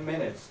 to 10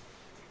 minutes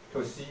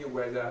to see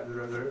whether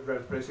the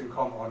respiration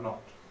comes or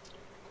not.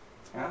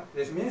 Yeah?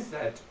 This means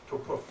that to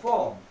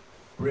perform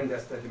brain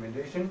death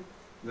determination,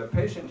 the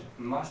patient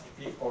must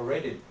be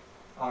already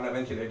on a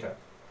ventilator.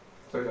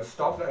 So you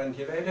stop the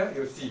ventilator,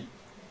 you see.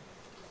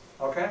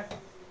 Okay?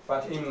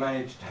 But in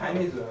my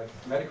Chinese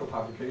medical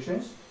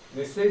publications,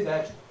 They say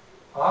that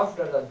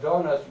after the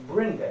donor's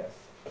brain death,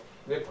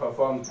 they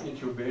performed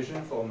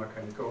intubation for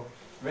mechanical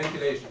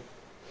ventilation.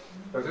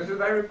 So this is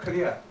very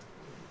clear.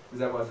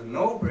 There was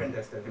no brain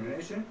death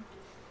determination.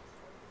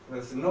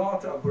 There's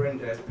not a brain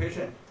death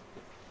patient.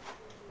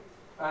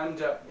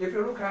 And if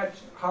you look at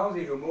how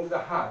they remove the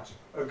heart,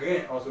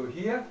 again, also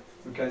here,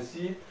 you can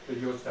see they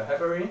used the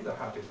heparin, the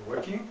heart is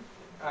working,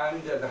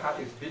 and the heart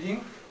is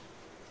beating,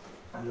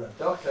 and the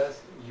doctors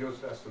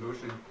used a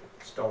solution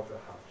to stop the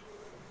heart.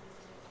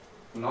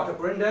 Not a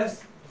brain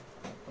death,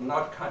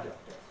 not cardiac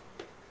death.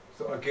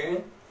 So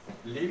again,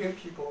 leaving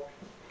people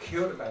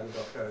killed by the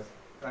doctors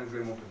and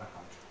removed the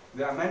heart.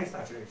 There are many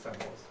such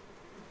examples.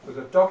 So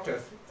the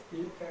doctors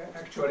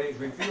actually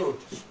revealed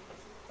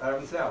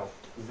themselves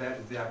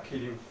that they are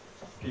killing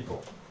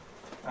people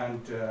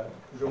and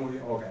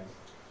removing organs.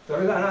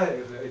 There is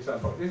another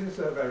example. This is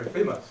very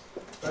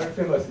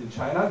famous in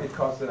China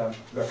because the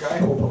guy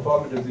who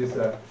performed this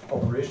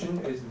operation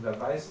is the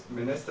Vice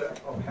Minister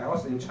of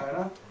Health in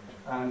China,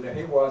 and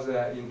he was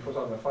in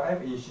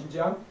 2005 in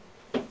Xinjiang,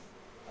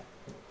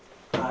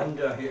 and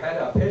he had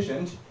a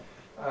patient,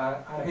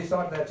 and he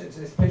thought that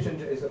this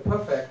patient is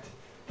perfect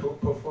to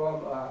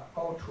perform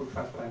auto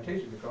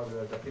transplantation because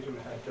the patient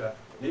had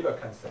liver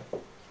cancer.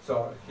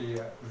 So he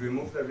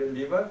removed the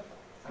liver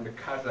and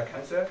cut the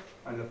cancer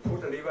and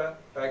put the liver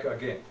back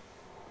again.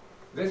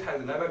 This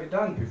has never been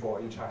done before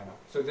in China,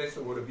 so this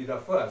would be the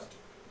first.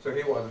 So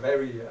he was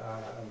very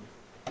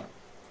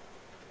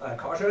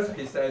cautious.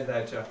 He said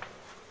that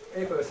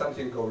if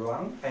something goes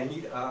wrong, I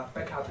need a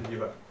backup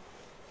liver.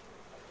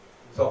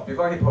 So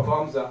before he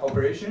performs the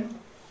operation,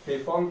 he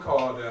phone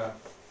called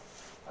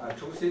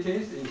 2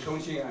 cities in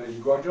Chongqing and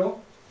in Guangzhou,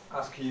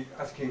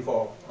 asking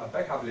for a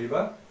backup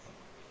liver.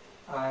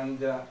 And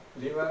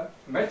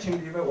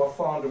matching liver were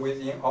found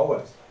within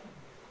hours.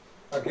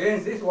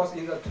 Again, this was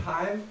in the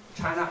time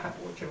China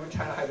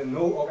had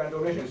no organ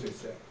donation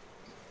system.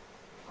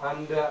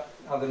 And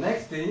on the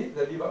next day,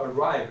 the liver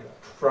arrived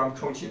from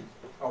Chongqing.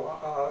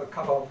 A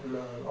couple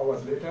of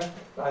hours later,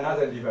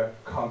 another liver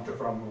comes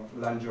from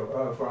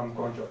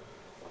Guangzhou.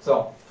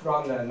 So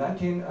from the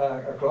 19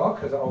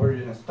 o'clock, the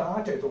operation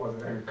started. It was a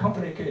very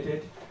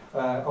complicated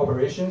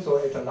operation, so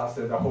it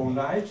lasted the whole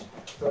night.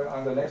 So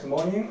on the next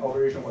morning,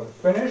 operation was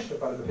finished,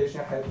 but the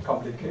patient had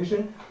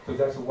complication. So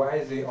that's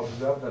why they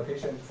observed the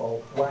patient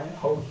for 1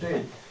 whole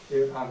day.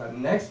 On the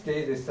next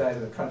day, they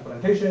said the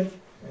transplantation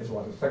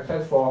was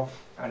successful,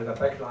 and the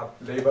backup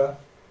liver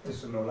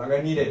is no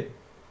longer needed.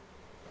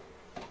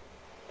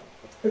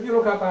 If you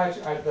look up at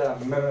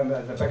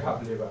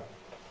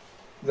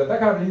the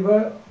backup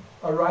liver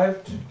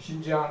arrived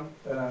Xinjiang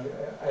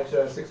at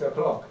 6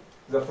 o'clock.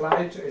 The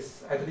flight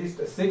is at least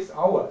 6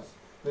 hours.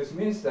 This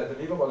means that the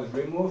liver was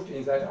removed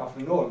in that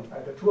afternoon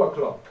at 2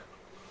 o'clock.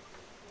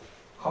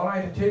 How long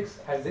it takes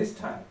at this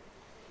time?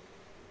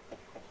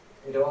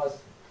 It was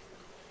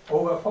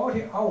over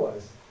 40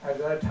 hours at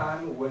that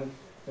time when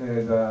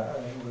the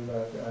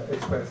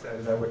expert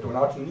said that we do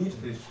not need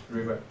this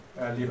liver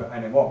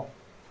anymore.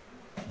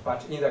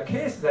 But in the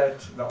case that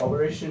the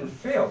operation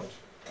failed,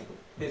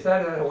 he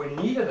said that we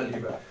needed a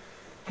liver.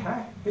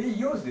 Can he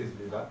use this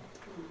liver?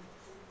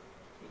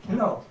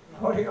 No,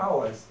 40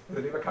 hours.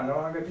 The liver can no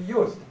longer be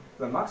used.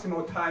 The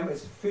maximum time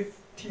is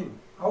 15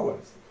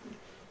 hours.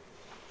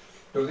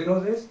 Do they know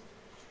this?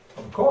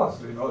 Of course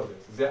they know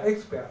this. They are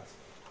experts.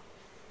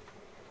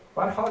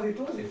 But how they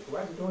do this?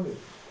 Why they do this?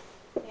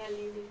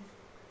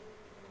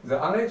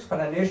 The only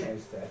explanation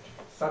is that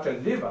such a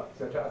liver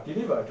that are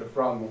delivered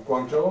from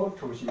Guangzhou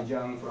to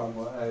Xinjiang from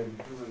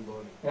human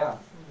body. Yeah,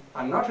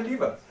 are not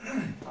livers,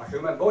 are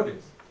human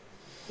bodies.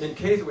 In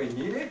case we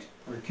need it,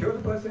 we kill the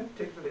person,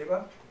 take the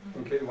liver.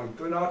 In case we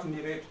do not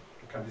need it,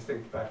 we can be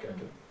sent back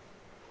again.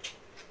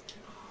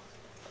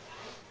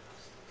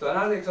 So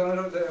another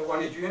example,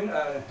 Wang Lijun,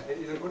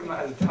 Ethan Goodman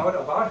has told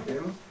about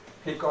him.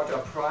 He got a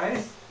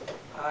prize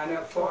and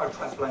for a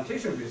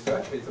transplantation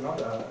research. He's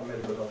not a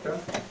medical doctor.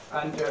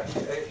 And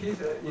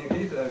in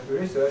his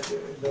research,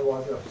 there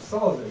was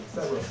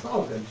several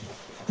thousand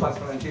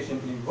transplantation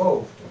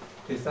involved.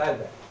 He said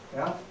that.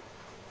 Yeah?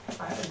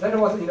 That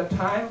was in the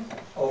time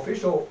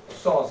official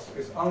source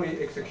is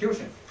only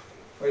execution.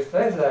 We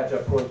said that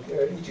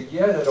each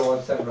year there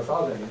was several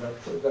thousand.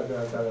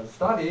 The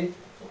study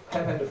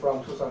happened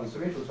from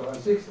 2003 to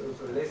 2006,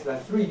 so less than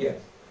 3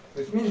 years.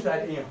 This means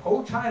that in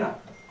whole China,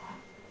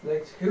 the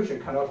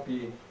execution cannot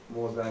be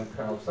more than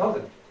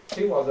 12,000.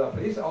 He was a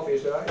police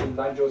officer in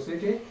Lanzhou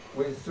city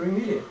with 3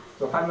 million.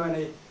 So how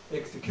many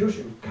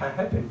executions can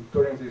happen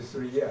during these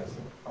 3 years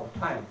of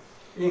time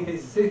in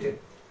his city?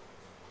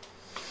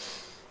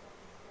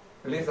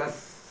 Less than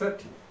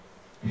 30.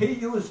 He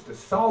used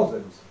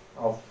thousands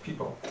of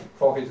people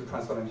for his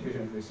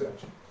transplantation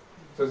research.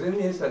 So this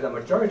means that the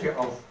majority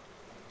of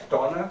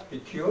donors he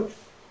killed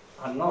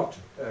are not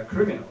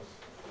criminals.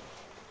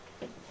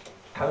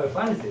 Can we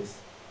find this?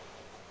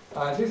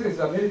 This is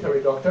a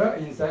military doctor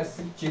in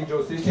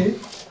Jingzhou city,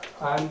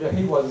 and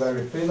he was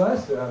very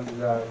famous.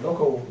 The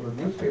local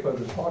newspaper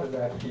reported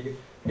that he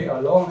He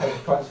alone has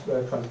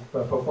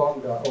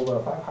performed over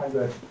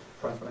 500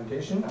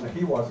 transplantation, and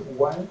he was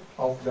one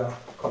of the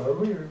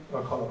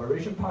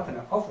collaboration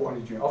partner of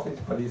Wang Lijun, of his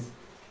police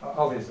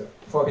officer,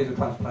 for his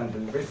transplant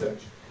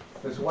research.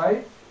 That's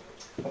why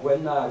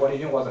when Wang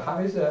Lijun was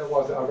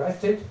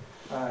arrested,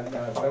 and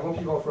Falun Gong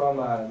people from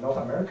North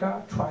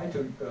America tried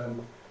to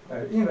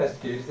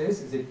investigate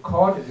this. They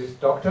called this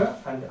doctor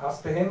and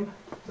asked him,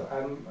 so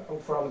I'm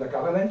from the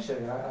government,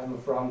 I'm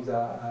from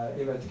the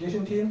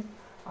investigation team,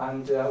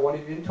 and Wang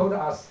Lijun told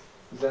us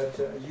that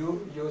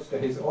you used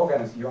his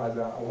organs, you are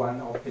one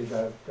of his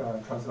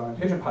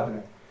transplantation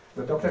partner.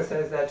 The doctor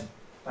says that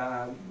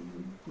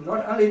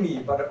not only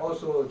me, but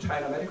also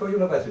China Medical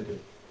University.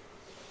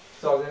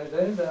 So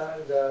then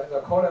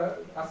the caller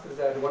asked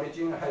that Wang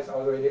Lijun has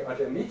already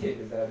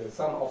admitted that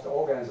some of the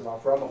organs are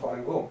from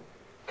Falun Gong.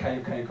 Can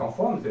you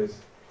confirm this?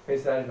 He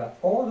said that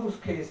all those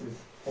cases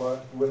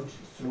went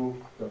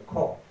through the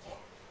court.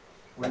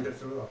 Went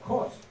through the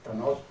court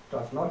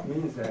does not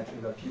mean that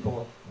the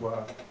people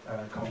were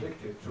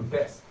convicted to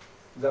death.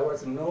 There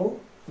was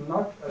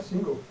not a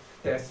single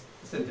death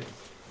sentence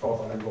for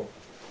Falun Gong.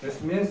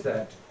 This means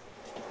that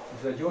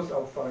the use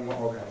of Falun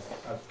Gong organs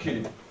as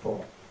killing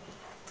for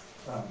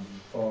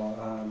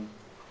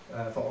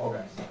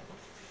organs.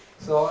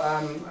 So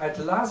at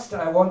last,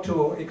 I want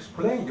to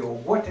explain you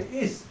what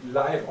is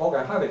live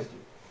organ harvesting.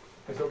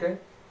 It's okay?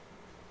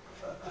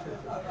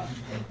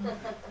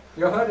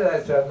 You heard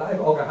that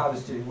live organ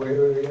harvesting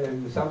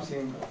is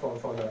something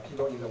for the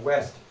people in the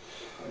West.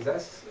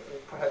 That's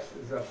perhaps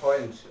the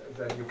point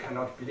that you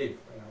cannot believe.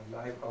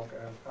 Live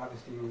organ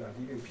harvesting,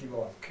 living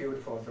people are killed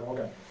for the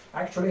organ.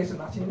 Actually, it's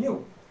nothing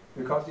new,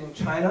 because in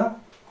China,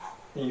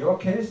 in your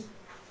case,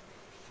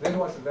 this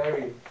was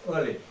very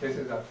early. This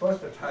is the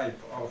first type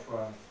of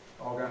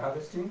organ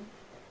harvesting.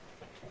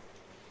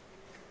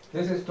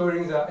 This is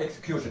during the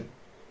execution.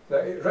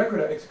 The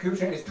regular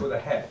execution is to the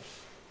head.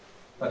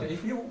 But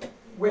if you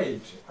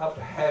wait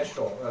after head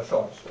shot,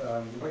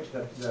 which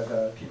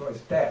the people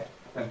is dead,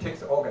 and takes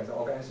the organ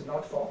is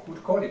not for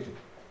good quality.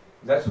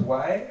 That's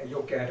why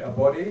you get a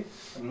body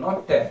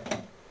not dead.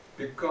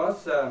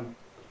 Because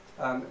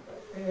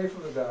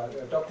if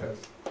the doctors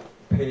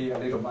pay a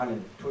little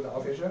money to the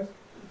officers,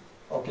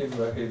 or give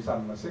him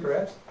some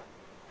cigarettes,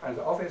 and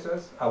the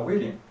officers are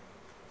willing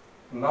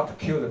not to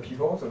kill the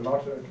people, so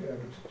not to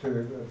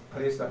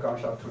place the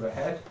gunshot to the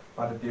head,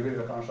 but to deliver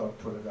the gunshot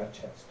to the right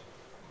chest.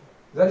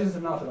 That is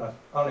not the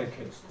only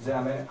case. There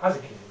are many other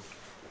cases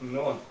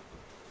known.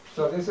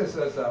 So this is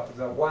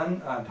the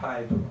one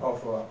type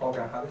of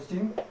organ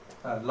harvesting,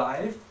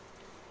 live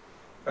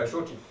by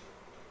shooting.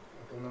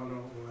 I don't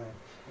know why.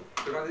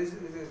 Because this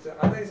is the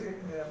other.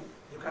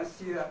 You can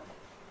see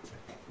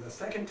the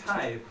second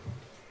type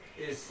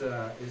is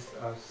a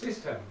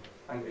system,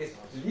 and it's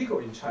legal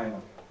in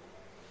China.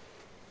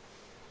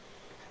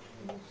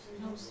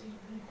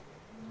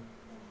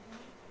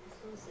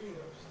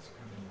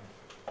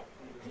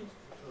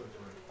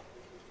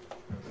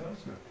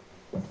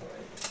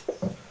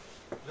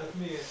 Let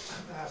me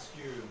ask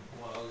you,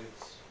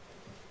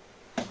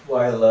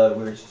 while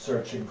we're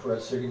searching for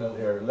a signal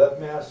here, let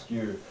me ask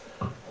you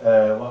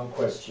one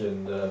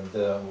question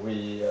that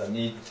we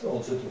need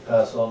also to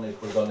pass on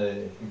if we're going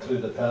to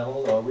include a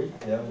panel, are we?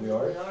 Yeah, we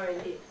are. We are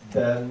indeed.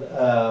 Then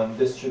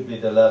this should be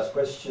the last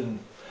question,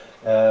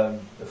 the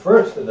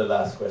first and the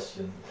last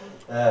question.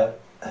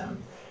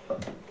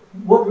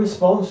 What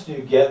response do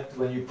you get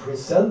when you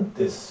present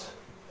this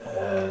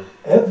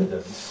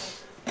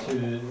evidence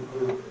to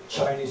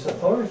Chinese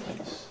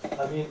authorities?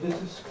 I mean,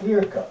 this is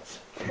clear cut.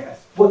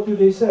 Yes. What do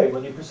they say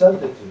when you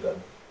present it to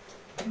them?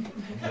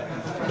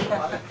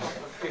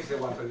 If they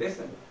want to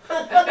listen.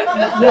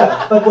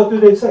 Yeah, but what do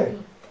they say?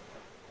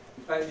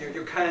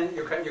 You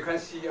can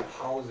see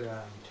how the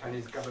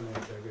Chinese government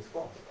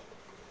responds.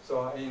 So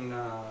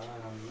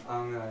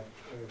on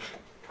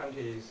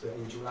 20th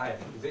in July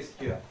this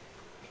year,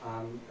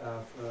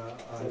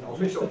 the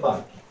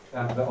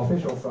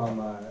official from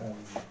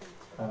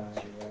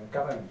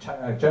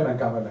German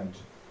government,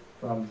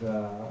 from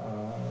the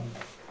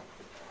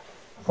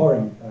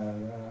foreign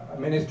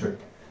ministry,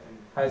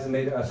 has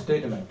made a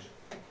statement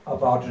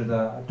about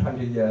the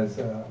 20 years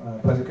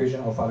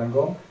persecution of Falun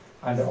Gong,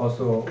 and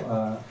also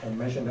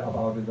mentioned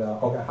about the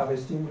organ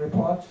harvesting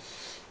report.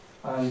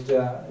 And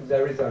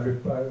there is a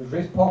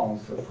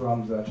response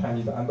from the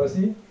Chinese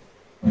embassy.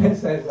 It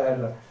says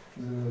that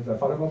the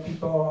Falun Gong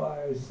people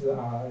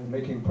are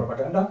making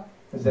propaganda.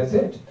 That's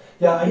it.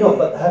 Yeah, I know,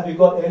 but have you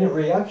got any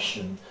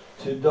reaction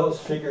to those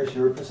figures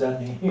you're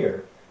presenting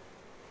here?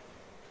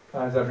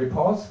 The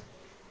reports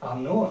are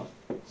known.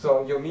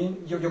 So you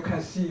mean you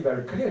can see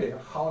very clearly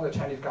how the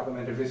Chinese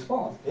government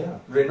responds. Yeah.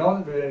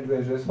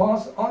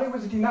 Response only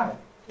with denial.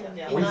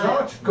 Yeah.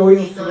 Without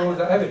going through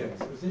the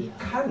evidence. They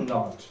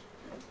cannot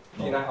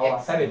deny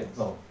our evidence.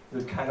 No.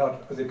 They can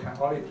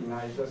only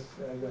deny just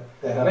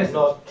they have message.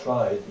 not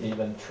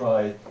even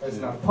tried It's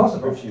to not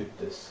possible. refute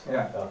this.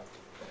 Yeah.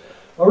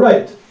 All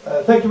right.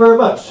 Thank you very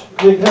much.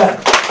 Big hand.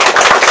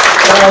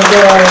 And,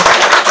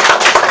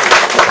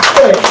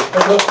 okay,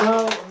 but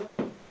now,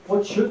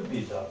 what should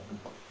be done?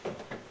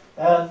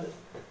 And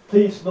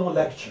please, no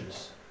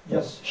lectures,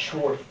 just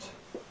short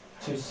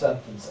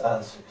 2-sentence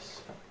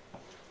answers.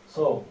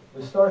 So,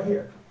 we start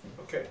here.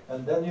 Okay.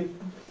 And then you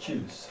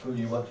choose who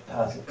you want to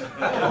pass it to.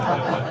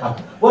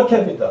 What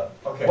can be done?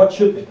 Okay. What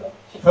should be done?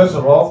 First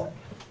of all,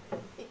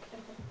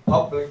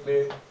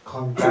 publicly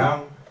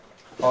condemn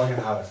organ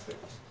harvesting.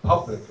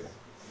 Publicly,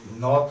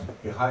 not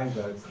behind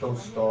the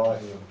closed door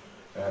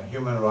in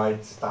human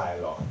rights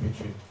dialogue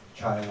between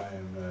China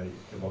and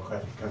a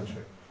democratic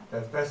country.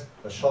 That's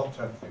a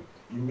short-term thing.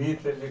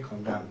 Immediately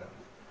condemn them.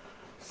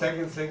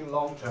 Second thing,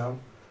 long-term,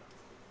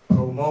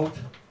 promote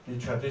the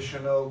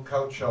traditional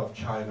culture of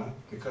China,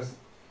 because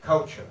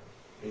culture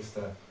is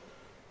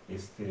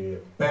the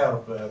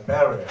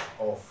barrier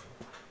of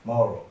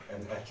moral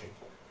and ethic.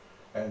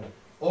 And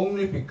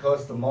only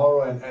because the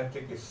moral and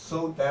ethic is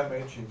so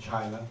damaged in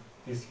China,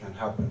 this can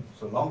happen.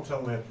 So long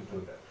term we have to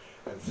do that.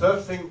 And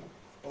third thing,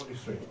 only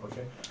three,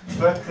 okay?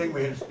 Third thing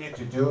we need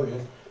to do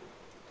is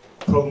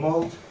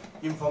promote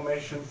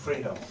information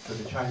freedom to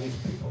the Chinese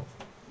people.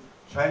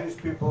 Chinese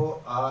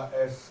people are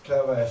as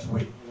clever as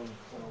we.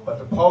 But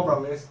the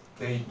problem is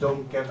they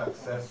don't get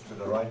access to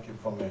the right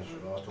information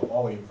or to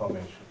all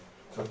information.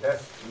 So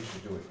that's we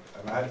should do it.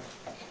 And I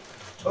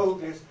told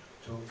this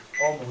to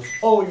almost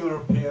all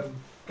European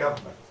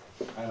governments.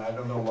 And I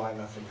don't know why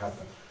nothing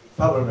happened.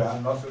 Probably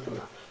I'm not so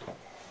good.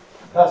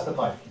 Pass the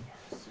mic.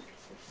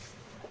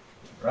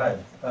 Right.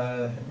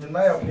 In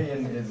my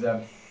opinion, is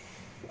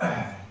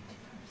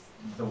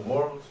the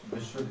world we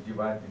should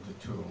divide into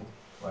two.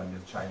 One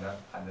is China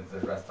and the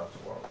rest of the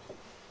world.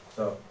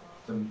 So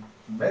the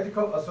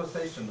medical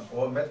association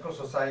or medical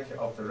society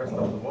of the rest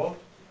of the world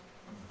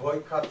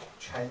boycott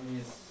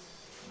Chinese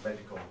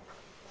medical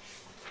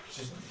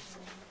systems.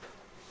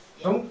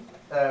 Don't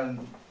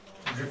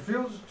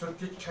refuse to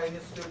teach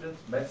Chinese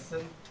students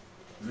medicine.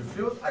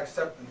 Refuse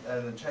accept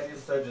the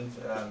Chinese surgeon's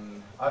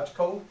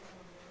article,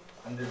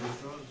 and they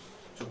refuse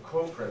to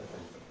cooperate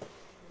with them.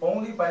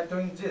 Only by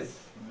doing this,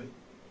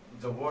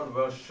 the world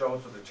will show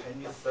to the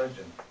Chinese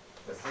surgeon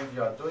the thing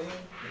you are doing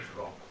is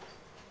wrong.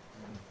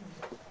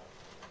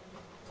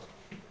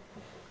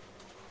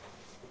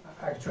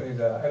 Actually,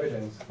 the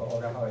evidence for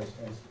organ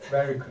harvesting is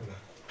very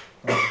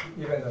clear.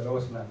 Even the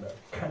lowest number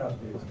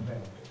cannot be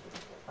explained.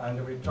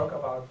 And we talk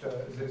about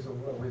this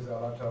with a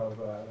lot of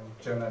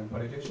German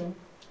politicians,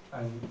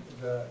 and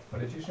the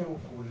politicians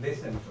who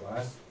listen to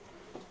us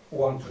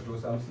want to do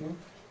something,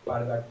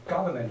 but the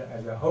government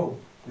as a whole,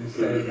 they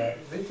say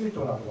that they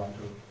do not want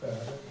to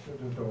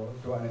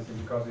do anything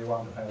because they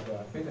want to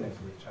have business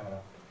with China.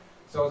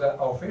 So the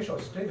official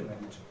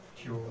statement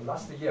to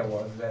last year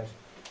was that,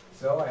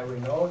 so we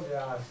know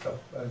there are some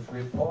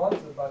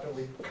reports, but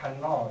we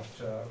cannot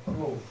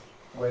prove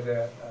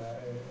whether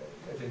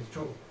it is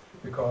true,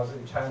 because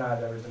in China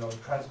there is no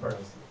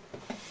transparency.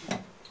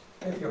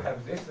 If you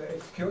have this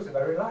excuse,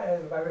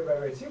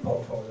 very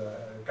simple for the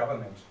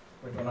government.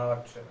 We do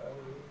not,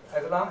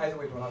 as long as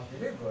we do not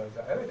believe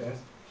the evidence,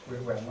 we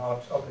were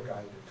not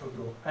obligated to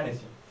do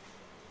anything.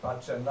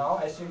 But now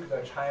I think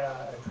the China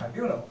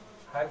tribunal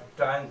has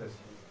done this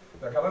thing.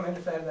 The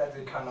government said that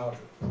they cannot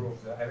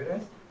prove the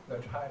evidence.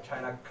 The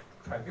China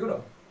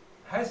tribunal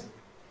has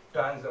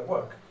done the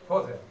work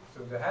for them.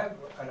 So they have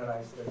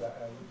analyzed the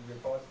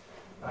report,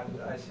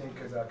 and I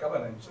think the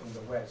government in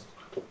the West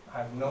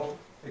have no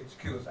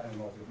excuse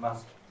anymore. They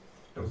must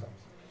do something.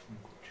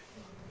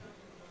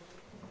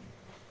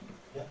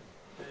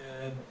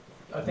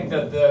 I think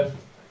that the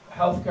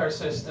healthcare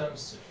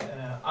systems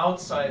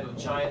outside of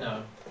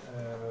China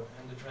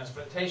and the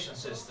transplantation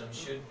system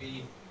should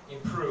be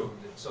improved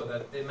so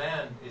that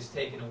demand is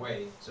taken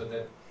away, so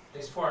that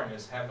these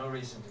foreigners have no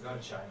reason to go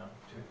to China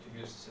to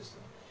use the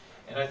system.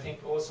 And I think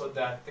also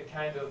that the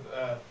kind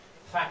of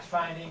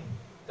fact-finding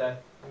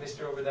that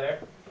Mr. over there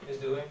is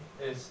doing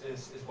is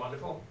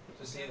wonderful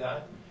to see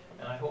that.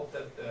 And I hope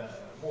that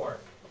more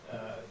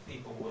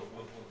people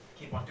will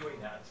keep on doing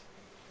that.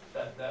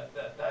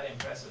 That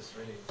impresses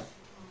really.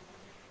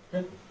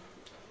 Good.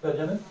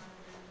 Benjamin?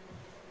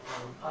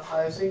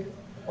 I think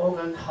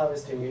organ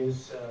harvesting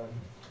is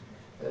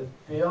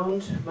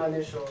beyond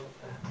many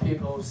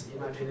people's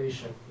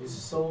imagination. It's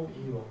so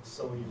evil,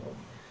 so evil.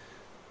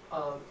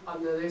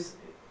 And this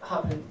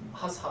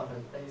has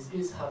happened, and it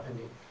is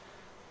happening.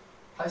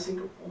 I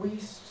think we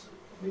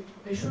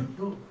should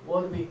do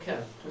what we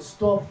can to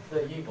stop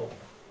the evil,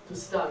 to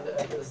stand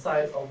at the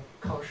side of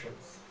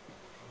conscience.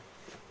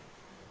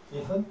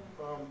 Ethan?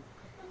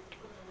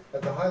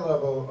 At the high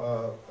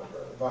level,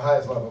 the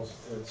highest levels,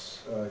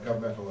 it's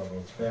governmental level.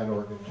 It's ban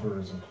organ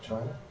tourism to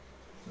China.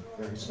 It's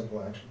a very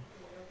simple action.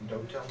 And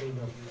don't tell me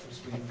nobody from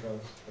Sweden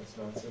goes. That's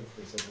nonsense.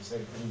 They said the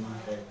same thing in the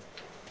UK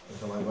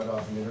until I went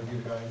off and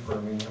interviewed a guy in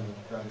Birmingham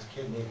and got his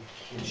kidney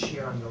in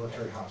Xi'an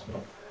Military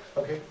Hospital.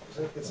 Okay,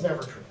 so it's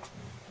never true.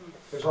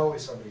 There's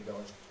always somebody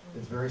going.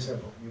 It's very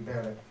simple. You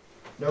ban it.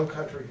 No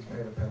country has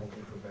paid a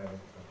penalty for banning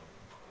it.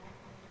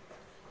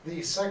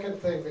 The second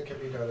thing that can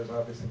be done is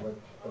obviously what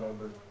the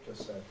member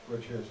just said,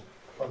 which is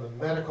on the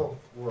medical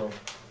world,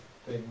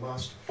 they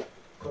must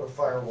put a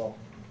firewall,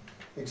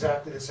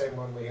 exactly the same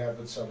one we had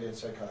with Soviet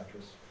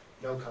psychiatrists.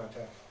 no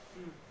contact.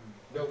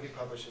 Nobody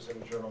publishes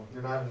in a journal.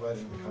 You're not invited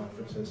to the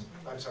conferences.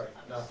 I'm sorry,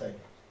 nothing.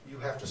 You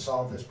have to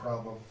solve this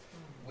problem.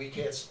 We're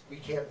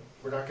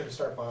not going to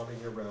start bombing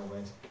your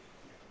railways,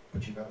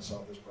 but you've got to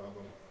solve this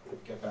problem.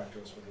 Get back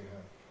to us when you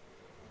have.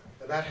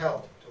 And that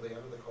held till the end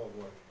of the Cold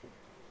War.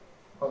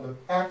 On the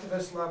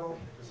activist level,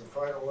 is the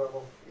final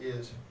level,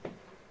 is,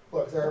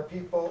 look, there are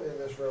people in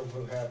this room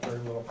who have very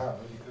little power.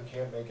 You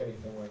can't make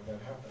anything like that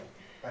happen.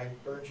 I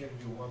urge you to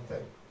do one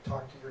thing.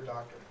 Talk to your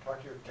doctor. Talk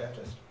to your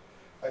dentist.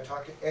 I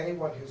talk to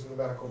anyone who's in the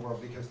medical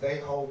world because they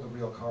hold the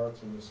real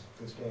cards in this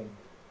game.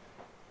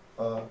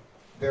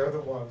 They're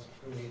the ones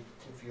who need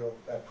to feel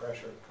that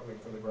pressure coming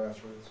from the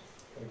grassroots,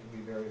 and it can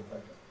be very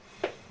effective.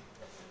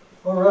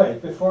 All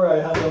right, before I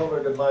hand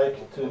over the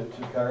mic to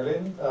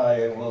Caroline,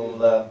 I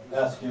will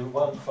ask you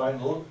one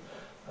final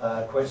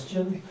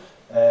question.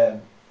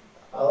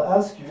 I'll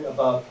ask you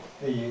about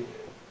the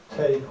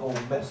take-home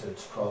message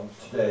from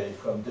today,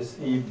 from this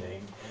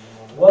evening.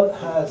 What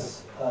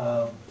has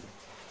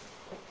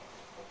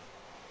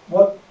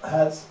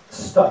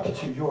stuck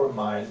to your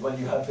mind when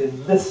you have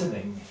been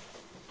listening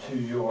to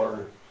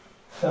your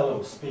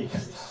fellow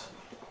speakers?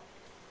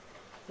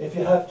 If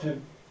you have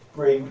to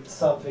bring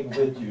something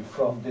with you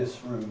from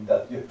this room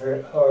that you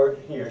heard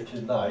here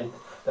tonight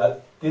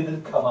that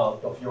didn't come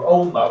out of your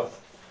own mouth,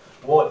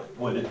 what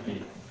would it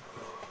be?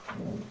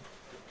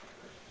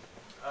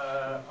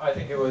 I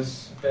think it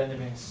was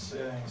Benjamin's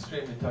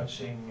extremely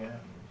touching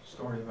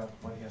story about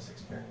what he has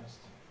experienced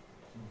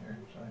here.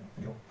 So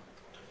I feel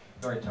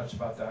very touched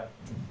about that.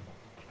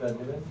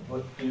 Benjamin,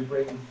 what do you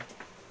bring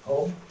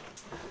home?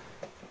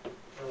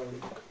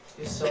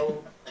 It's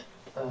so,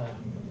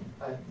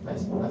 I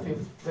feel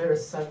very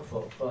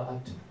thankful,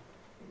 but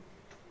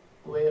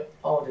we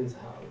audience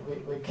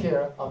we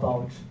care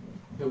about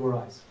human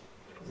rights.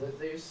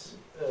 This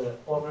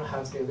organ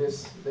has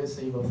this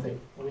evil thing.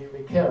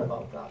 We care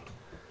about that.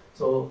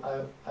 So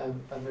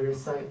I'm very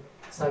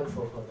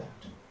thankful for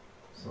that.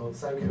 So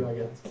thank you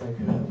again. Thank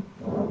you.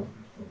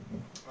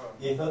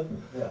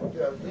 Ethan?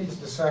 Yeah, these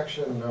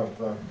dissection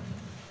of a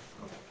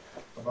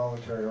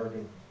voluntary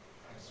organ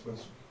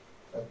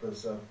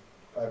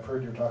I've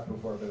heard your talk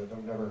before, but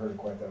I've never heard it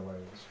quite that way.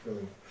 It's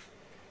really,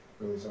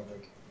 really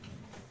something.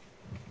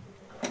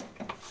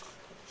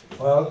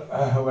 Well,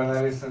 when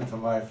I listen to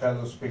my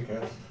fellow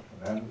speakers,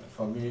 then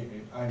for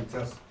me, I'm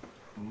just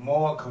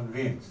more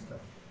convinced that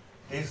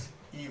this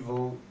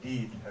evil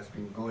deed has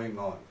been going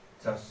on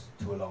just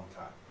too long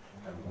time,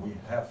 and we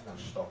have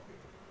to stop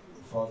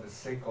it for the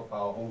sake of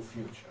our own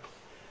future.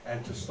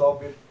 And to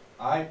stop it,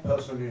 I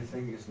personally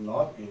think is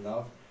not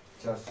enough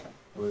just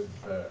with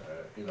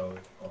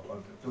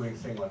doing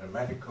things on the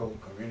medical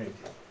community,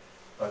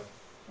 but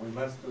we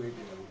must do it in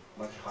a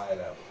much higher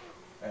level.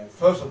 And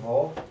first of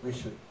all, we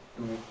should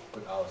do it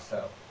with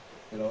ourselves.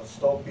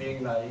 Stop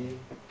being naive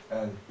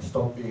and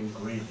stop being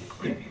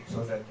greedy,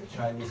 so that the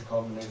Chinese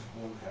communists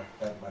won't have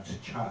that much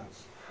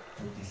chance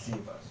to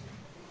deceive us.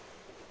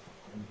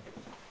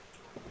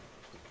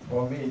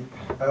 For me,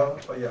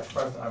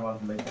 first I want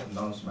to make an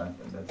announcement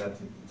that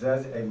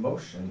there's a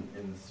motion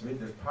in the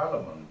Swedish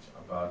Parliament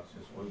about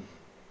this.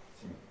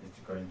 It's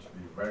going to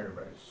be very,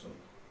 very soon.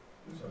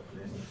 So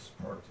please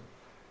support it.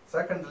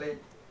 Secondly,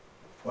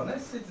 when I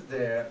sit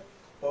there,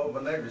 or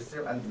when I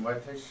receive an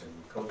invitation,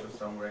 go to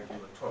somewhere, give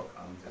a talk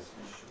on this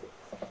issue,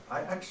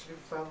 I actually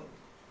felt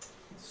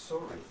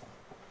sorry.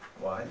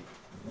 Why?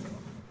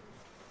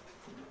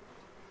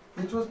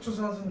 It was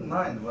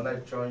 2009 when I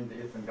joined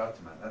the Eastern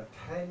government, and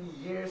 10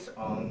 years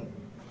on,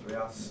 we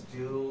are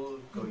still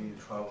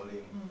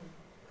traveling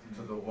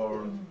to the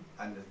world,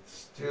 and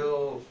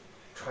still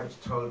try to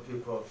tell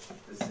people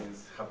the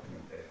things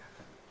happening there.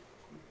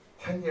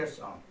 10 years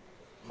on,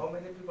 how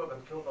many people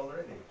got killed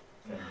already?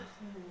 10 years.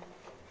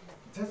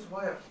 That's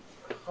why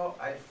how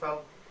I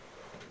felt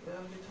a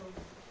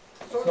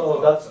little.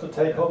 So that's the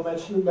take-home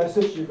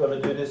message. You're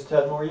going to do this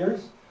 10 more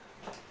years?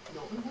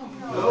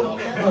 No.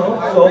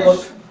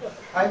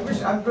 I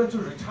wish I'm going to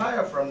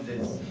retire from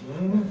this,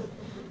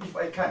 if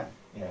I can.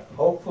 Yeah,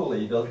 hopefully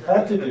you don't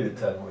have to do it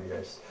 10 more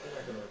years.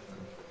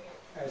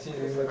 I think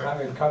the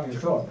time is coming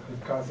soon,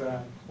 because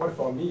what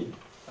for me,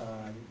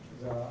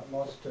 the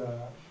most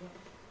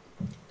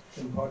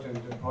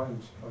important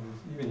point for this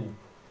evening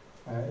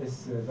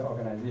is the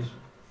organization.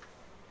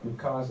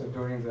 Because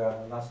during the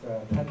last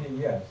 20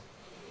 years,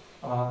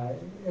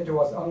 it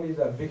was only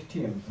the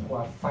victims who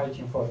are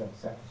fighting for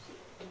themselves.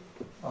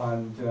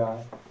 And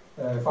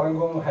Falun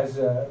Gong has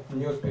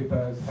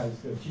newspapers, has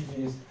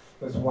TVs.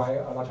 That's why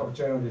a lot of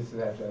journalists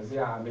that they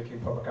are making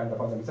propaganda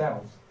for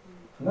themselves.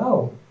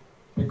 No,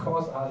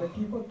 because other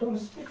people don't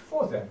speak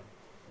for them.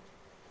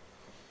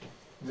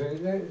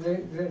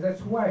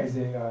 That's why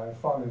they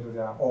follow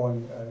their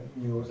own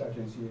news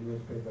agency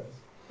newspapers.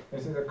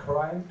 This is a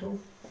crime to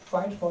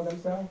fight for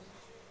themselves.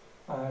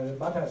 David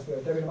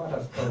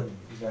Matas told me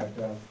that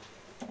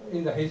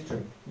in the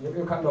history,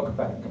 you can look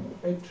back.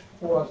 It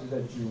was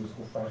the Jews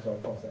who fought for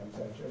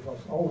themselves. It was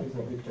always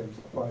the victims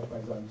who fought by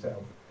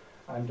themselves.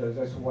 And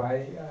that's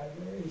why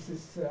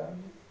it's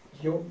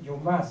you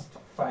must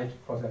fight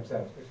for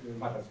themselves. It's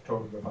not as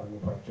told the Falun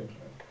Gong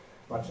gentleman.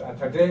 But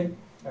today,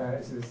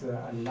 this is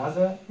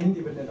another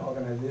independent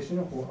organization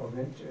who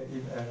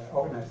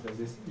organized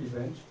this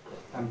event.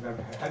 I'm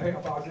very happy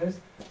about this.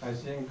 I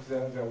think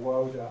the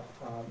world,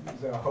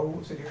 the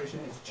whole situation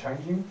is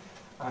changing,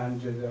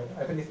 and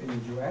at least in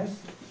the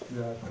US,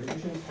 the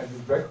politicians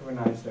have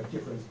recognized the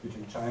difference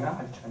between China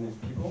and Chinese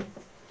people,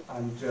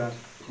 and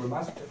we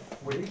must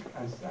wake.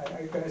 And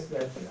I guess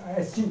that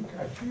I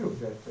feel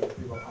that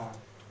people are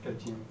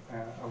getting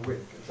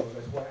awake. So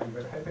that's why I'm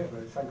very happy,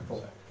 very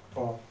thankful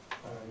for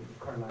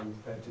Caroline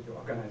to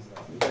organize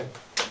that event.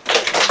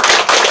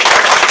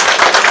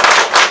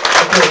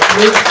 Okay,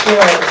 please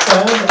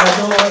stand. I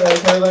know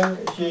Caroline,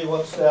 she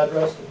wants to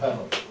address the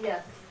panel.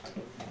 Yes.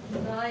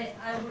 No, I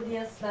would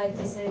just like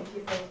to say a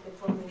few things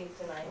before we leave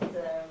tonight.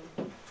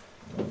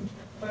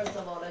 First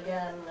of all,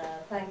 again,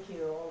 thank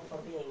you all for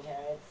being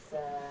here. It's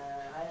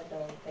I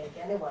don't think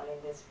anyone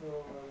in this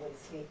room will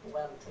sleep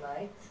well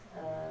tonight.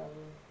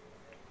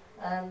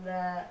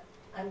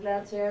 I'm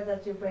glad to hear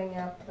that you bring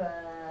up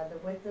the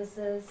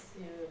witnesses,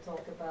 you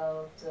talk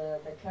about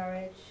the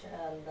courage,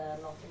 and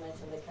not to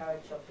mention the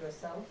courage of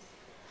yourselves.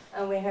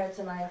 And we're here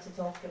tonight to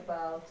talk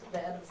about the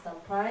Edelstam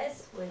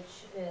Prize,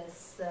 which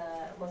is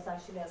was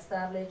actually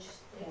established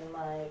in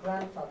my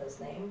grandfather's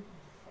name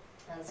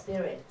and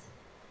spirit.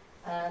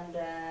 And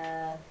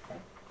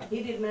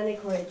he did many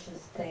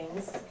courageous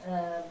things,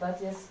 but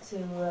just to,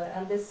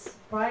 and this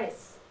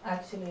prize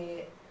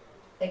actually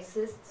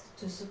exists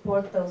to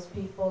support those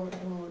people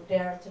who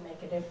dare to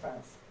make a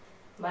difference.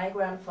 My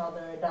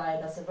grandfather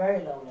died as a very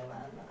lonely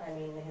man. I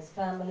mean, his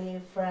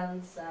family,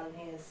 friends, and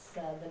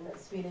the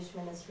Swedish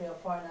Ministry of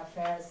Foreign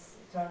Affairs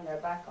turned their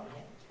back on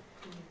him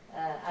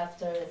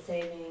after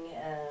saving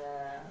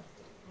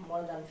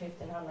more than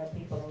 1,500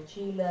 people in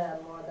Chile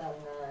and more than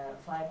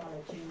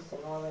 500 Jews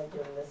in Norway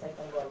during the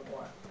Second World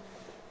War.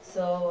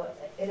 So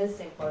it is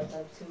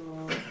important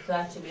to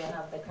actually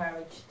have the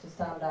courage to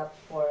stand up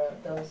for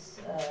those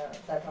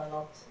that are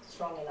not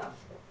strong enough.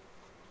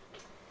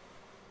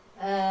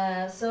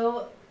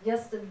 So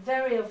just a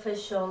very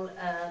official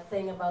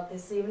thing about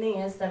this evening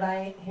is that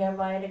I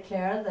hereby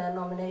declare the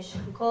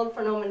nomination call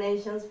for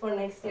nominations for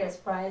next year's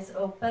prize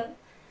open.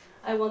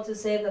 I want to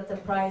say that the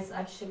prize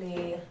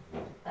actually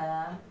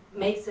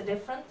makes a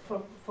difference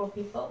for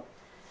people.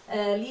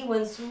 Li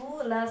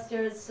Wensu, last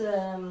year's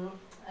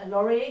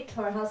laureate,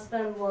 her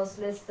husband was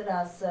listed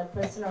as a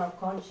prisoner of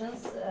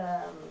conscience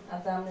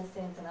at Amnesty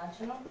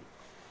International.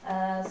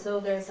 So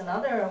there's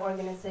another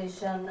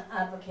organization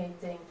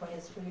advocating for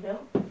his freedom.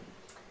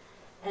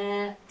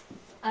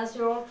 As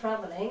you're all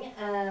traveling,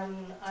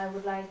 I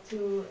would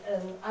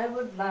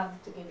love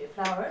to give you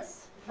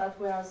flowers, but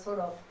we are sort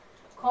of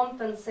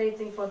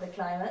compensating for the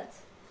climate.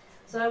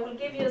 So I will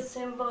give you a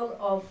symbol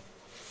of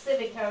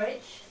civic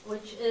courage,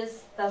 which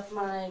is that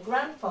my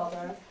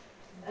grandfather,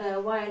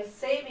 while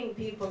saving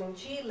people in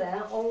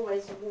Chile,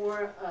 always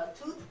wore a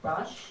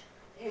toothbrush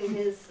in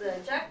his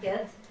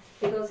jacket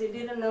because he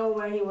didn't know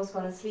where he was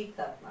going to sleep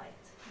that night.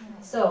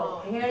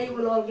 So here you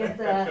will all get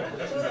the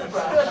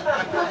toothbrush.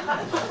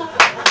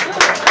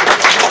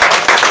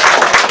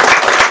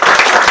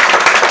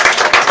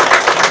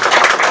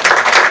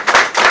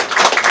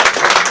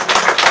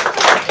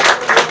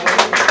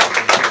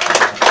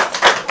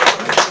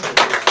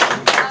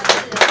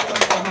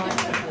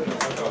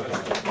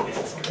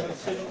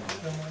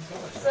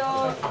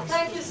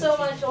 Thank you so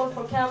much all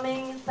for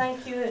coming.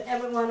 Thank you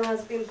everyone who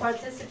has been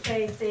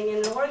participating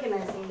in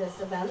organizing this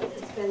event.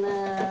 It's been,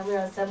 we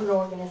are several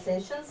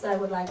organizations. I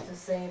would like to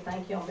say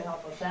thank you on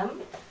behalf of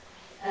them.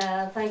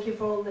 Thank you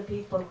for all the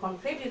people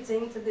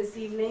contributing to this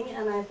evening,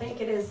 and I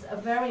think it is a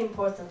very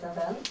important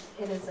event.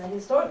 It is a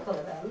historical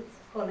event,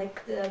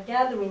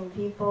 gathering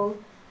people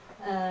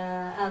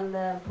and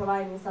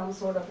providing some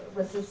sort of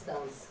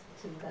resistance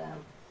to the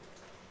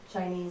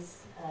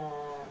Chinese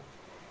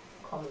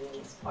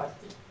Communist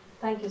Party.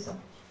 Thank you so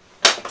much.